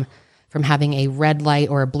prohibits them from having a red light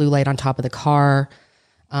or a blue light on top of the car,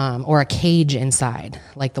 or a cage inside,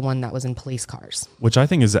 like the one that was in police cars. Which I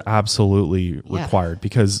think is absolutely required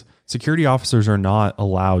because security officers are not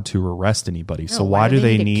allowed to arrest anybody. So why do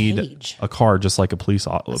they need a car just like a police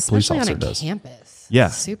officer on a does? Campus. Yeah.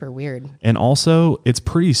 It's super weird. And also, it's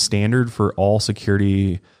pretty standard for all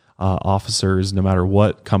security officers, no matter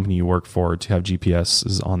what company you work for, to have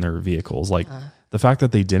GPSs on their vehicles. The fact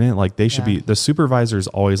that they didn't, they should be, the supervisor's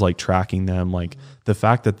always tracking them. The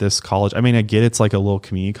fact that this college, I mean, I get it's a little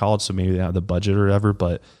community college, so maybe they have the budget or whatever,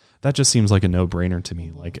 but that just seems like a no-brainer to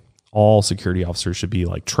me. All security officers should be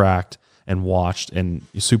tracked and watched and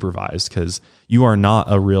supervised because you are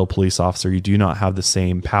not a real police officer. You do not have the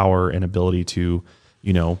same power and ability to,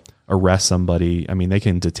 arrest somebody. I mean, they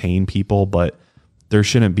can detain people, but it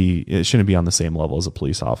shouldn't be on the same level as a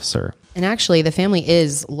police officer. And actually, the family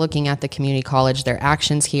is looking at the community college, their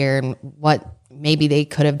actions here, and what maybe they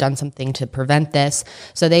could have done something to prevent this.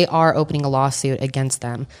 So they are opening a lawsuit against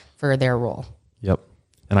them for their role. Yep.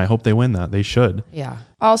 And I hope they win that. They should. Yeah.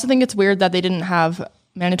 I also think it's weird that they didn't have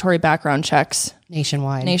mandatory background checks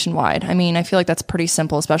nationwide. I mean, I feel like that's pretty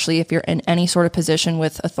simple, especially if you're in any sort of position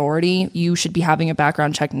with authority. You should be having a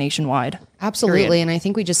background check nationwide. Absolutely. Period. And I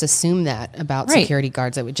think we just assume that about security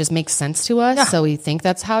guards. It just makes sense to us. Yeah. So we think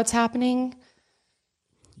that's how it's happening.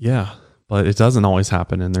 Yeah, but it doesn't always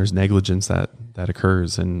happen. And there's negligence that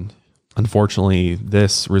occurs. And unfortunately,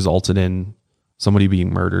 this resulted in somebody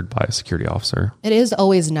being murdered by a security officer. It is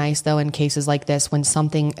always nice, though, in cases like this, when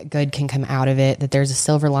something good can come out of it, that there's a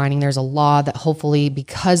silver lining. There's a law that hopefully,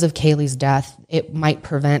 because of Kaylee's death, it might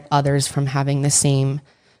prevent others from having the same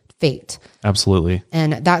fate. Absolutely.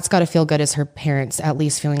 And that's got to feel good as her parents, at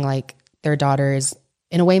least feeling like their daughter is,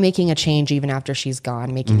 in a way, making a change even after she's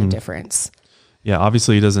gone, making a difference. Yeah,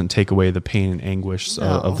 obviously it doesn't take away the pain and anguish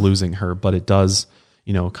of losing her, but it does,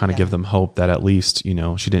 kind of give them hope that at least,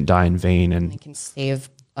 she didn't die in vain and can save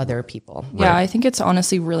other people. Yeah, I think it's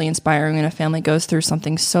honestly really inspiring when a family goes through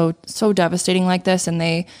something so devastating like this, and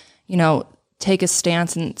they, take a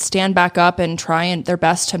stance and stand back up and try their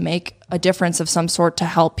best to make a difference of some sort to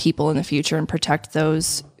help people in the future and protect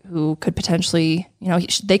those who could potentially,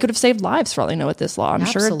 they could have saved lives for all they know with this law. I'm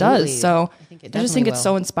sure it does. So I just think it's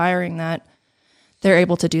so inspiring that they're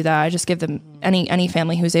able to do that. I just give them any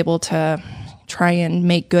family who's able to try and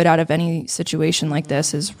make good out of any situation like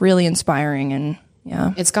this is really inspiring. And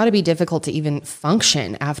yeah, it's got to be difficult to even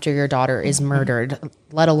function after your daughter is murdered,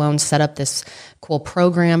 let alone set up this cool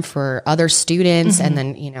program for other students. And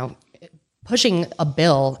then, pushing a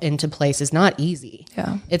bill into place is not easy.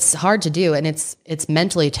 Yeah. It's hard to do. And it's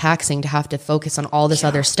mentally taxing to have to focus on all this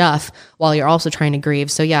other stuff while you're also trying to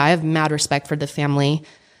grieve. So yeah, I have mad respect for the family.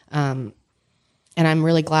 And I'm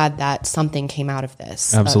really glad that something came out of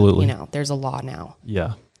this. Absolutely. There's a law now.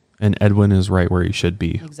 Yeah. And Edwin is right where he should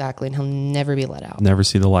be. Exactly. And he'll never be let out. Never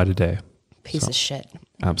see the light of day. Piece of shit.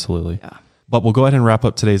 Absolutely. Yeah. But we'll go ahead and wrap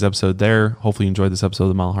up today's episode there. Hopefully you enjoyed this episode of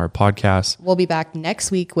the Mile High Podcast. We'll be back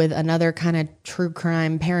next week with another kind of true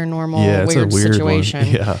crime, paranormal, weird situation.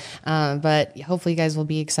 Yeah. But hopefully you guys will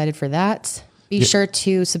be excited for that. Be sure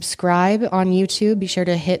to subscribe on YouTube. Be sure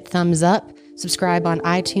to hit thumbs up. Subscribe on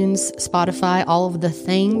iTunes, Spotify, all of the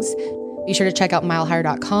things. Be sure to check out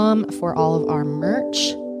milehigher.com for all of our merch.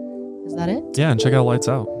 Is that it? Yeah, and check out Lights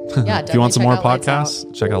Out. Yeah, if you want some more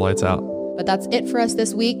podcasts, check out Lights Out. But that's it for us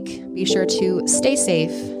this week. Be sure to stay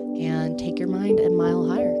safe and take your mind a mile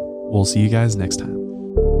higher. We'll see you guys next time.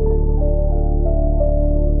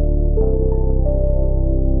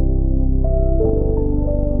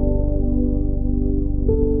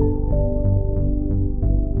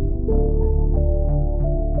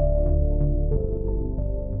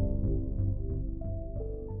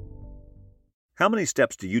 How many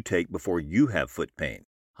steps do you take before you have foot pain?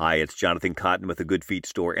 Hi, it's Jonathan Cotton with the Good Feet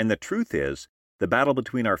Store, and the truth is, the battle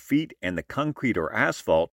between our feet and the concrete or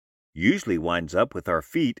asphalt usually winds up with our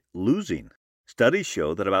feet losing. Studies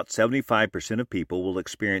show that about 75% of people will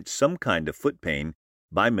experience some kind of foot pain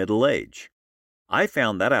by middle age. I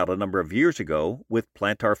found that out a number of years ago with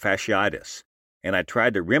plantar fasciitis, and I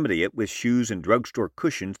tried to remedy it with shoes and drugstore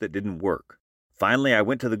cushions that didn't work. Finally, I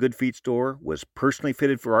went to the Good Feet Store, was personally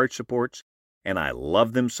fitted for arch supports, and I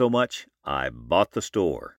love them so much, I bought the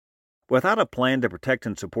store. Without a plan to protect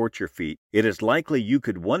and support your feet, it is likely you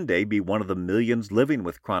could one day be one of the millions living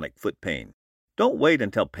with chronic foot pain. Don't wait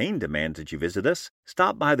until pain demands that you visit us.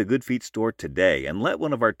 Stop by the Good Feet Store today and let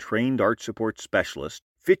one of our trained arch support specialists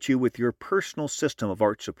fit you with your personal system of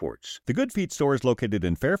arch supports. The Good Feet Store is located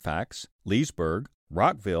in Fairfax, Leesburg,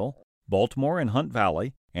 Rockville, Baltimore and Hunt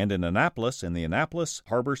Valley, and in Annapolis in the Annapolis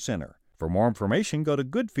Harbor Center. For more information, go to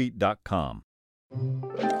goodfeet.com.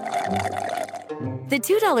 The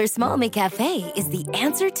 $2 Small McCafe is the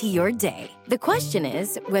answer to your day. The question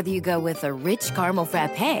is whether you go with a rich caramel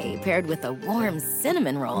frappe paired with a warm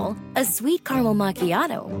cinnamon roll, a sweet caramel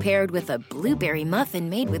macchiato paired with a blueberry muffin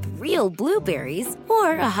made with real blueberries,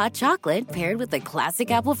 or a hot chocolate paired with a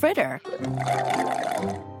classic apple fritter.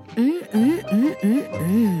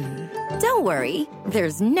 Don't worry,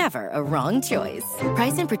 there's never a wrong choice.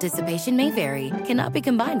 Price and participation may vary, cannot be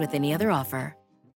combined with any other offer.